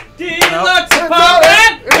space. Deluxe Nope.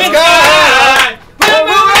 apartment. It's It's gone. gone. We're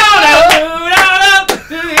moving on up to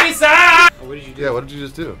the east side. What did you do? Yeah, what did you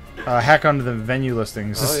just do? Hack onto the venue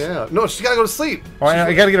listings. Oh yeah. No, she gotta go to sleep. Oh,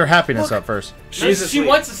 I gotta get her happiness up first. She asleep.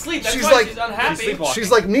 wants to sleep. That's She's why like- she's unhappy. she's sleepwalking.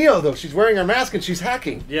 She's like Neo though. She's wearing her mask and she's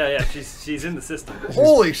hacking. Yeah, she's in the system.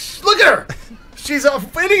 Holy look at her. She's an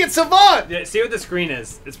idiot savant. Yeah, see what the screen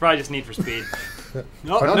is. It's probably just Need for Speed. No,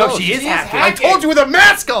 No, no, no, she she is is hacking. I told you with a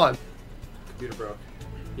mask on. Computer broke.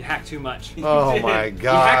 You hacked too much. Oh my You hacked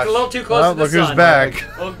gosh. a little too close Oh, to the look who's sun. back.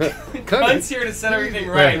 Well, Cunt's here to set everything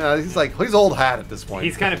right. Yeah, he's old hat at this point.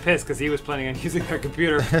 He's kind of pissed because he was planning on using their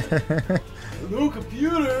computer. No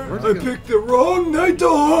computer. Where's I he go- picked the wrong night to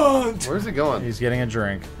hunt. Where's he going? He's getting a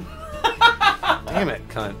drink. Damn it,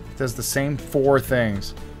 cunt. Does the same 4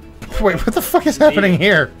 things. Wait, what the fuck is happening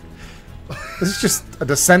here? This is just a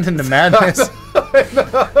descent into madness.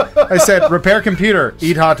 I said, repair computer,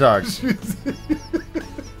 eat hot dogs.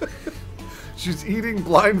 She's eating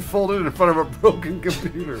blindfolded in front of a broken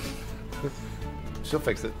computer. She'll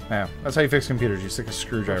fix it. Yeah, that's how you fix computers. You stick a She'll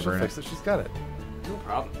screwdriver in fix it. it. She's got it. No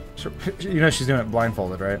problem. You know she's doing it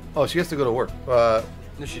blindfolded, right? Oh, she has to go to work. No,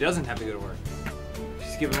 she doesn't have to go to work.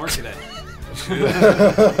 She's giving work today.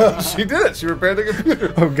 She did it. She repaired the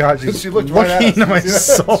computer. Oh god, she's She looked right at looking us. into my You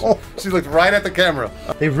see that? soul. She looked right at the camera.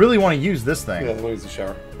 They really want to use this thing. Yeah, they want to use the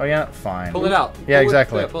shower. Oh yeah, fine. Pull it out. Yeah, Pull it-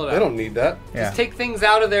 exactly. yeah, pull it out. They don't need that. Yeah. Just take things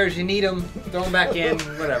out of there as you need them, throw them back in,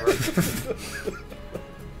 whatever.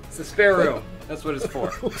 It's a spare room. That's what it's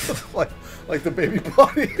for. like the baby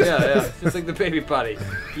potty. Yeah. Just like the baby potty.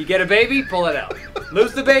 You get a baby, pull it out.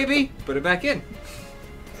 Lose the baby, put it back in.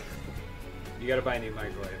 You gotta buy a new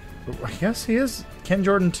microwave. I guess he is Ken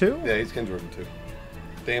Jordan too? Yeah, he's Ken Jordan too.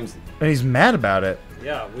 Damn. And he's mad about it.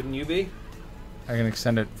 Yeah, wouldn't you be? I can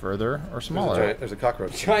extend it further or smaller. There's a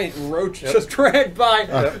cockroach. Giant roach just dragged by.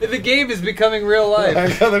 The game is becoming real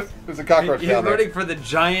life. There's a cockroach You're down there. voting for the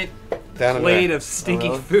giant Down in plate there. of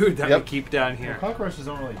stinky food that we Yep. keep down here. Cockroaches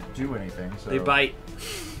don't really do anything. So. They bite.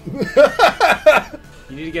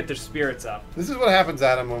 You need to get their spirits up. This is what happens,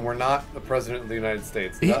 Adam, when we're not the president of the United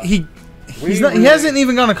States. He We not, he really- hasn't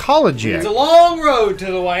even gone to college yet. It's a long road to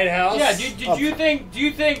the White House. Yeah, do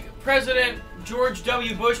you think President George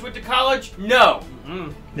W. Bush went to college? No.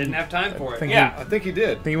 Didn't have time for it. think Yeah. I think he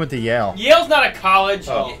did. I think he went to Yale. Yale's not a college.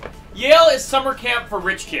 Oh. Yale is summer camp for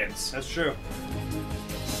rich kids. That's true.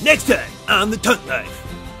 Next time on the Tunt Life.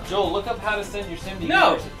 Joel, look up how to send your sim to No,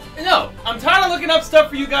 university. no. I'm tired of looking up stuff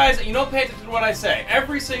for you guys, and you don't pay attention to what I say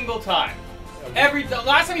every single time. The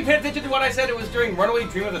last time you paid attention to what I said, it was during Runaway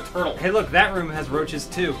Dream of the Turtle. Hey, look, that room has roaches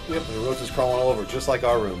too. Yep, the roach is crawling all over, just like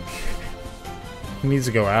our room. He needs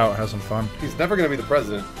to go out, have some fun. He's never going to be the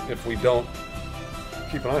president if we don't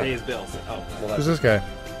keep an eye on Pay him. his bills. Oh, Well, Who's that's this guy?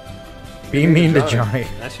 Be mean to Johnny. Johnny.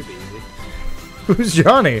 that should be easy. Who's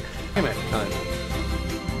Johnny? Damn it, cunt.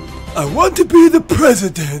 I want to be the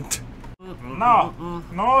president.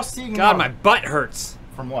 No signal. God, my butt hurts.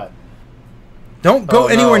 From what? Don't go Oh,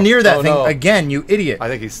 anywhere no. near that Oh, thing no. again, you idiot. I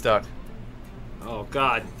think he's stuck. Oh,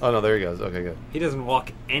 God. Oh, no, there he goes. Okay, good. He doesn't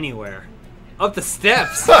walk anywhere. Up the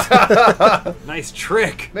steps. Nice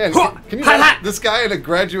trick. Man, can you imagine this guy in a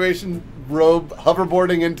graduation robe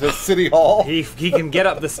hoverboarding into City Hall? He can get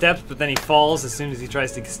up the steps, but then he falls as soon as he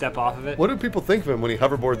tries to step off of it. What do people think of him when he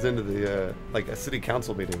hoverboards into the, like, a city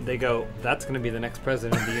council meeting? They go, that's going to be the next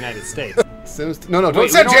president of the United States. No, don't Wait, we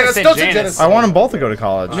send don't wanna Janice! send Don't send Janice. Janice! I want them both to go to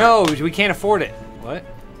college. No, we can't afford it. What?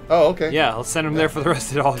 Oh, okay. Yeah, I'll send him there for the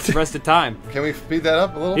rest of time. Can we speed that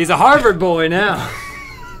up a little? He's a Harvard boy now.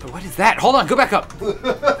 But what is that? Hold on, go back up.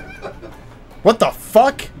 What the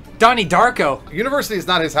fuck? Donnie Darko. University is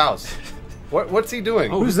not his house. What's he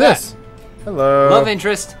doing? Oh, Who's this? Hello. Love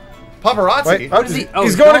interest. Paparazzi? Wait, What is he? Oh,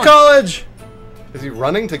 he's going to college. Is he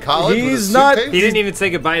running to college? with He's a not- suitcase? He didn't even say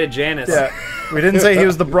goodbye to Janice. Yeah. We didn't say he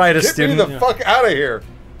was the brightest Get me student. the fuck out of here!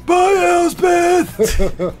 Bye, Elspeth.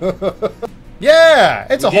 Yeah,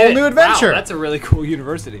 it's a We did whole it. new adventure. Wow, that's a really cool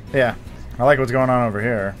university. Yeah. I like what's going on over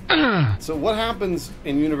here. So what happens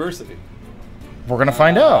in university? We're going to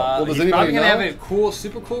find out. Well, does He's probably anybody gonna know? have a cool,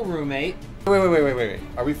 super cool roommate. Wait.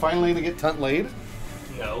 Are we finally gonna get Tunt laid?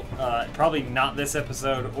 No, probably not this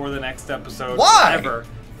episode or the next episode. Why? Ever.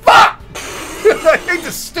 Fuck! I hate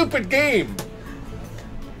this stupid game.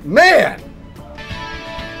 Man!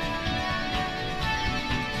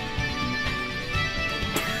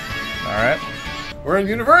 All right. We're in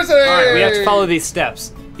university! All right, we have to follow these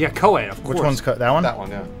steps. Yeah, co-ed, of course. Which one's that one? That one,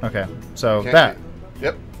 yeah. Okay. So Can't that. be-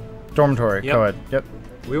 Yep. Dormitory. Yep. Co-ed. Yep.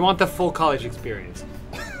 We want the full college experience.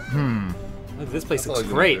 Look, this place all looks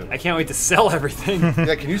he's great. gonna do. I can't wait to sell everything.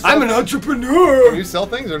 Yeah, can you sell I'm an entrepreneur. Can you sell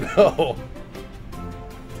things or no?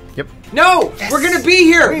 Yep. No! We're gonna be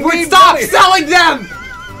here! We Wait, need stop money. selling them!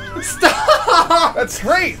 Stop! That's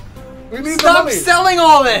great! We need the Stop money! selling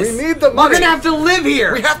all this! We need the money! We're gonna have to live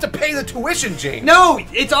here! We have to pay the tuition, James! No!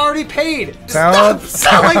 It's already paid! Sounds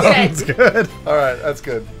selling it! sounds good. Alright, that's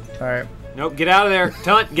good. All right. Nope, get out of there.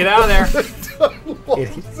 Tunt, get out of there.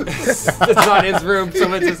 It's not his room,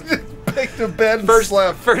 so it's just Picked a bed and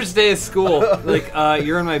slept. first day of school. Like,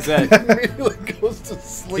 you're in my bed. Immediately goes to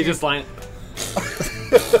sleep. He just lying.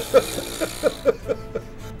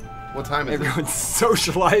 time is Everyone's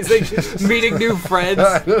socializing, meeting new friends.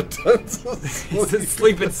 He's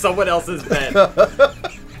asleep in someone else's bed.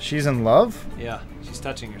 She's in love? Yeah, she's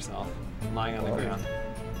touching herself, lying on the ground.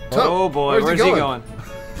 Tom, Oh boy, where's he going?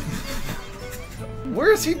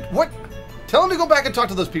 Where is he? What? Tell him to go back and talk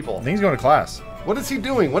to those people. I think he's going to class. What is he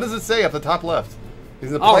doing? What does it say up the top left?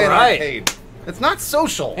 He's gonna All play an right. arcade. It's not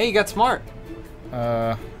social. Hey, you got smart.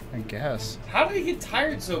 I guess. How did he get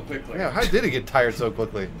tired so quickly? Yeah, how did he get tired so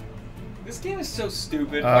quickly? This game is so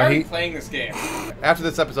stupid. Why are he- we playing this game? After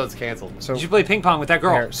this episode's canceled. So, You should play ping pong with that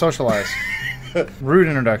girl. here, socialize. Rude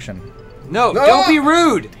introduction. No, No! don't be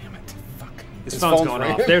rude. Damn it. Fuck. His phone's phone's going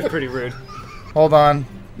ringing. off. There's pretty rude. Hold on.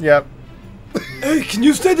 Yep. Hey, can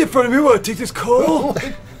you stand in front of me while I take this call?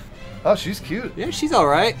 Oh, she's cute. Yeah, she's all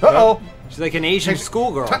right. Uh-oh. She's like an Asian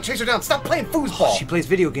schoolgirl. Chase her down. Stop playing foosball. She plays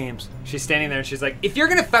video games. She's standing there and she's like, if you're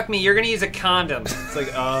gonna fuck me, you're gonna use a condom. It's like,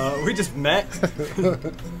 we just met.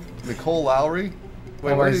 Nicole Lowry?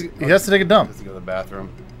 Wait, Oh, where he's- did he has to take a dump. Has to go to the bathroom.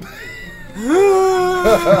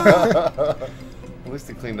 At least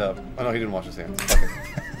he cleaned up. Oh no, he didn't wash his hands.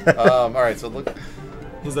 Okay. All right, so look.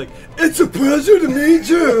 He's like, It's a pleasure to meet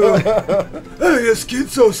you. Hey, your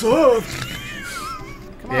skin's so soft.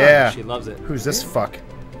 Yeah. she loves it. Who's this fuck?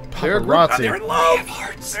 They're Paparazzi. love.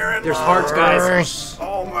 There's hearts, guys.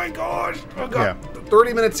 Oh my gosh. I've Yeah. got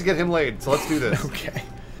 30 minutes to get him laid, so let's do this. Okay.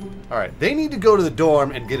 All right, they need to go to the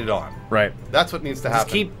dorm and get it on. Right. That's what needs to Just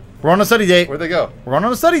happen. keep We're on a study date. Where'd they go? We're on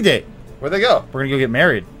a study date. Where'd they go? We're gonna go get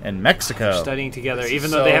married in Mexico. studying together, This even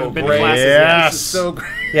is though they so haven't been great. to classes Yeah. yet. This is so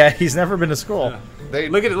great. Yeah, he's never been to school. They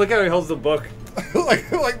Look how he holds the book.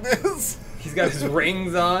 like this. He's got his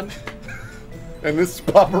rings on. And this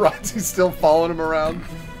paparazzi's still following him around.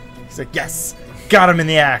 He's like, yes, got him in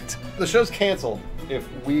the act. The show's canceled if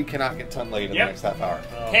we cannot get Ton laid in Yep. the next half hour.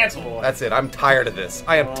 Cancel. That's it. I'm tired of this.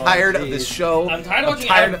 I am tired of this show. I'm tired of watching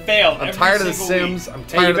Adam fail I'm every tired of The single week. Sims. I'm Hey,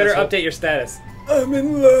 tired you of better this whole- update your status. I'm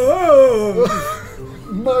in love.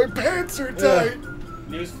 My pants are tight.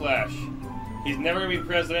 Newsflash. He's never gonna be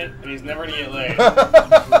president, and he's never gonna get laid.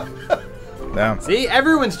 Damn. See,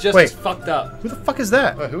 everyone's just Wait. as fucked up. Who the fuck is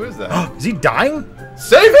that? Who is that? Is he dying?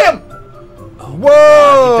 Save him!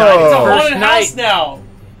 Whoa! died. It's a First haunted night. house now.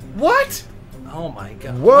 What? Oh my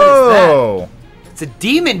god. What is Whoa! that? It's a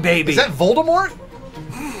demon baby. Is that Voldemort?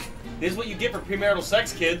 This is what you get for premarital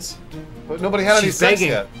sex, kids. But nobody had any She's sex begging.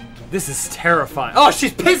 yet. This is terrifying. Oh,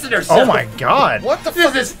 she's pissing herself. Oh my god! What the This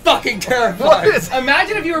fuck is fucking What terrifying. is?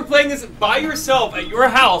 Imagine if you were playing this by yourself at your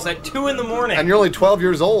house at 2 in the morning. And you're only 12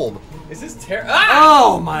 years old. Is this terrible? Ah!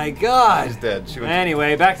 Oh my god. He's dead. She went.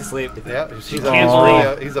 Anyway, back to sleep. Yeah, she's Can't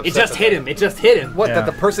Aw. sleep. He's upset It just that- hit him. It just hit him. What? Yeah. That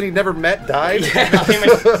the person he never met died?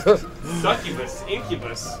 Succubus,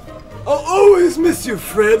 incubus. I'll always miss you,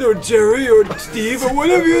 Fred or Jerry or Steve or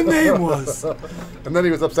whatever your name was. And then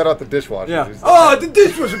he was upset about the dishwasher. Yeah. He's- Oh, the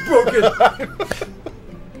dishwasher broken.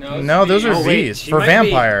 No, those are Oh, wait, V's she for might be-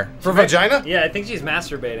 vampire. For vagina? Yeah, I think she's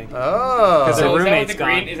masturbating. Oh. Because her So is that what roommate's the gone.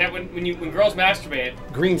 green? Is that when girls masturbate?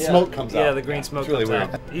 Green smoke comes out. Yeah, the green smoke It's really comes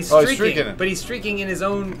weird. out. He's Oh, he's streaking, streaking it. but he's streaking in his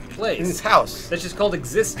own place. In his house. That's just called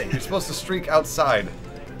existing. You're supposed to streak outside.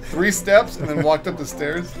 3 steps and then walked up the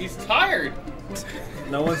stairs. He's tired.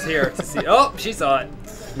 No one's here to see. Oh, she saw it.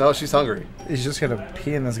 No, she's hungry. He's just gonna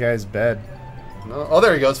pee in this guy's bed. No. Oh,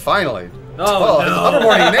 there he goes. Finally. Oh, It's no.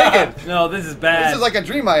 hoverboarding naked. No, this is bad. This is like a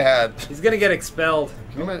dream I had. He's gonna get expelled.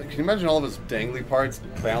 Can you imagine all of his dangly parts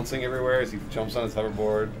bouncing everywhere as he jumps on his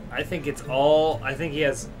hoverboard? I think it's all. I think he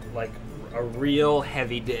has like a real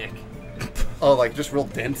heavy dick. Oh, like just real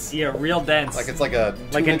dense. Yeah, real dense. Like it's like a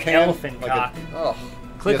Like tuna an can. elephant Like cock. Oh.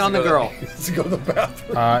 Click He has on to the go girl. He has to go to the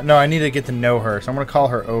bathroom. No, I need to get to know her, so I'm gonna call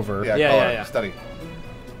her over. Yeah, Yeah, call yeah, her. yeah. Study.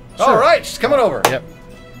 Sure. All right, she's coming over. Yep.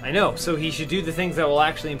 I know. So he should do the things that will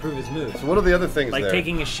actually improve his mood, So what are the other things like there?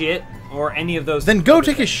 taking a shit or any of those. Then go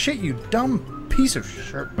take a shit, you dumb piece of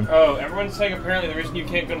shit. Oh, everyone's saying apparently the reason you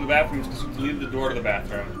can't go to the bathroom is because you leave the door to the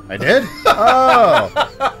bathroom. I did?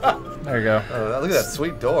 Oh. There you go. Oh, look at that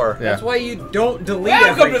sweet door. Yeah. That's why you don't delete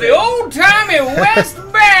Welcome to the everything. old-timey West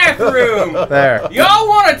bathroom. There. Y'all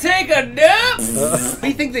want to take a dump?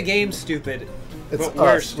 We think the game's stupid. It's But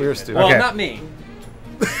we're us. We're stupid. Well, Okay. not me.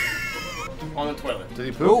 On the toilet. Did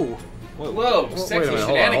he poop? Ooh. Whoa, Wait a sexy minute.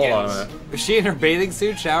 Hold shenanigans. on a minute. Was she in her bathing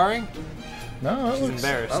suit showering? No, it She's looks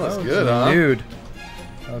embarrassed. That looks looks good, huh? nude.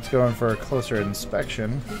 Let's go in for a closer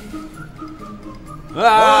inspection.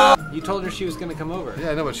 Ah! You told her she was gonna come over.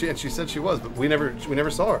 Yeah, I know, but she said she was, but we never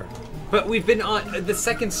saw her. But we've been on the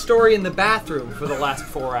second story in the bathroom for the last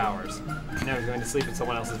 4 hours. Now we're going to sleep in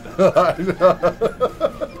someone else's bed.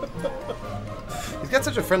 He's got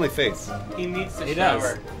such a friendly face. He needs to He shower.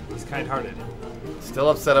 does. He's kind-hearted. Still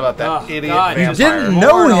upset about that Oh, idiot God, You vampire. didn't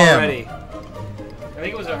know Born him. already. I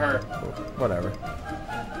think it was a her. Whatever.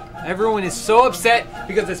 Everyone is so upset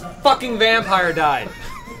because this fucking vampire died.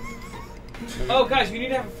 Oh, guys, we need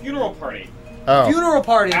to have a funeral party. Oh. Funeral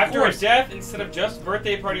party. of After her course. death, instead of just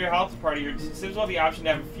birthday party or house party, your Sims will have the option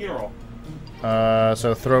to have a funeral.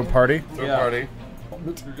 So throw party. Third Yeah. party.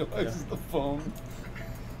 Materializes the phone.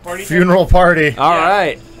 Party. Funeral party. All Yeah.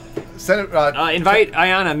 right. Send it. Invite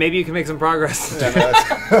Ayana. Maybe you can make some progress. Yeah,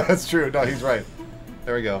 no, that's true. No, he's right.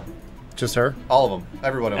 There we go. Just her? All of them.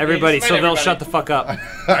 Everyone. Everybody, Just so invite they'll everybody. shut the fuck up.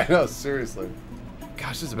 I know. Seriously.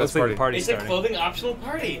 Gosh, this is the Looks best like party. the party's It's a starting. clothing optional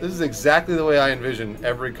party. This is exactly the way I envision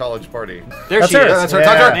every college party. There That's she her. is. Yeah, that's her.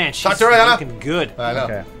 Talk to her. Man, Talk she's to her, Ayana. looking good. I know.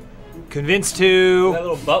 Okay. Convinced That to.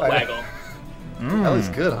 little butt waggle. That looks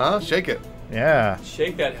good, huh? Shake it. Yeah.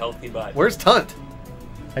 Shake that healthy butt. Where's Tunt?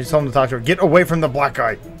 I just told him to talk to her. Get away from the black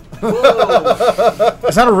guy.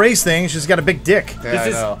 It's not a race thing. She's got a big dick. Yeah, This I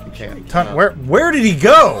is- know. You can't. Ton- where did he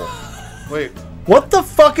go? Wait. What the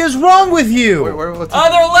fuck is wrong with you? What's Oh,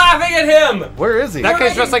 they're laughing at him! where is he? That guy's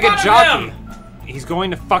making dressed like a fun of jockey. him. He's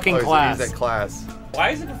going to fucking He's class. at class. Why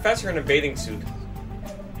is the professor in a bathing suit?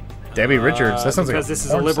 Debbie Richards. That sounds like because this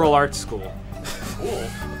is a porn liberal star. arts school. Cool.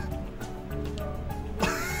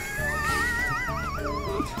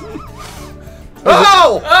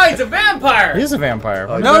 Oh! Oh, he's a vampire! He is a vampire.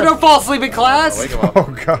 No, don't fall asleep in class. Wake him up.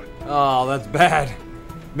 Oh god. Oh, that's bad.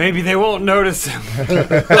 Maybe they won't notice him.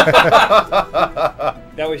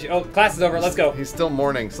 That was. Oh, class is over. Let's go. He's still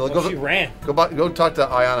mourning, so Oh, she ran. go talk to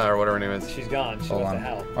Ayana or whatever her name is. She's gone. She Hold went on. to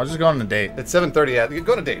hell. I'll just go on a date. It's 7:30. Yeah,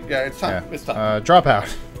 go to date. Yeah, it's time. Yeah. It's time. Drop out.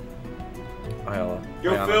 Ayala.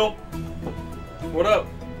 Yo, Ayana. Phil. What up?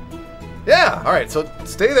 Yeah. All right. So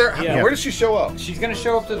stay there. Yeah. Where does she show up? She's gonna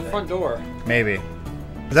show up to the front door. Maybe.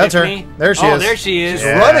 But that's her. Tiffany? There she Oh, is. there she is. She's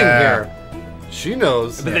Yeah. running here. She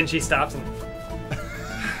knows. But then she stops and.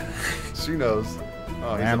 She knows.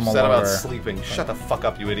 Oh, he's Animal upset about lover. sleeping. Shut the fuck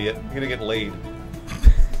up, you idiot. You're gonna get laid.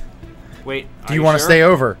 Wait. Do you want to stay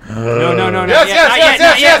over? No, not Yes, yet. yes, Not yes, yet. Not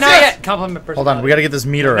yes, yet. Not yes. yet. Compliment personality. Hold on. We got to get this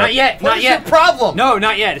meter Not up. yet. What Not is yet. your problem? No,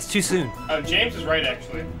 not yet. It's too soon. James is right,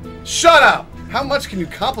 actually. Shut up. How much can you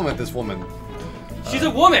compliment this woman? She's a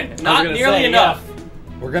woman, not gonna nearly say, enough.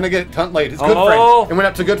 We're gonna get Tunt late. His good Oh. friend. It went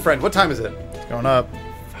up to good friend. What time is it? It's going up.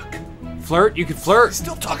 Flirt. You could flirt.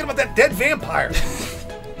 Still talking about that dead vampire.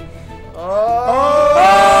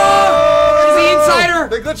 He's the insider.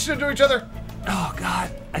 They glitched into each other. Oh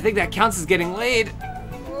God. I think that counts as getting laid.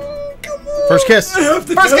 First kiss. First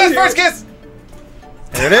kiss. First kiss.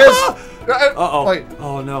 There it is. Uh-oh. Wait.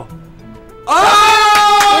 Oh no.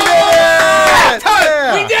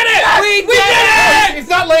 Yeah. We did it! We did it! He's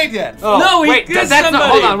not laid yet. Oh, No, he wait, kissed that's not.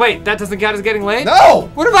 somebody. Hold on, wait. That doesn't count as getting laid. No.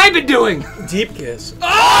 What have I been doing? Deep kiss. Oh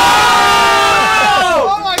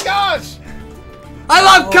my gosh. I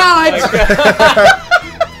love college.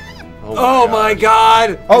 Oh my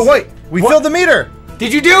God. Oh wait. We filled the meter.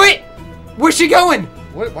 Did you do it? Where's she going?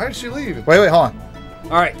 Why did she leave? Wait. Hold on.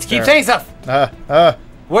 All right, keep There. saying stuff.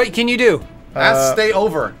 What can you do? Stay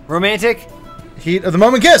over. Romantic? Heat of the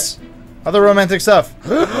moment kiss. Other romantic stuff.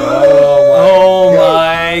 Oh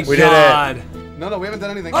my We did it. God. No, we haven't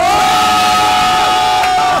done anything. Oh!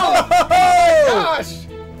 Gosh.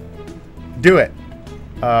 Do it.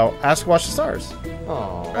 Ask Watch the Stars.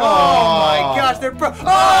 Oh. Oh my gosh, they're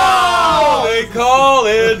Oh! They call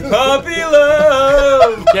it puppy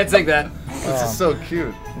love. Can't take that. This is so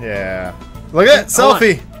cute. Yeah. Look at that Hold on.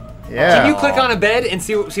 selfie. Yeah. Can you click on a bed and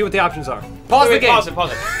see what the options are? Pause the Wait, game. pause it,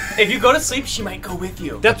 pause it. If you go to sleep, she might go with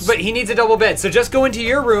you. But he needs a double bed. So just go into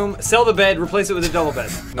your room, sell the bed, replace it with a double bed.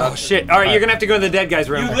 Oh shit! All right, you're gonna have to go to the dead guy's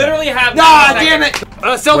room. You literally have. Ah, damn it!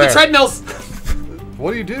 Sell Where? the treadmills.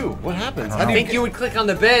 What do you do? What happens? I think you would click on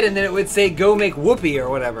the bed and then it would say "Go make whoopee" or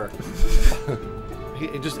whatever. He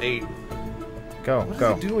just ate. Go. What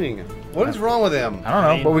Go. is he doing? What is wrong with him? I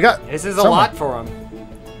don't know, but we got. This is a someone. lot for him.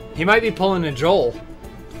 He might be pulling a Joel.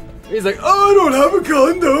 He's like, I don't have a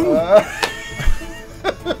condom.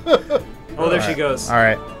 oh, there she goes. All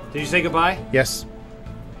right. Did you say goodbye? Yes.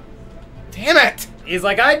 Damn it! He's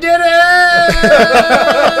like, I did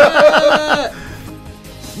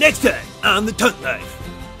it! Next time on the Tunt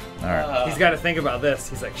Knife. All right. He's got to think about this.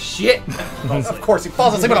 He's like, shit. Of course, he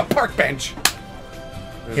falls asleep on a park bench.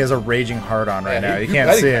 He has a raging heart on right now. You bet can't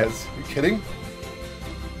he see it. does. You kidding?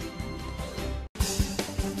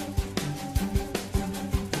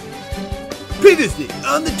 Previously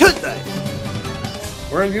on the Tunt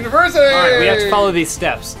Knife. We're in university. All right, we have to follow these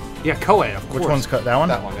steps. Yeah, co-ed, of course. Which one's cut? That one?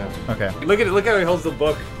 that one. Yeah. Okay. Look how he holds the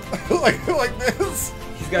book. like this.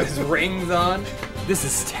 He's got his rings on. This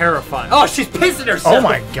is terrifying. Oh, she's pissing herself. Oh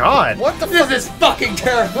my God. What the This fuck? is fucking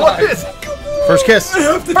terrifying. What is? First kiss. I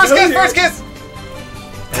have to First tell kiss! you. First kiss!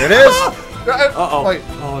 There it is. Uh-oh. Wait.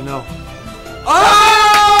 Oh, no.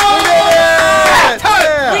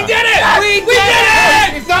 Yeah. We did it! We did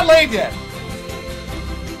it! It's not laid yet.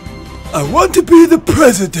 I want to be the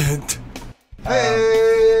president.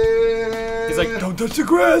 He's like, Don't touch the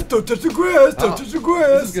grass. Don't touch the grass. Don't touch the This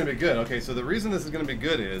grass. is gonna be good. Okay, so the reason this is gonna be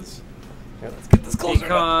good is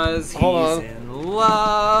because he's Hold on. in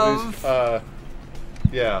love.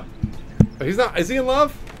 yeah. He's not. Is he in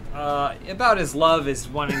love? About as love as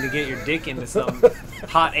wanting to get your dick into some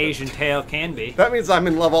hot Asian tail can be. That means I'm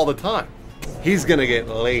in love all the time. He's gonna get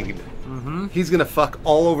laid. Mm-hmm. He's gonna fuck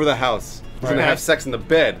all over the house. He's gonna Okay. have sex in the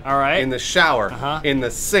bed. All right. In the shower. Uh-huh. In the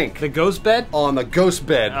sink. The ghost bed? On the ghost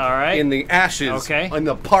bed. All right. In the ashes. Okay. In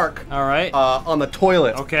the park. All right. On the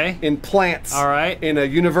toilet. Okay. In plants. All right. In a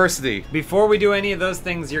university. Before we do any of those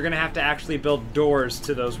things, you're gonna have to actually build doors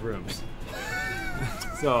to those rooms.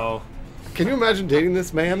 So, Can you imagine dating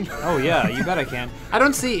this man? oh yeah, you bet I can. I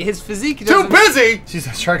don't see his physique. Too doesn't- busy!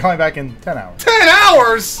 She's trying calling back in 10 hours. 10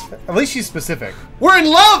 hours! At least she's specific. We're in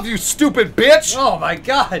love, you stupid bitch! Oh my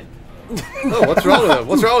god. Oh, what's wrong with him?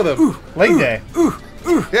 What's wrong with him? Leg day.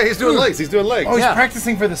 Yeah, he's doing legs. He's doing legs. Oh, he's Yeah.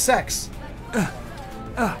 practicing for the sex.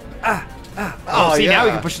 Oh, See, yeah. now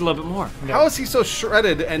we can push it a little bit more. How is he so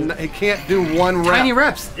shredded and he can't do one rep? Tiny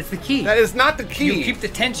reps. It's the key. That is not the key. You keep the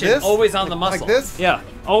tension This? always on the Like muscle. this? Yeah,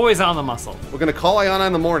 always on the muscle. We're gonna call Ayana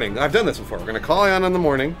in the morning. I've done this before. We're gonna call Ayana in the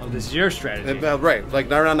morning. Oh, this is your strategy. Right, like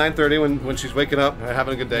around 9:30 when she's waking up,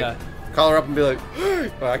 having a good day. Yeah. Call her up and be like, oh,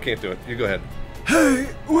 I can't do it. You go ahead. Hey,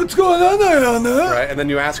 what's going on, Ayana? Right, and then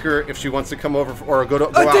you ask her if she wants to come over or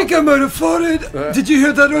go I out. think I might have farted. Did you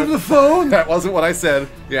hear that over the phone? That wasn't what I said.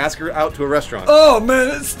 You ask her out to a restaurant. Oh man,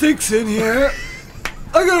 it stinks in here.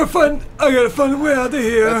 I gotta find a way out of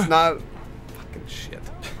here. That's not fucking shit.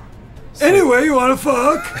 Anyway, you wanna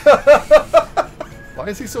fuck? Why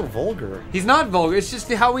is he so vulgar? He's not vulgar. It's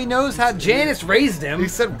just how he knows how Janice raised him. He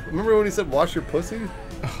said, remember when he said, wash your pussy?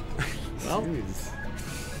 Well, Jeez.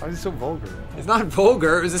 Why is he so vulgar? it's not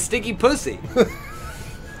vulgar. It was a sticky pussy.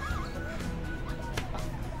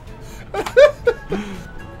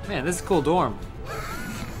 Man, this is a cool dorm.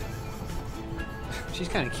 She's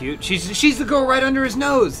kind of cute. She's the girl right under his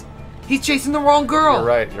nose. He's chasing the wrong girl. You're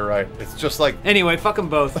right, you're right. It's just like, Anyway, fuck them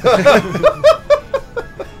both.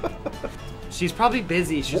 She's probably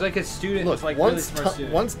busy. She's like a student. look, like really once, smart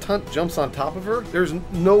student. once Tunt jumps on top of her, there's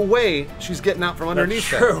no way she's getting out from underneath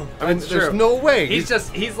true. that. I mean, That's there's true. no way.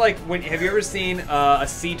 He's like when have you ever seen a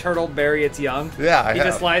sea turtle bury its young? Yeah, I He have.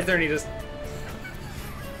 just lies there and he just.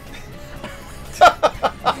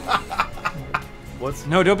 What's...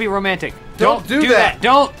 No, don't be romantic. Don't do that.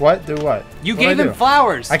 Don't. What? Do what? You What'd gave I him do?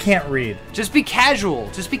 flowers. I can't read. Just be casual.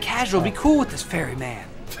 Just be casual. Be cool with this fairy man.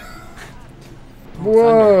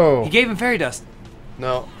 Whoa. He gave him fairy dust.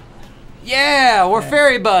 No. Yeah, we're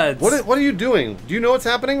fairy buds. What are you doing? Do you know what's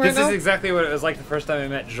happening right This now? is exactly what it was like the first time I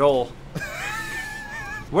met Joel.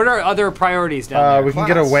 What are other priorities down there? We can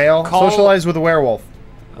get a Class. whale. Call- Socialize with a werewolf.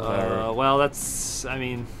 Well, that's. I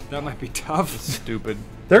mean, that might be tough. Stupid.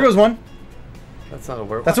 There goes one. That's not a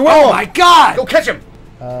werewolf. That's a werewolf. Oh my god! Go catch him!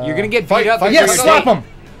 You're gonna get beat fight, up. fight, before Yes, your slap date. him.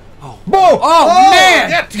 Oh. Whoa. Oh, man!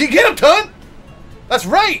 Yeah, you get him, Tunt! That's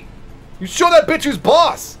right! You show that bitch who's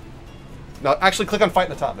boss! No, actually click on fight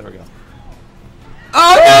in the top. There we go.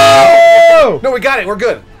 Oh Oh. No, we got it. We're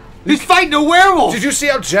good. no! He's fighting a werewolf. Did you see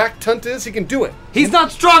how Jack Tunt is? He can do it. He's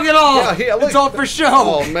not strong at all. look. It's all for show.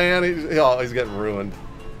 Oh, man. He's getting ruined.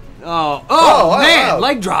 Oh, wow, man! wow.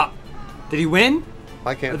 Leg drop. Did he win?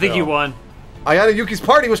 I can't I think he tell. won. Ayana Yuki's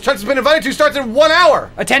party, which Tunt has been invited to, starts in 1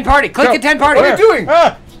 hour. A 10 party. Click No. a 10 party. What are you doing?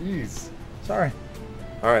 Ah. Jeez. Sorry.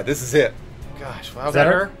 All right, this is it. Gosh, wow. Is that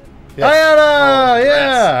her? Yes. Ayana. Oh,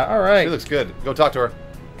 Yeah. All right. She looks good. Go talk to her.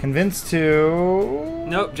 Convinced to.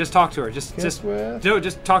 Nope. Just talk to her. Just with? no.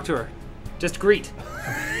 Just talk to her. Just greet.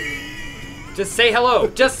 Just say hello.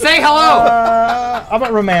 Just say hello. How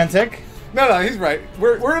about romantic? No, he's right.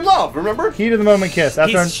 We're in love, remember? Key to the moment kiss. He's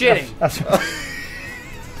shitting. After,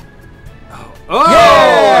 Oh!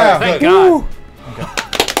 Yeah! Thank Good. God.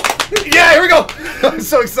 Yeah, here we go. I'm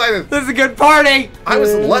so excited. This is a good party. I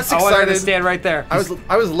was less I want her to excited. stand right there. I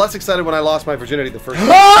was less excited when I lost my virginity the first time.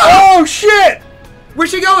 oh shit!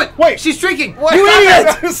 Where's she going? Wait. She's streaking. What? You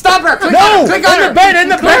idiot! Stop her! Click No! on her! Click on In her! the bed, in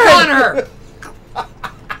the Click bed! on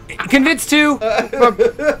her! Convinced to.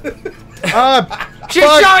 She's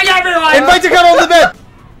fuck. showing everyone. Invite to cuddle on the bed.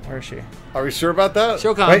 Where is she? Are we sure about that?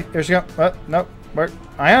 She'll come. Wait, here she go. What? Nope. Where?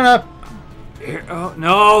 Ayana. Here- oh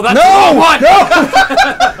no, that's No! the wrong one.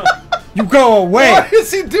 No! You go away. What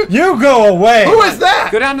is he doing? You go away. Who is that?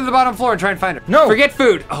 Go down to the bottom floor and try and find her. No. Forget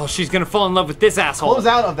food. Oh, she's gonna fall in love with this asshole. Close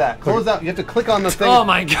out of that. Close out. You have to click on the thing. Oh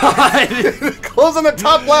my god. Close on the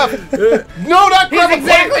top left. No, not grab He's a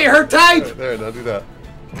exactly her type. plate. There, now do that.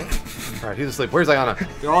 All right, he's asleep. Where's Ayana?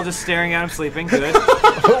 They're all just staring at him, sleeping. Good.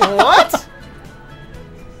 What?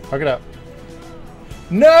 Fuck it up.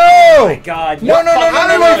 No! Oh my god. No, no, no, How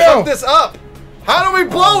no, do no, we no, fuck this up? How do we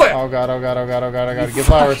blow it? Oh god, oh god, oh god, oh god, I gotta get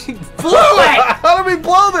flowers. Blew it. How do we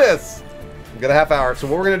blow this? We got a half hour. So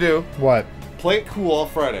what we're gonna do? What? Play it cool all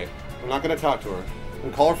Friday. I'm not gonna talk to her.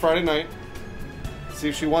 We'll call her Friday night. See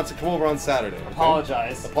if she wants to come over on Saturday. Okay?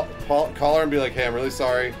 Apologize. Call her and be like, "Hey, I'm really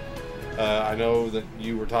sorry. I know that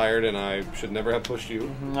you were tired and I should never have pushed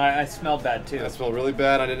you. I smelled bad too. I smelled really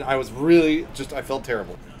bad. I was really I felt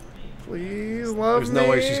terrible. Please love There's no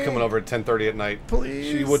way she's coming over at 10:30 at night.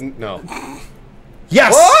 Please. She wouldn't know.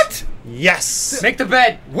 Yes! What? Yes! Make the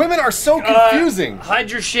bed. Women are so confusing. Hide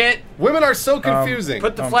your shit. Women are so confusing.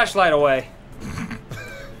 Put the flashlight away.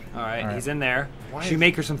 All right, he's in there. Should we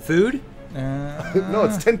make her some food? No,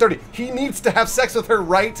 it's 10:30. He needs to have sex with her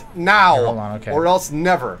right now. Here, hold on, okay. Or else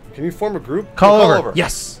never. Can you form a group? Call over.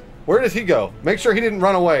 Yes. Where did he go? Make sure he didn't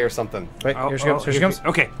run away or something. Wait, here she comes. Here she comes.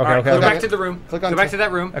 Okay. Okay, All right, okay, Go okay. back to the room. Click on Go back to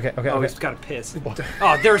that room. Okay, okay, Oh, okay. he's got to piss.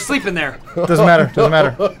 Oh, they're asleep in there. Doesn't matter. Doesn't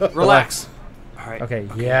matter. Relax. All right. Okay.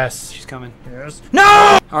 Yes. She's coming. Yes.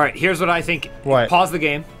 No! All right. Here's what I think. What? Pause the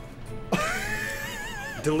game.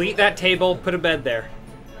 Delete that table. Put a bed there.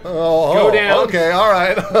 Go down. Okay, all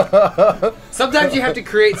right. Sometimes you have to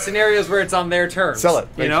create scenarios where it's on their terms. Sell it.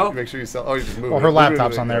 You know. Make sure you sell. Oh, you just move Well, it. her Move it,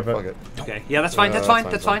 laptop's move it, on there, yeah, but- fuck it. Okay. Yeah, that's fine. That's that's fine.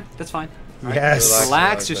 fine, That's fine. fine. That's fine. Yes.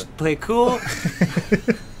 Relax. Just play cool.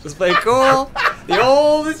 Just play cool. The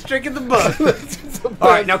oldest trick in the book. All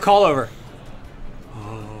right. Now call over.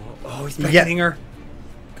 Oh, he's beckoning her.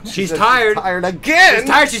 She's tired. Tired again. She's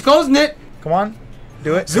tired. She's closing it. Come on.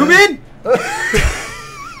 Do it. Zoom in.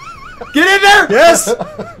 Get in there. Yes.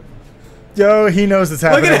 Yo, he knows it's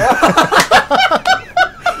happening. Look at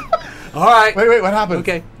it. All right. Wait, what happened?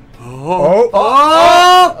 Okay. Oh.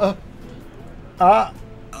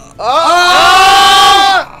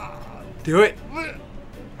 Do it.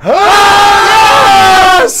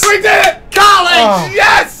 Yes! We did it! College. Oh.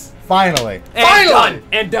 Yes! Finally. And Finally! done.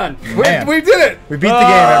 And done. Man. We did it! We beat the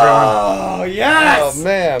game, everyone. Oh yes. Oh,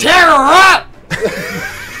 man. Tear her up. Did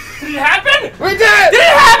it happen? We did it! It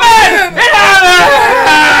happened. It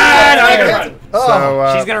happened.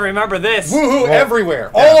 So, She's gonna remember this. Woohoo everywhere.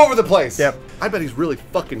 All over the place. Yep. I bet he's really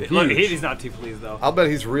fucking huge. Look, he's not too pleased though. I'll bet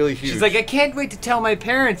he's really huge. She's like, I can't wait to tell my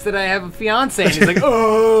parents that I have a fiance. And he's like,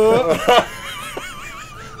 oh.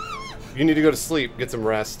 You need to go to sleep, get some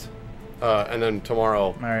rest, and then tomorrow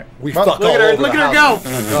all right. we Well, fuck Look all at her! over Look the at her go! house.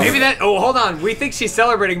 Maybe that. Oh, hold on. We think she's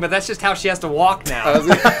celebrating, but that's just how she has to walk now. I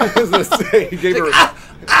was gonna say he gave her.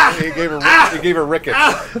 He gave her rickets.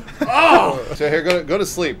 Oh! So here, go to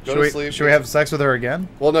sleep. Go to sleep. Should we have sex with her again?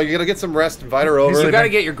 Well, no, you gotta get some rest. Invite her over. You got to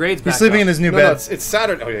get your grades back. He's sleeping up. in his new No, bed. it's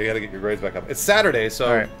Saturday. Oh yeah, you gotta get your grades back up. It's Saturday, so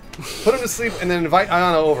All right. put him to sleep and then invite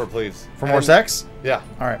Ayana over, please. For more And- sex? Yeah.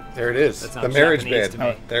 All right. There it is. That The sounds marriage Japanese bed. to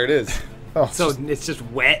me. There it is. Oh, So it's just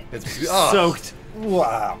wet. It's soaked.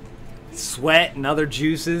 Wow. Sweat and other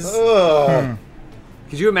juices. Ugh.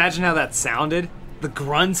 Could you imagine how that sounded? The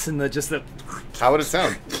grunts and the just the. How would it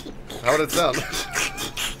sound? How would it sound?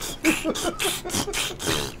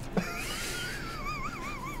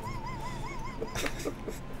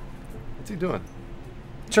 What's he doing?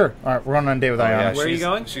 sure. All right, we're going on a date with Ayana. Where are you she's-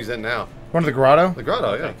 going? She's in now. Going to the grotto? The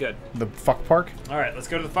grotto, yeah. Okay, good. The fuck park? All right, let's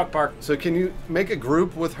go to the fuck park. So can you make a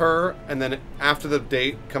group with her and then after the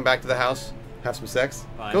date come back to the house, have some sex?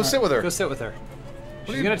 Fine. Go sit with her. Go sit with her.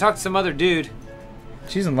 She's gonna talk to some other dude,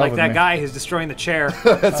 She's in love like with that me. guy who's destroying the chair.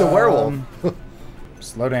 That's a werewolf.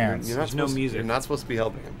 Slow dance. You're not There's no supposed- music. You're not supposed to be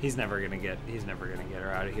helping him. He's never gonna get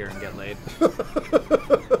her out of here and get laid.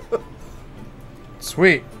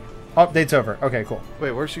 Sweet. Oh, date's over. Okay, cool.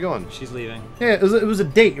 Wait, where's she going? She's leaving. Yeah, it was a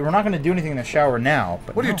date. We're not going to do anything in the shower now.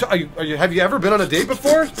 But What are no. you, have you ever been on a date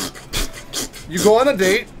before? You go on a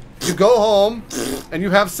date, you go home, and you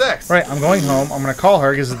have sex. Right, I'm going home. I'm going to call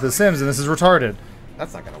her because it's The Sims and this is retarded.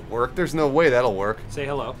 That's not gonna work. There's no way that'll work. Say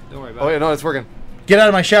hello. Don't worry about Oh it. yeah, no, it's working. Get out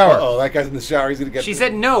of my shower. Oh, that guy's in the shower. He's gonna get. She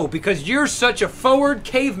said no because you're such a forward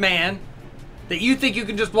caveman that you think you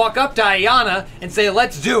can just walk up to Ayana and say,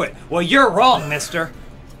 let's do it. Well, you're wrong, mister.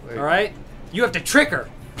 Wait. All right? You have to trick her.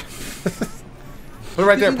 Put it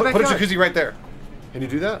right there. in the Put a backyard. jacuzzi right there. Can you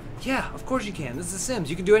do that? Yeah, of course you can. This is The Sims.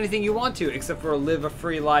 You can do anything you want to except for live a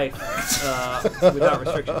free life without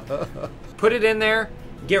restriction. Put it in there,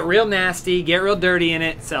 get real nasty, get real dirty in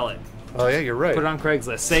it, sell it. Oh yeah, you're right. Put it on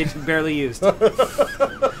Craigslist. Say barely used.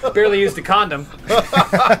 Barely used a condom.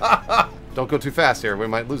 Don't go too fast here. We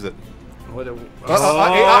might lose it. What a, all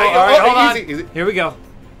right, hold on. easy. Here we go.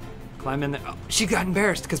 Climb in there. Oh, she got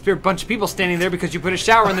embarrassed because there were a bunch of people standing there because you put a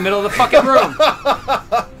shower in the middle of the fucking room.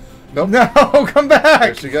 Nope. No, come There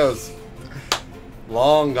back. she goes.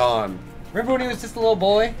 Long gone. Remember when he was just a little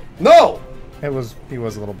boy? No! He was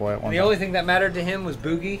a little boy at one And the time. only thing that mattered to him was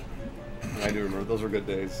Boogie. I do remember. Those were good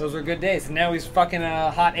days. Those were good days. And now he's fucking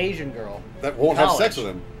a hot Asian girl. That won't have sex with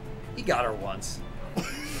him. He got her once.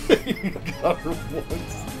 Got her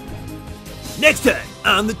once. Next time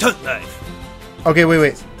on the Tunt Life. Okay,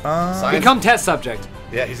 wait. Science? Become test subject.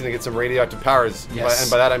 Yeah, he's gonna get some radioactive powers. Yes.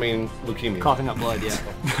 And by that I mean leukemia. Coughing up blood, yeah.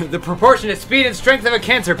 The proportionate speed and strength of a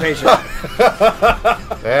cancer patient.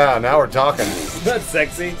 Yeah, now we're talking. That's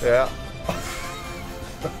sexy. Yeah.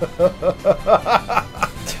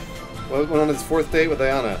 Went on his 4th date with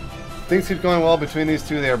Ayana. Things keep going well between these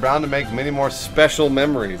two. They are bound to make many more special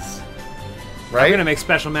memories. Right? I'm gonna make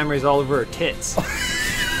special memories all over her tits.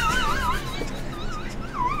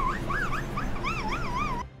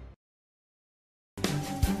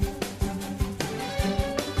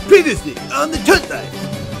 Previously on the Tunt Life.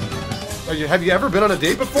 Have you ever been on a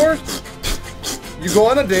date before? You go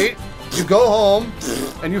on a date, you go home,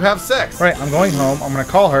 and you have sex. Right, I'm going home. I'm gonna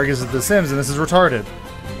call her because it's The Sims and this is retarded.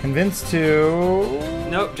 Convinced to.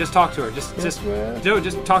 Nope, just talk to her. Just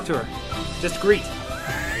talk to her. Just greet.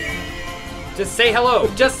 Just say hello.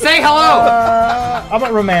 Just say hello. I'm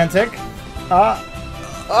a romantic.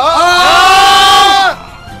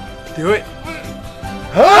 Do it.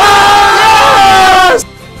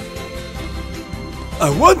 I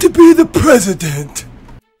want to be the president.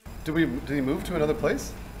 Did he move to another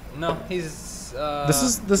place? No, he's. This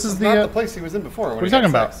is It's the. not the place he was in before. What are you talking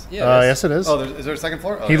about? Yeah, yes, it is. Oh, is there a second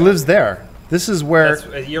floor? Oh, He yeah. lives there. This is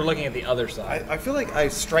where. You're looking at the other side. I feel like I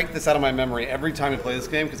strike this out of my memory every time I play this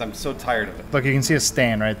game because I'm so tired of it. Look, you can see a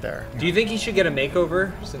stain right there. Do you think he should get a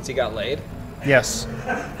makeover since he got laid? Yes.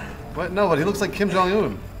 But no, but he looks like Kim Jong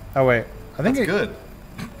Un. Oh wait, I think That's good.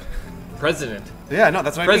 President. Yeah, no,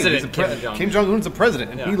 that's what President I mean. He's a Kim Jong-un. Kim Jong Un's a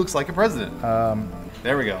president, and Yeah. he looks like a president.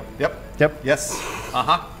 There we go. Yep. Yep. Yes. Uh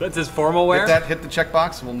huh. That's his formal wear. Hit the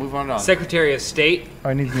checkbox, and we'll move on. Secretary of State.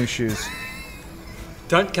 I need new shoes.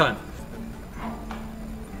 Dunt cunt.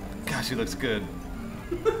 Gosh, he looks good.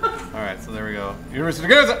 All right, so there we go. University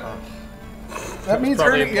degree. That means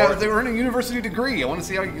probably earning. Yeah, important. they earn a university degree. I want to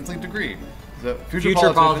see how he gets a degree. The future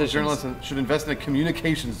Politicians. politicians, journalists should invest in a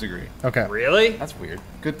communications degree. Okay. Really? That's weird.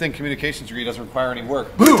 Good thing communications degree doesn't require any work.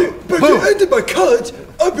 But at the end of my college,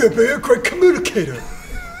 I'll be a great communicator.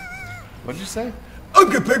 What did you say? I'm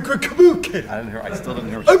gonna be a great communicator. I didn't hear. I still didn't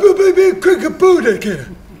hear. I'm gonna be a great communicator.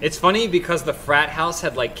 It's funny because the frat house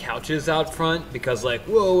had like couches out front because like,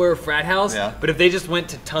 whoa, we're a frat house. Yeah. But if they just went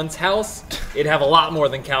to Tunt's house, it'd have a lot more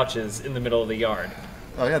than couches in the middle of the yard.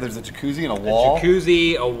 Oh yeah, there's a jacuzzi and a wall.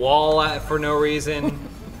 Jacuzzi, a wall for no reason.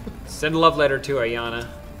 Send a love letter to Ayana.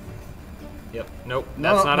 Yep. Nope.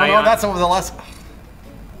 That's not Ayana. No, that's over the last.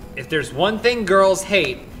 If there's one thing girls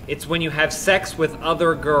hate, it's when you have sex with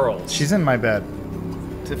other girls. She's in my bed.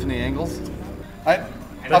 Tiffany Angles. That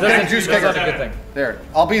doesn't, juice that's kegger. not a good thing. There,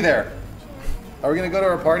 I'll be there. Are we gonna go to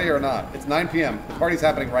our party or not? It's 9 p.m. The party's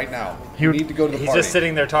happening right now. He We would- need to go to the He's party. just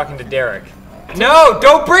sitting there talking to Derek. No,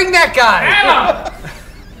 don't bring that guy!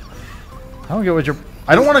 I don't get what you're.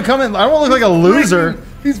 I don't want to come in. I don't want to look like a loser.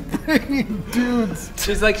 He's bringing dudes.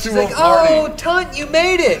 She's like, a party. oh, Tunt, you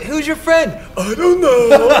made it. Who's your friend? I don't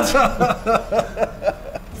know.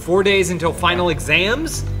 4 days until final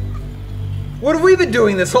exams? What have we been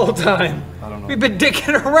doing this whole time? I don't know. We've been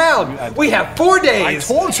dicking around. We have 4 days I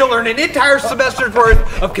told to learn an entire semester's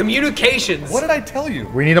worth of communications. What did I tell you?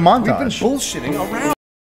 We need a We've been montage. bullshitting around.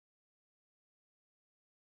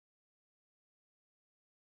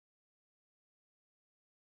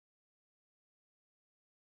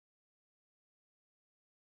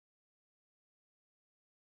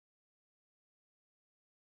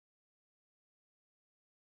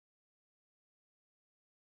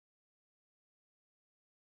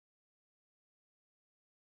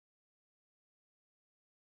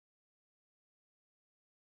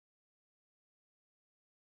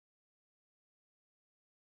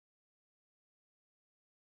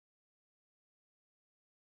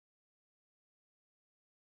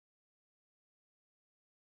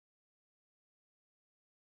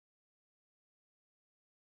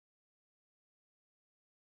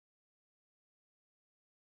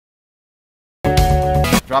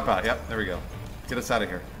 Drop out. Yep, there we go. Get us out of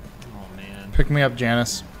here. Oh, man. Pick me up,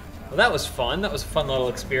 Janice. Well, that was fun. That was a fun little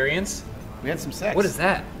experience. We had some sex. What is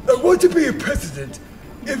that? I want to be a president.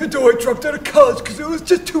 even though I dropped out of college because it was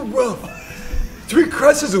just too rough. 3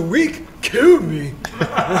 classes a week killed me.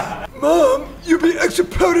 Mom, you'd be extra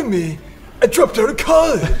proud of me. I dropped out of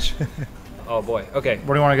college. Oh boy. Okay.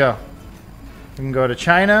 Where do you want to go? We can go to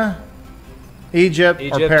China, Egypt,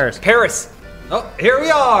 or Paris. Paris. Oh, here we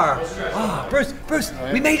are. Oh, Bruce,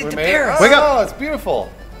 we made it to Paris. Wake up! Oh, it's beautiful.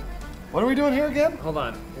 What are we doing here again? Hold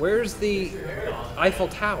on. Where's the Eiffel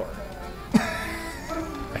Tower?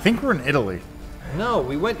 I think we're in Italy. No,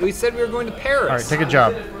 we said we were going to Paris. All right, take a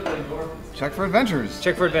job. Check for adventures.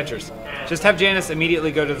 Check for adventures. Just have Janice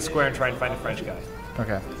immediately go to the square and try and find a French guy.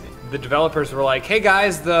 Okay. The developers were like, hey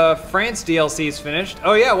guys, the France DLC is finished.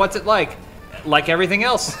 Oh yeah, what's it like? Like everything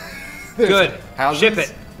else. Good. Houses? Ship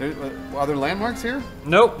it. Are there landmarks here?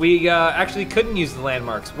 Nope, we actually couldn't use the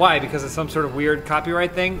landmarks. Why? Because it's some sort of weird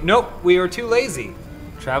copyright thing? Nope, we were too lazy.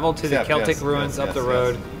 Travel to the Celtic ruins up the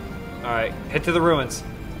road. Alright, head to the ruins.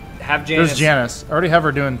 Have Janice. There's Janice. I already have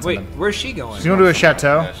her doing something. Wait, where's she going? She's going to a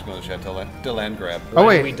chateau. Yeah, she's going to chateau to land grab. Oh,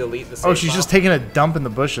 Why did wait. we delete the Oh, save she's file? just taking a dump in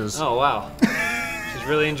the bushes. Oh, wow. She's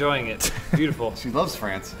really enjoying it. Beautiful. She loves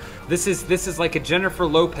France. This is like a Jennifer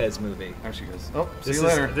Lopez movie. There she goes. Oh, see This you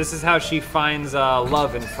later. This is how she finds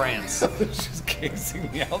love in France. She's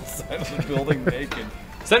casing the outside of the building naked.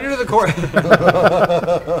 Send her to the court.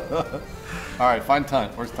 All right, find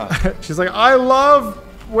Tunt. Where's Tunt? She's like, I love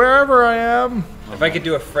wherever I am. If I could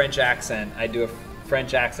do a French accent, I'd do a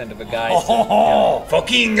French accent of a guy.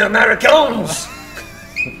 Fucking Americans!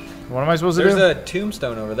 What am I supposed to do? There's a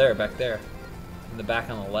tombstone over there, back there. In the back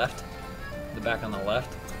on the left. The back on the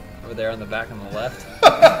left. Over there on the back on the left.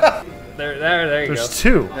 there you go. There's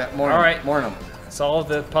 2. Yeah, All right. Morning. Solve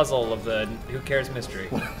the puzzle of the Who Cares mystery.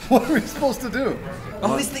 What are we supposed to do?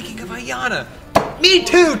 Oh, he's thinking of Ayana. Me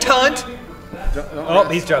too, Tunt! Oh,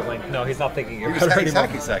 he's juggling. No, he's not thinking about it He's anymore.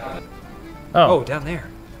 hacky sacking. Oh, down there.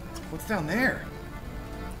 What's down there?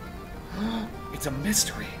 It's a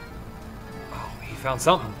mystery. Oh, he found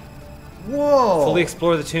something. Whoa! Fully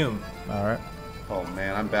explore the tomb. All right. Oh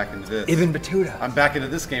man, I'm back into this. Ibn Battuta. I'm back into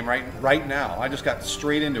this game right now. I just got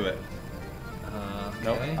straight into it.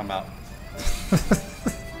 Nope, Okay. I'm out.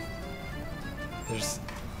 There's.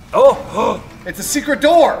 Oh! It's a secret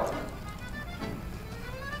door.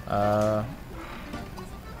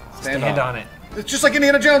 Stand on it. It's just like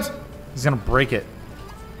Indiana Jones. He's going to break it.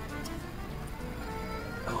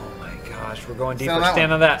 Oh my gosh, we're going Stand deeper. on that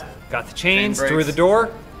Stand one. on that. Got the chains Chain through breaks. the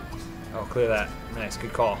door. Oh, clear that. Nice,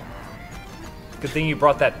 good call. Good thing you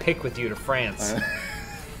brought that pick with you to France.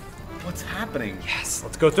 What's happening? Yes,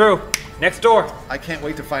 let's go through. Next door. I can't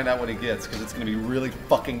wait to find out what he gets because it's going to be really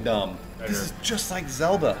fucking dumb. This is just like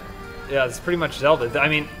Zelda. Yeah, it's pretty much Zelda. I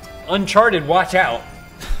mean, Uncharted, watch out.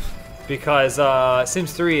 Because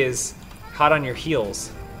Sims 3 is hot on your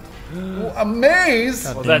heels. A maze?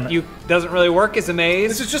 Well, that doesn't really work as a maze.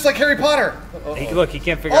 This is just like Harry Potter. Hey, look, he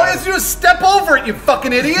can't figure All you out. have to do is step over it, you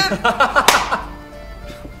fucking idiot!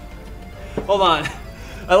 Hold on.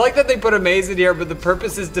 I like that they put a maze in here, but the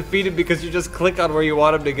purpose is defeated because you just click on where you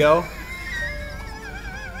want him to go.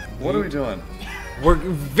 What are we doing? We're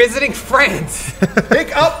visiting France.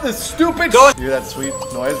 Pick up the stupid. Go- You hear that sweet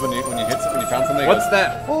noise when you found something? What's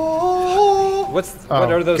that? Oh. What Oh,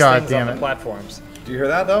 are those God things damn on the it. platforms? Do you hear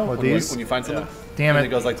that though? What, when these? when you find something? Damn And it.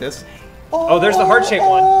 it goes like this. Oh, there's the heart-shaped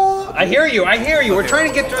one. I hear you. We're trying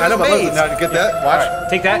to get through I know, this but maze. listen, now get that. Watch.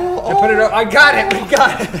 Take that and put it up. I got it. We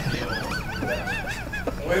got it.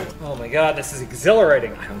 Oh my god, this is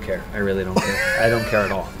exhilarating. I don't care. I really don't care. I don't care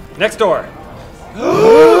at all. Next door.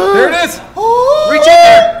 There it is. Reach in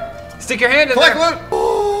there. Stick your hand in Collect there.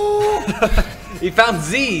 loot. He found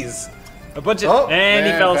Z's. A bunch of. Oh, and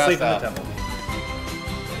he man, fell asleep in passed the out. temple.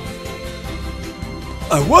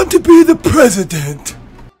 I want to be the president.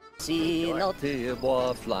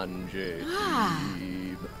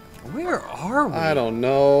 Where are we? I don't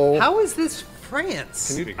know. How is this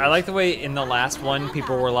France? I like the way in the last one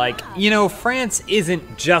people were like, France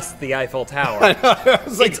isn't just the Eiffel Tower.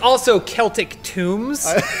 It's also Celtic tombs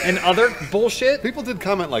and other bullshit. People did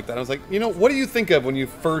comment like that. I was like, what do you think of when you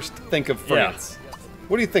first think of France?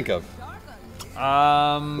 What do you think of?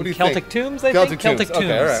 What do you Celtic think? tombs, I Celtic think? tombs. Celtic tombs.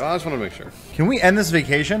 Okay, all right. Well, I just want to make sure. Can we end this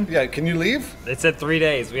vacation? Yeah, can you leave? It said 3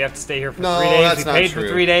 days. We have to stay here for No, 3 days. that's We not paid for true.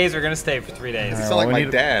 3 days. We're going to stay for 3 days. You All sound like we my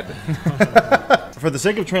need- dad. For the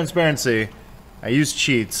sake of transparency, I used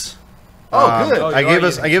cheats. Oh, good. I gave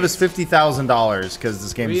us $50,000 because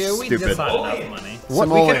this game is We stupid. just not enough money. What?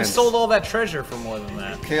 We could have Simoleons. sold all that treasure for more than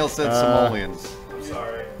that. Kale said simoleons.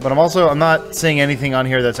 But I'm not seeing anything on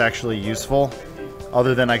here that's actually useful,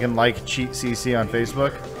 other than I can like Cheat CC on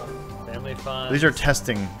Facebook. family fun. These are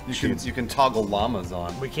testing You can sheets. you can toggle llamas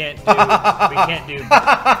on. We can't do. We can't do.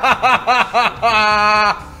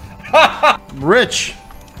 Rich.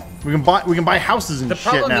 We can buy houses and The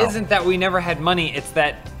shit problem now. isn't that we never had money. It's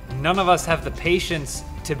that none of us have the patience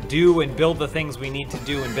to do and build the things we need to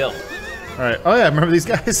do and build. All right. Oh yeah, remember these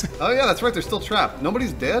guys? Oh yeah, that's right. They're still trapped.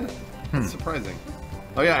 Nobody's dead. That's surprising.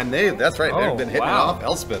 Oh yeah, and that's right. They've Oh, been hitting wow. it off.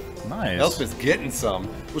 Elspeth. Nice. Elspeth's getting some.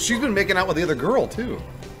 Well, she's been making out with the other girl too.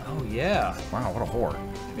 Oh yeah. Wow, what a whore.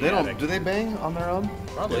 They don't. Do they bang on their own?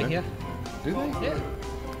 Probably. Yeah. Do they? Yeah.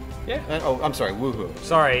 Yeah. Oh, I'm sorry. Woohoo.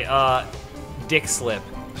 Sorry. Dick slip,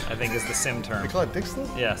 I think is the sim term. They call it dick slip?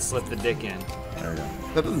 Yeah, slip the dick in. There we go.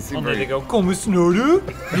 That doesn't seem Only very. they go, come Snorter,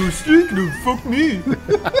 no stick, no fuck me. What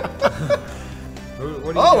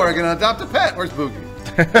Oh, we're gonna adopt a pet. Where's Boogie?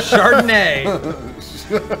 Chardonnay.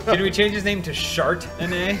 Did we change his name to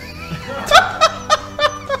Chardonnay?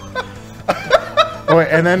 Oh wait,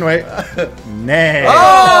 and then wait. Nay.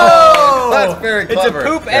 Oh! That's very It's clever. a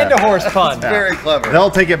poop and a horse pun. Very clever.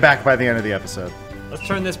 They'll take it back by the end of the episode. Let's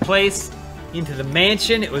turn this place into the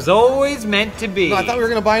mansion it was always meant to be. No, I thought we were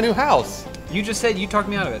gonna buy a new house. You just said you talked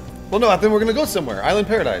me out of it. Well, no, I think we're gonna go somewhere. Island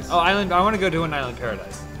Paradise. Oh, island! I want to go to an island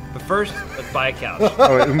paradise. But first, let's buy a couch.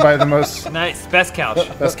 Oh wait, we can buy the most Nice, best couch.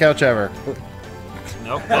 best couch ever.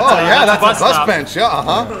 Nope. Oh, yeah, that's a bus stop. bench. Yeah,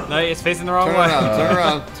 uh-huh. No, it's facing the wrong Turn way. around, turn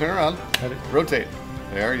around, turn around. Rotate.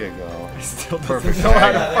 There you go. Still doesn't Perfect. know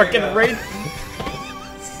how to fucking rate.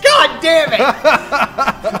 God damn it!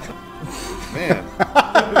 Man.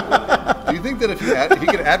 Do you think that if he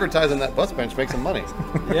could advertise on that bus bench, make some money?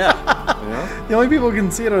 Yeah. You know? The only people who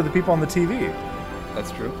can see it are the people on the TV.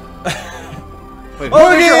 That's true. Wait, Oh,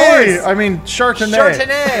 there's your Hey! horse! I mean, Chardonnay.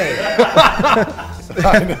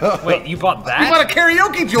 Chardonnay! Wait, you bought that? You bought a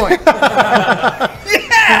karaoke joint.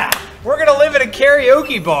 Yeah! We're gonna live at a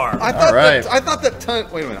karaoke bar. I thought right. I thought that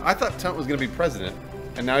Tunt. Wait a minute. I thought Tunt was gonna be president,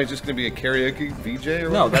 and now he's just gonna be a karaoke VJ or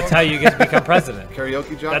No, whatever. that's how you get to become president.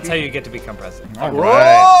 Karaoke jockey. That's how you get to become president. All Whoa!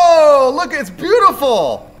 right. Look, it's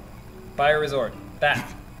beautiful. Buy a resort. That.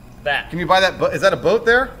 Can you buy that? Is that a boat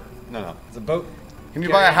there? No. It's a boat. Can you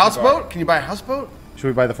buy a Karaoke houseboat? bar. Can you buy a houseboat? Should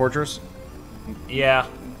we buy the fortress? Yeah.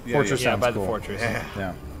 Fortress Yeah, sounds buy cool. the fortress.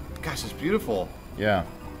 Yeah. Gosh, it's beautiful. Yeah.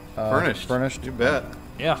 Furnished. Furnished. You bet.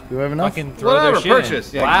 Yeah. Do we have enough? Fucking throw Whatever. their shit in.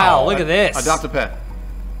 Purchase. Yeah, Wow, oh, look at this. Adopt a pet.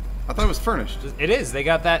 I thought it was furnished. It is. They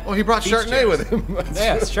got that. Well, he brought beach Chardonnay chairs. with him.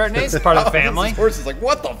 Yeah, Chardonnay's part of the family. This horse is like,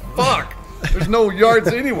 what the fuck? There's no yards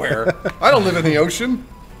anywhere. I don't live in the ocean.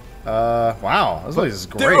 Wow. This place is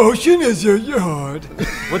The great. ocean is your yard.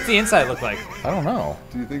 What's the inside look like? I don't know.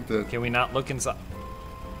 Do you think that? Can we not look inside?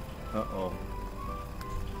 Uh-oh.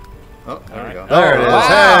 Oh, there we go. There it is. Wow.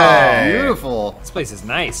 Hey. Beautiful. This place is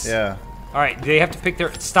nice. Yeah. All right, they have to pick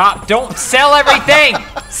their. Stop! Don't sell everything.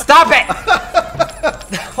 Stop it!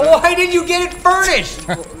 Why did you get it furnished?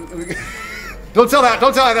 Don't sell that.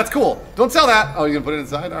 Don't sell that. That's cool. Don't sell that. Oh, you gonna put it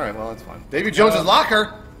inside? All right. Well, that's fine. Davy Jones's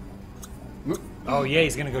locker. Oh yeah,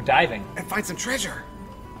 he's gonna go diving. And find some treasure.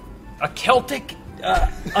 A Celtic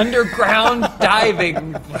underground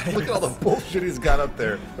diving. Look at all the bullshit he's got up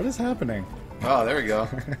there. What is happening? Oh, there we go.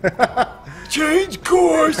 Change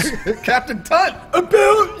course. Captain Tunt.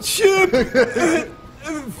 About ship.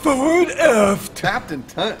 Forward aft. Captain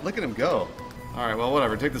Tunt. Look at him go. All right. Well,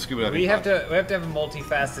 whatever. Take the scuba diving. We have to have a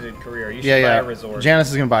multifaceted career. You should Yeah, buy yeah. a resort.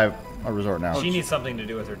 Janice is gonna buy a resort now. She needs something to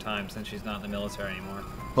do with her time since she's not in the military anymore.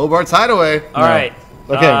 Hobart's Hideaway. All right.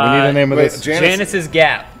 Okay, we need a name of wait, this. Janice's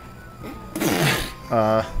Gap.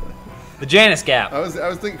 The Janice Gap. I was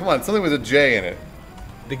thinking. Come on, something with a J in it.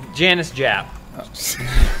 The Janice Jap.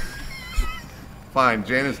 Fine,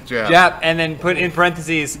 Janice Jap. Jap, and then put in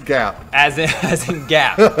parentheses Gap. as in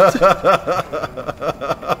Gap.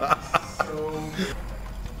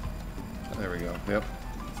 There we go. Yep.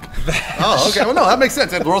 Oh, okay. Well, no, that makes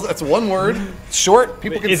sense. That's one word. Short.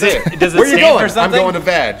 People can Is say it- does it Where are you stand going? for something? I'm going to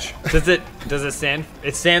Vag. Does it stand?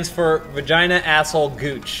 It stands for vagina asshole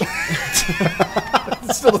gooch.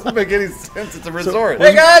 It still doesn't make any sense. It's a resort.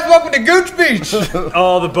 Hey guys, welcome to Gooch Beach.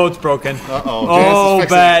 Oh, the boat's broken. Uh-oh. Oh, Janice is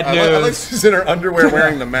fixing bad it. I like news. she's in her underwear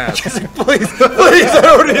wearing the mask. Please, I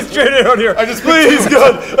don't want to be stranded out here. Please,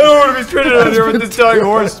 God, I don't want to be stranded out here with this dying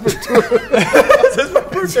horse. This is my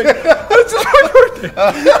birthday. This is my birthday.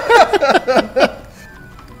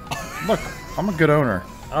 Look, I'm a good owner.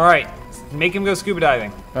 All right, make him go scuba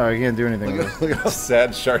diving. Oh, you can't do anything with this. Look at how sad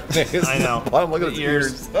Chardonnay is. I know. Bottom, look at his The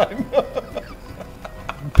ears. ears.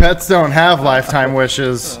 Pets don't have lifetime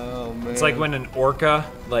wishes. Oh, man. It's like when an orca,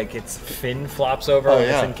 like its fin flops over Oh, when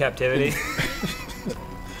yeah. it's in captivity.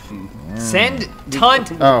 Send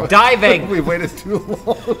Tunt Oh. diving. we waited too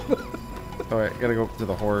long. Oh wait, gotta go to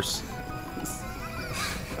the horse.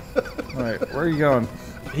 All right, where are you going?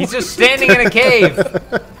 He's just standing in a cave.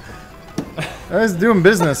 He's doing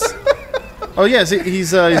business. Oh yes,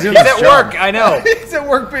 he's doing. He's his at job. work. I know. He's at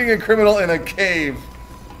work being a criminal in a cave.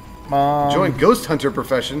 Join ghost hunter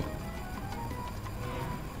profession.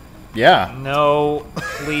 Yeah, No,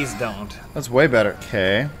 please don't. that's way better.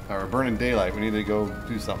 Okay. We're burning daylight. We need to go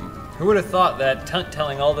do something. Who would have thought that Tunt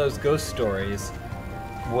telling all those ghost stories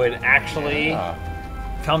would actually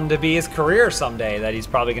come to be his career someday that he's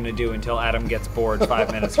probably going to do until Adam gets bored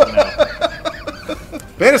 5 minutes from now.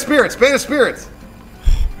 Banish spirits! Banish spirits!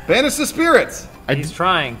 Banish the spirits! He's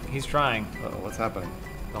trying. He's trying. Uh-oh, what's happening?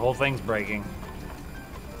 The whole thing's breaking.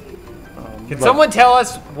 Can someone tell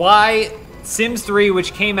us why Sims 3,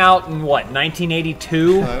 which came out in what,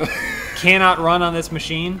 1982, cannot run on this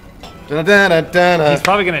machine? He's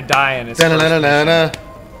probably gonna die in his first mission.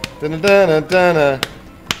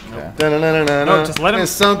 No, just let him.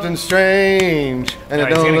 It's something strange, and Alright, it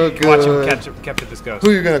he's don't gonna look watch good. him capture this ghost.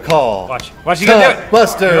 Who you gonna call? Watch. Watch, he's gonna do it.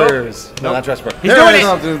 Busters. Nope. No, not Trustburg. He's doing it.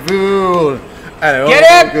 Something food, and it Get don't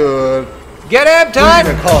him! look good. Get him, Who you Tunt!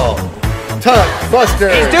 gonna call? Tunt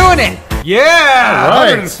Busters. He's doing it! Yeah!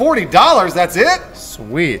 Right. $140. That's it.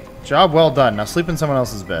 Sweet. Job well done. Now sleep in someone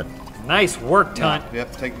else's bed. Nice work, Tunt.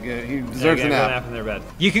 Yep. He Yeah, deserves get a a nap. nap in their bed.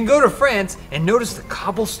 You can go to France and notice the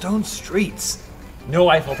cobblestone streets. No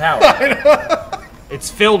Eiffel Tower.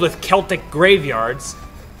 It's filled with Celtic graveyards.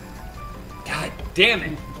 God damn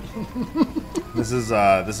it. This is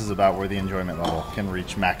about where the enjoyment level can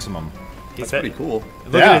reach maximum. That's pretty cool.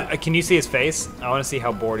 Look Yeah. at can you see his face? I want to see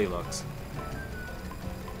how bored he looks.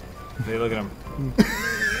 Hey, look at him.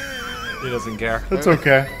 He doesn't care. That's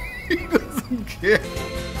okay.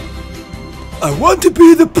 I want to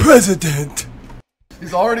be the president.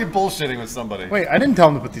 He's already bullshitting with somebody. Wait, I didn't tell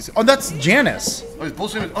him to put these. Oh, that's Janice. Oh, he's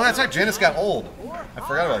bullshitting. Oh, that's right. Janice got old. I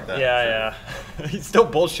forgot about that. Yeah. He's still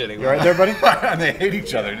bullshitting. You alright there, buddy? And they hate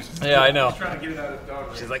each other. Yeah, I know. Trying to get it out of his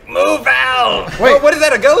daughter. She's like, move out! Wait. Oh, what is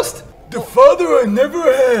that, a ghost? The father I never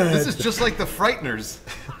had. This is just like the Frighteners.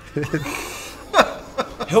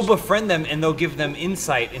 He'll befriend them and they'll give them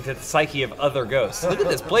insight into the psyche of other ghosts. Look at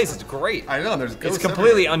this place, it's great. I know, there's ghosts It's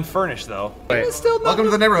completely everywhere. unfurnished though. Wait. It's still not. Welcome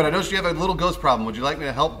to the neighborhood. I noticed you have a little ghost problem. Would you like me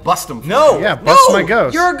to help bust them? No! Yeah, bust no, my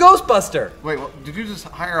ghost. You're a ghostbuster! Wait, did you just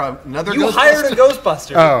hire another You ghostbuster? hired a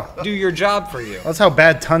ghostbuster Oh. to do your job for you. That's how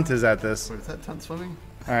bad Tunt is at this. Wait, is that Tunt swimming?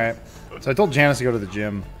 All right. So I told Janice to go to the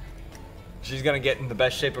gym. She's gonna get in the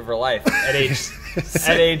best shape of her life at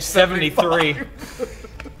age 73.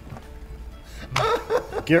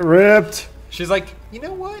 Get ripped. She's like, you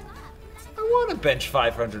know what? I want to bench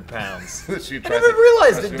 500 pounds. She I tries never to-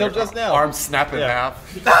 realized it tries to until make her just now. Arms snap in Yeah.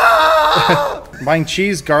 half. I'm buying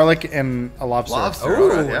cheese, garlic, and a lobster. Lobster.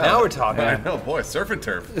 Ooh, alright, yeah. now we're talking. I know, boy, surf and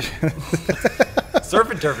turf. Surf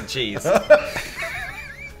and turf and cheese.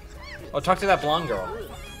 Oh, talk to that blonde girl.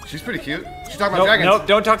 She's pretty cute. She's talking about Nope, dragons. nope,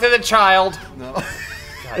 don't talk to the child. No.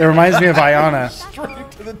 It reminds me of Ayana.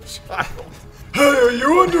 Straight to the child. Hey, are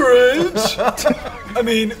you underage? I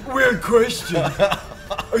mean, weird question.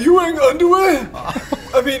 Are you wearing underwear?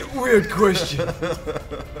 I mean, weird question.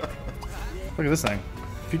 Look at this thing.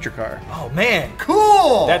 Future car. Oh man,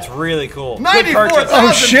 Cool. that's really cool. Good 94,000. purchase.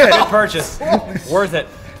 Oh shit. Good purchase. Worth it.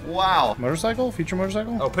 Wow. Motorcycle? Future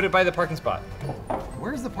motorcycle? Oh, put it by the parking spot.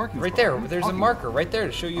 Where's the parking Right spot? there. What are you There's a talking marker right there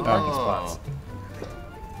to show you parking Oh. spots.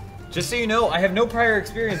 Just so you know, I have no prior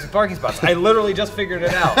experience with parking spots. I literally just figured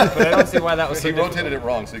it out, but I don't see why that was so He difficult. rotated it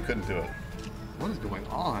wrong, so he couldn't do it. What is going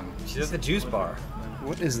on? She's at the juice bar.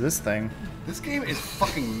 What is this thing? This game is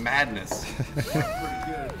fucking madness.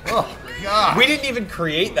 Oh, God. We didn't even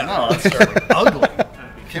create that No, monster. ugly.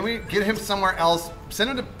 Can we get him somewhere else? Send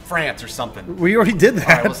him to France or something. We already did All right,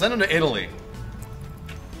 that. we'll send him to Italy.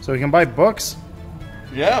 So we can buy books?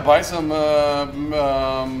 Yeah, buy some.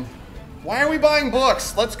 Why are we buying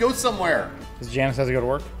books? Let's go somewhere. Does Janice have to go to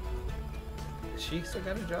work? She still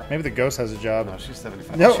got a job. Maybe the ghost has a job. No, she's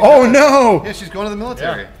 75. No. She Oh does. no! Yeah, she's going to the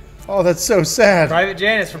military. Yeah. Oh, that's so sad. Private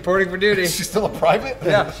Janice reporting for duty. She's still a private?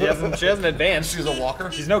 Yeah, she hasn't advanced. She's a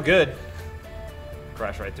walker? She's no good.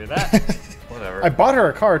 Crash right through that. Whatever. I bought her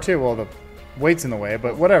a car too. Well, the weight's in the way,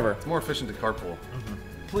 but whatever. It's more efficient to carpool.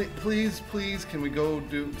 Please, can we go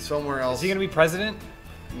do somewhere else? Is he gonna be president?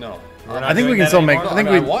 No. We're not I think we doing can that still make. anymore? I think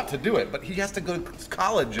I we. want to do it, but he has to go to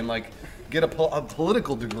college and like get a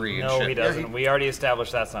political degree and No, shit. he Yeah, doesn't. We already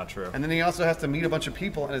established that's not true. and then he also has to meet a bunch of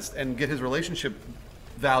people and get his relationship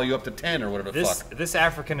value up to 10 or whatever the fuck. This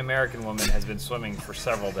African American woman has been swimming for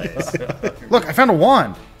several days. Look, I found a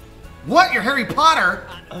wand. What? You're Harry Potter?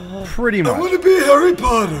 Pretty I want much. to be Harry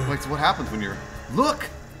Potter. Wait, so what happens when you're... Look!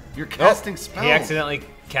 You're casting spells. He accidentally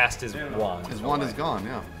cast his wand. His wand is gone,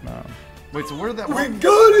 yeah. Wait, so where did that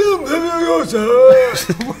Wingardium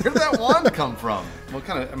Leviosa! where did that wand come from? What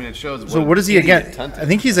kind of? I mean, it shows. So what is he idiot against? Tunt I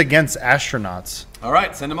think he's against astronauts. All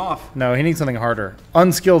right, send him off. No, he needs something harder.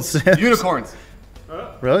 Unskilled Sims. Unicorns.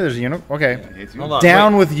 Really? There's a unicorn? Okay. He hates Hold on.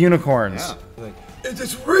 Down with unicorns. Yeah. It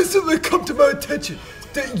has recently come to my attention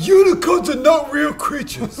that unicorns are not real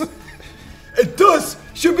creatures, and thus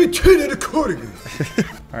should be treated accordingly.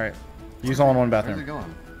 All right. Use all in one Where's he bathroom.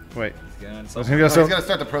 going? Wait. He's going I was somewhere. gonna go Oh, so. he's got to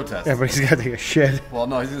start the protest. Yeah, but he's got to take a shit. Well,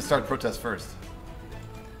 no, he's going to start the protest first.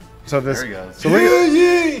 So this. There he goes. So look Hear at,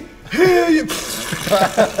 ye! Hear ye!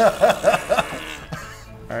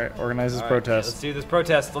 all right. Organize this All right, let's protest. do this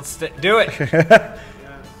protest. Let's do it.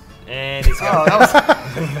 And he's Oh, gone. that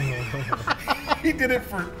was. He did it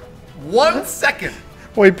for 1 second.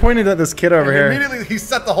 Well, he pointed at this kid over And here. immediately, he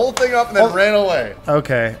set the whole thing up and then ran away.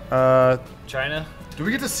 Okay. China. Do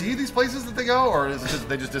we get to see these places that they go, or is it just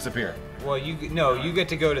they just disappear? Well, you get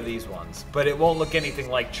to go to these ones, but it won't look anything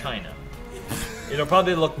like China. It'll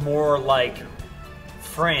probably look more like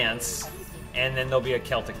France, and then there'll be a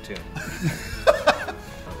Celtic tune.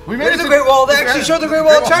 We made There's it the to- Great Wall. They actually showed the Great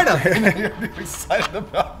Wall of China. You're excited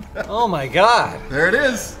about that. Oh my God! There it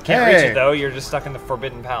is. Can't Hey. reach it though. You're just stuck in the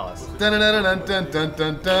Forbidden Palace. Dun, dun, dun, dun, dun,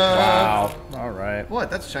 dun, dun. wow. All right. What?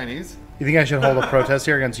 That's Chinese. You think I should hold a protest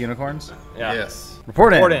here against unicorns? Yeah. Yes.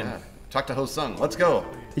 Report in. Report in. Yeah. Talk to Ho Sung. Let's go.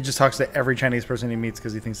 He just talks to every Chinese person he meets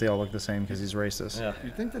because he thinks they all look the same because he's racist. Yeah.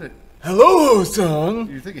 You think that it? Hello, Ho-Sung!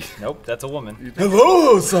 You think? Nope, that's a woman.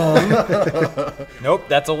 Hello, Ho-Sung! Nope,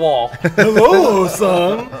 that's a wall. Hello,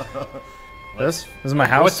 Ho-Sung! This is my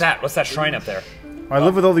house. What's that? What's that shrine up there? I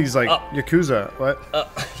live with all these like yakuza. What?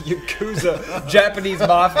 Yakuza, Japanese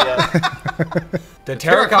mafia. The Terracotta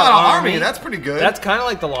Terracotta Army. That's pretty good. That's kind of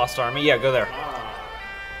like the Lost Army. Yeah, go there.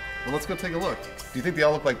 Well, let's go take a look. Do you think they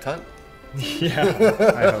all look like Tunt? Yeah.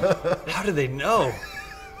 I hope. How do they know?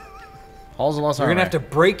 Halls of Lost You're Army. gonna have to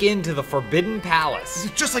break into the Forbidden Palace.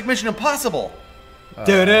 It's just like Mission Impossible.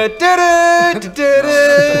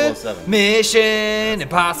 Da-da-da-da-da-da-da. 007. Mission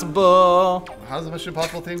Impossible. How does the Mission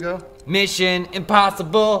Impossible theme go? Mission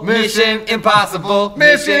Impossible. Mission Impossible.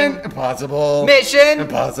 Mission Impossible. Mission.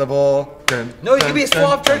 Impossible. Dun, No, you dun, can be a dun,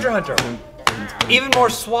 suave treasure hunter. Even more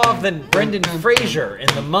suave than Brendan Fraser in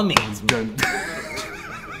The Mummy. dun.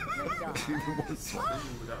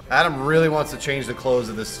 Adam really wants to change the clothes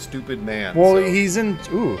of this stupid man. Well, so- he's in.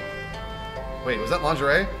 Ooh. Wait, was that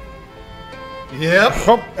lingerie? Yep.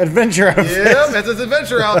 Oh, adventure outfit. Yep, that's his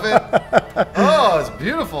adventure outfit. Oh, it's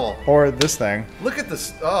beautiful. Or this thing. Look at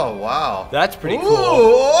this. Oh, wow. That's pretty Ooh,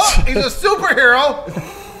 cool. he's a superhero.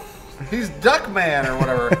 He's Duckman or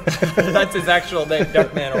whatever. That's his actual name,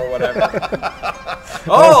 Duckman or whatever.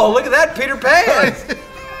 Oh, look at that, Peter Pan!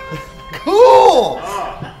 Cool.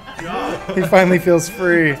 He finally feels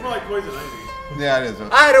free. More like Poison Ivy. Yeah, it is.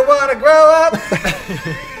 I don't want to grow up.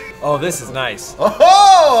 Oh, this is nice.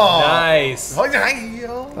 Oh! Nice. Oh!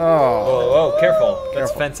 Oh. Oh, careful.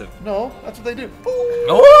 That's offensive. No, that's what they do.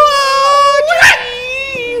 Oh!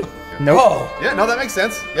 Nope. Oh, Yeah, no, that makes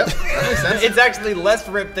sense. Yep, that makes sense. it's actually less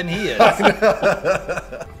ripped than he is. That's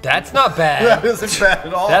not That bad. isn't bad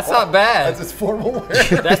at all. That's not bad. That's his formal wear.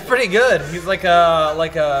 That's pretty good. He's like a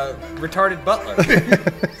retarded butler.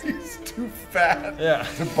 He's too fat Yeah.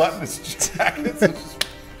 to button his jackets. It's just-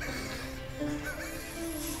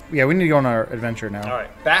 Yeah, we need to go on our adventure now. All right,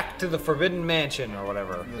 back to the Forbidden Mansion or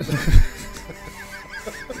whatever.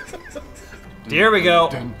 Here we go.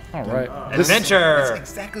 All right. This- Adventure.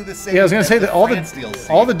 exactly the same. yeah, I was gonna say that all the France DLC.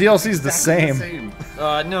 DLC's the Exactly same.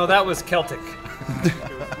 No, that was Celtic.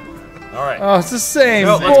 All right. Oh, it's the same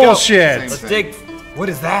No, let's go. bullshit. Let's dig. What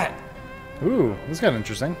is that? Ooh, this got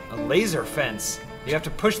interesting. A laser fence. You have to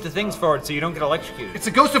push the things forward so you don't get electrocuted. It's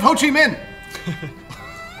a ghost of Ho Chi Minh.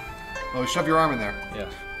 Oh, shove your arm in there. Yeah.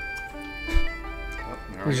 Oh,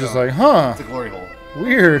 there we He's go. just like, huh, It's a glory hole.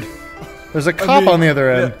 weird. There's a cop on the other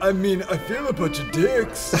end. I mean, I feel a bunch of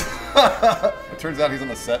dicks. It turns out he's on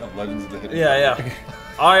the set of Legends of the Hidden. Yeah.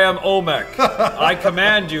 I am Olmec. I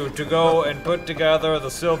command you to go and put together the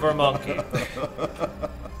silver monkey.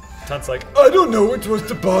 Tunt's like, I don't know which was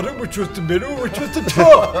the bottom, which was the middle, which was the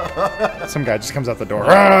top. Some guy just comes out the door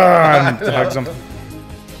and hugs him.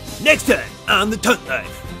 Next time on the Tunt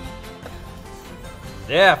Life.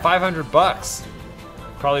 yeah, $500.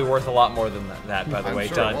 Probably worth a lot more than that, by the I'm way,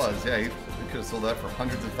 sure Tunt. it was. Yeah, he could have sold that for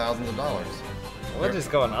hundreds of thousands of dollars. What is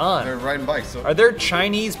going They're on? riding bikes. So Are there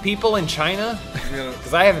Chinese people in China? you gotta-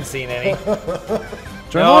 Because I haven't seen any.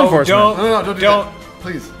 Join law enforcement. Don't, No, don't do don't. that.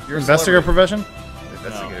 Please. You're a Investigator celebrity. profession?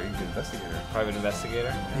 Investigator. You can be investigator. Private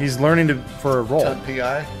investigator. He's learning for a role. Tunt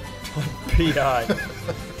PI. PI.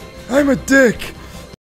 I'm a dick.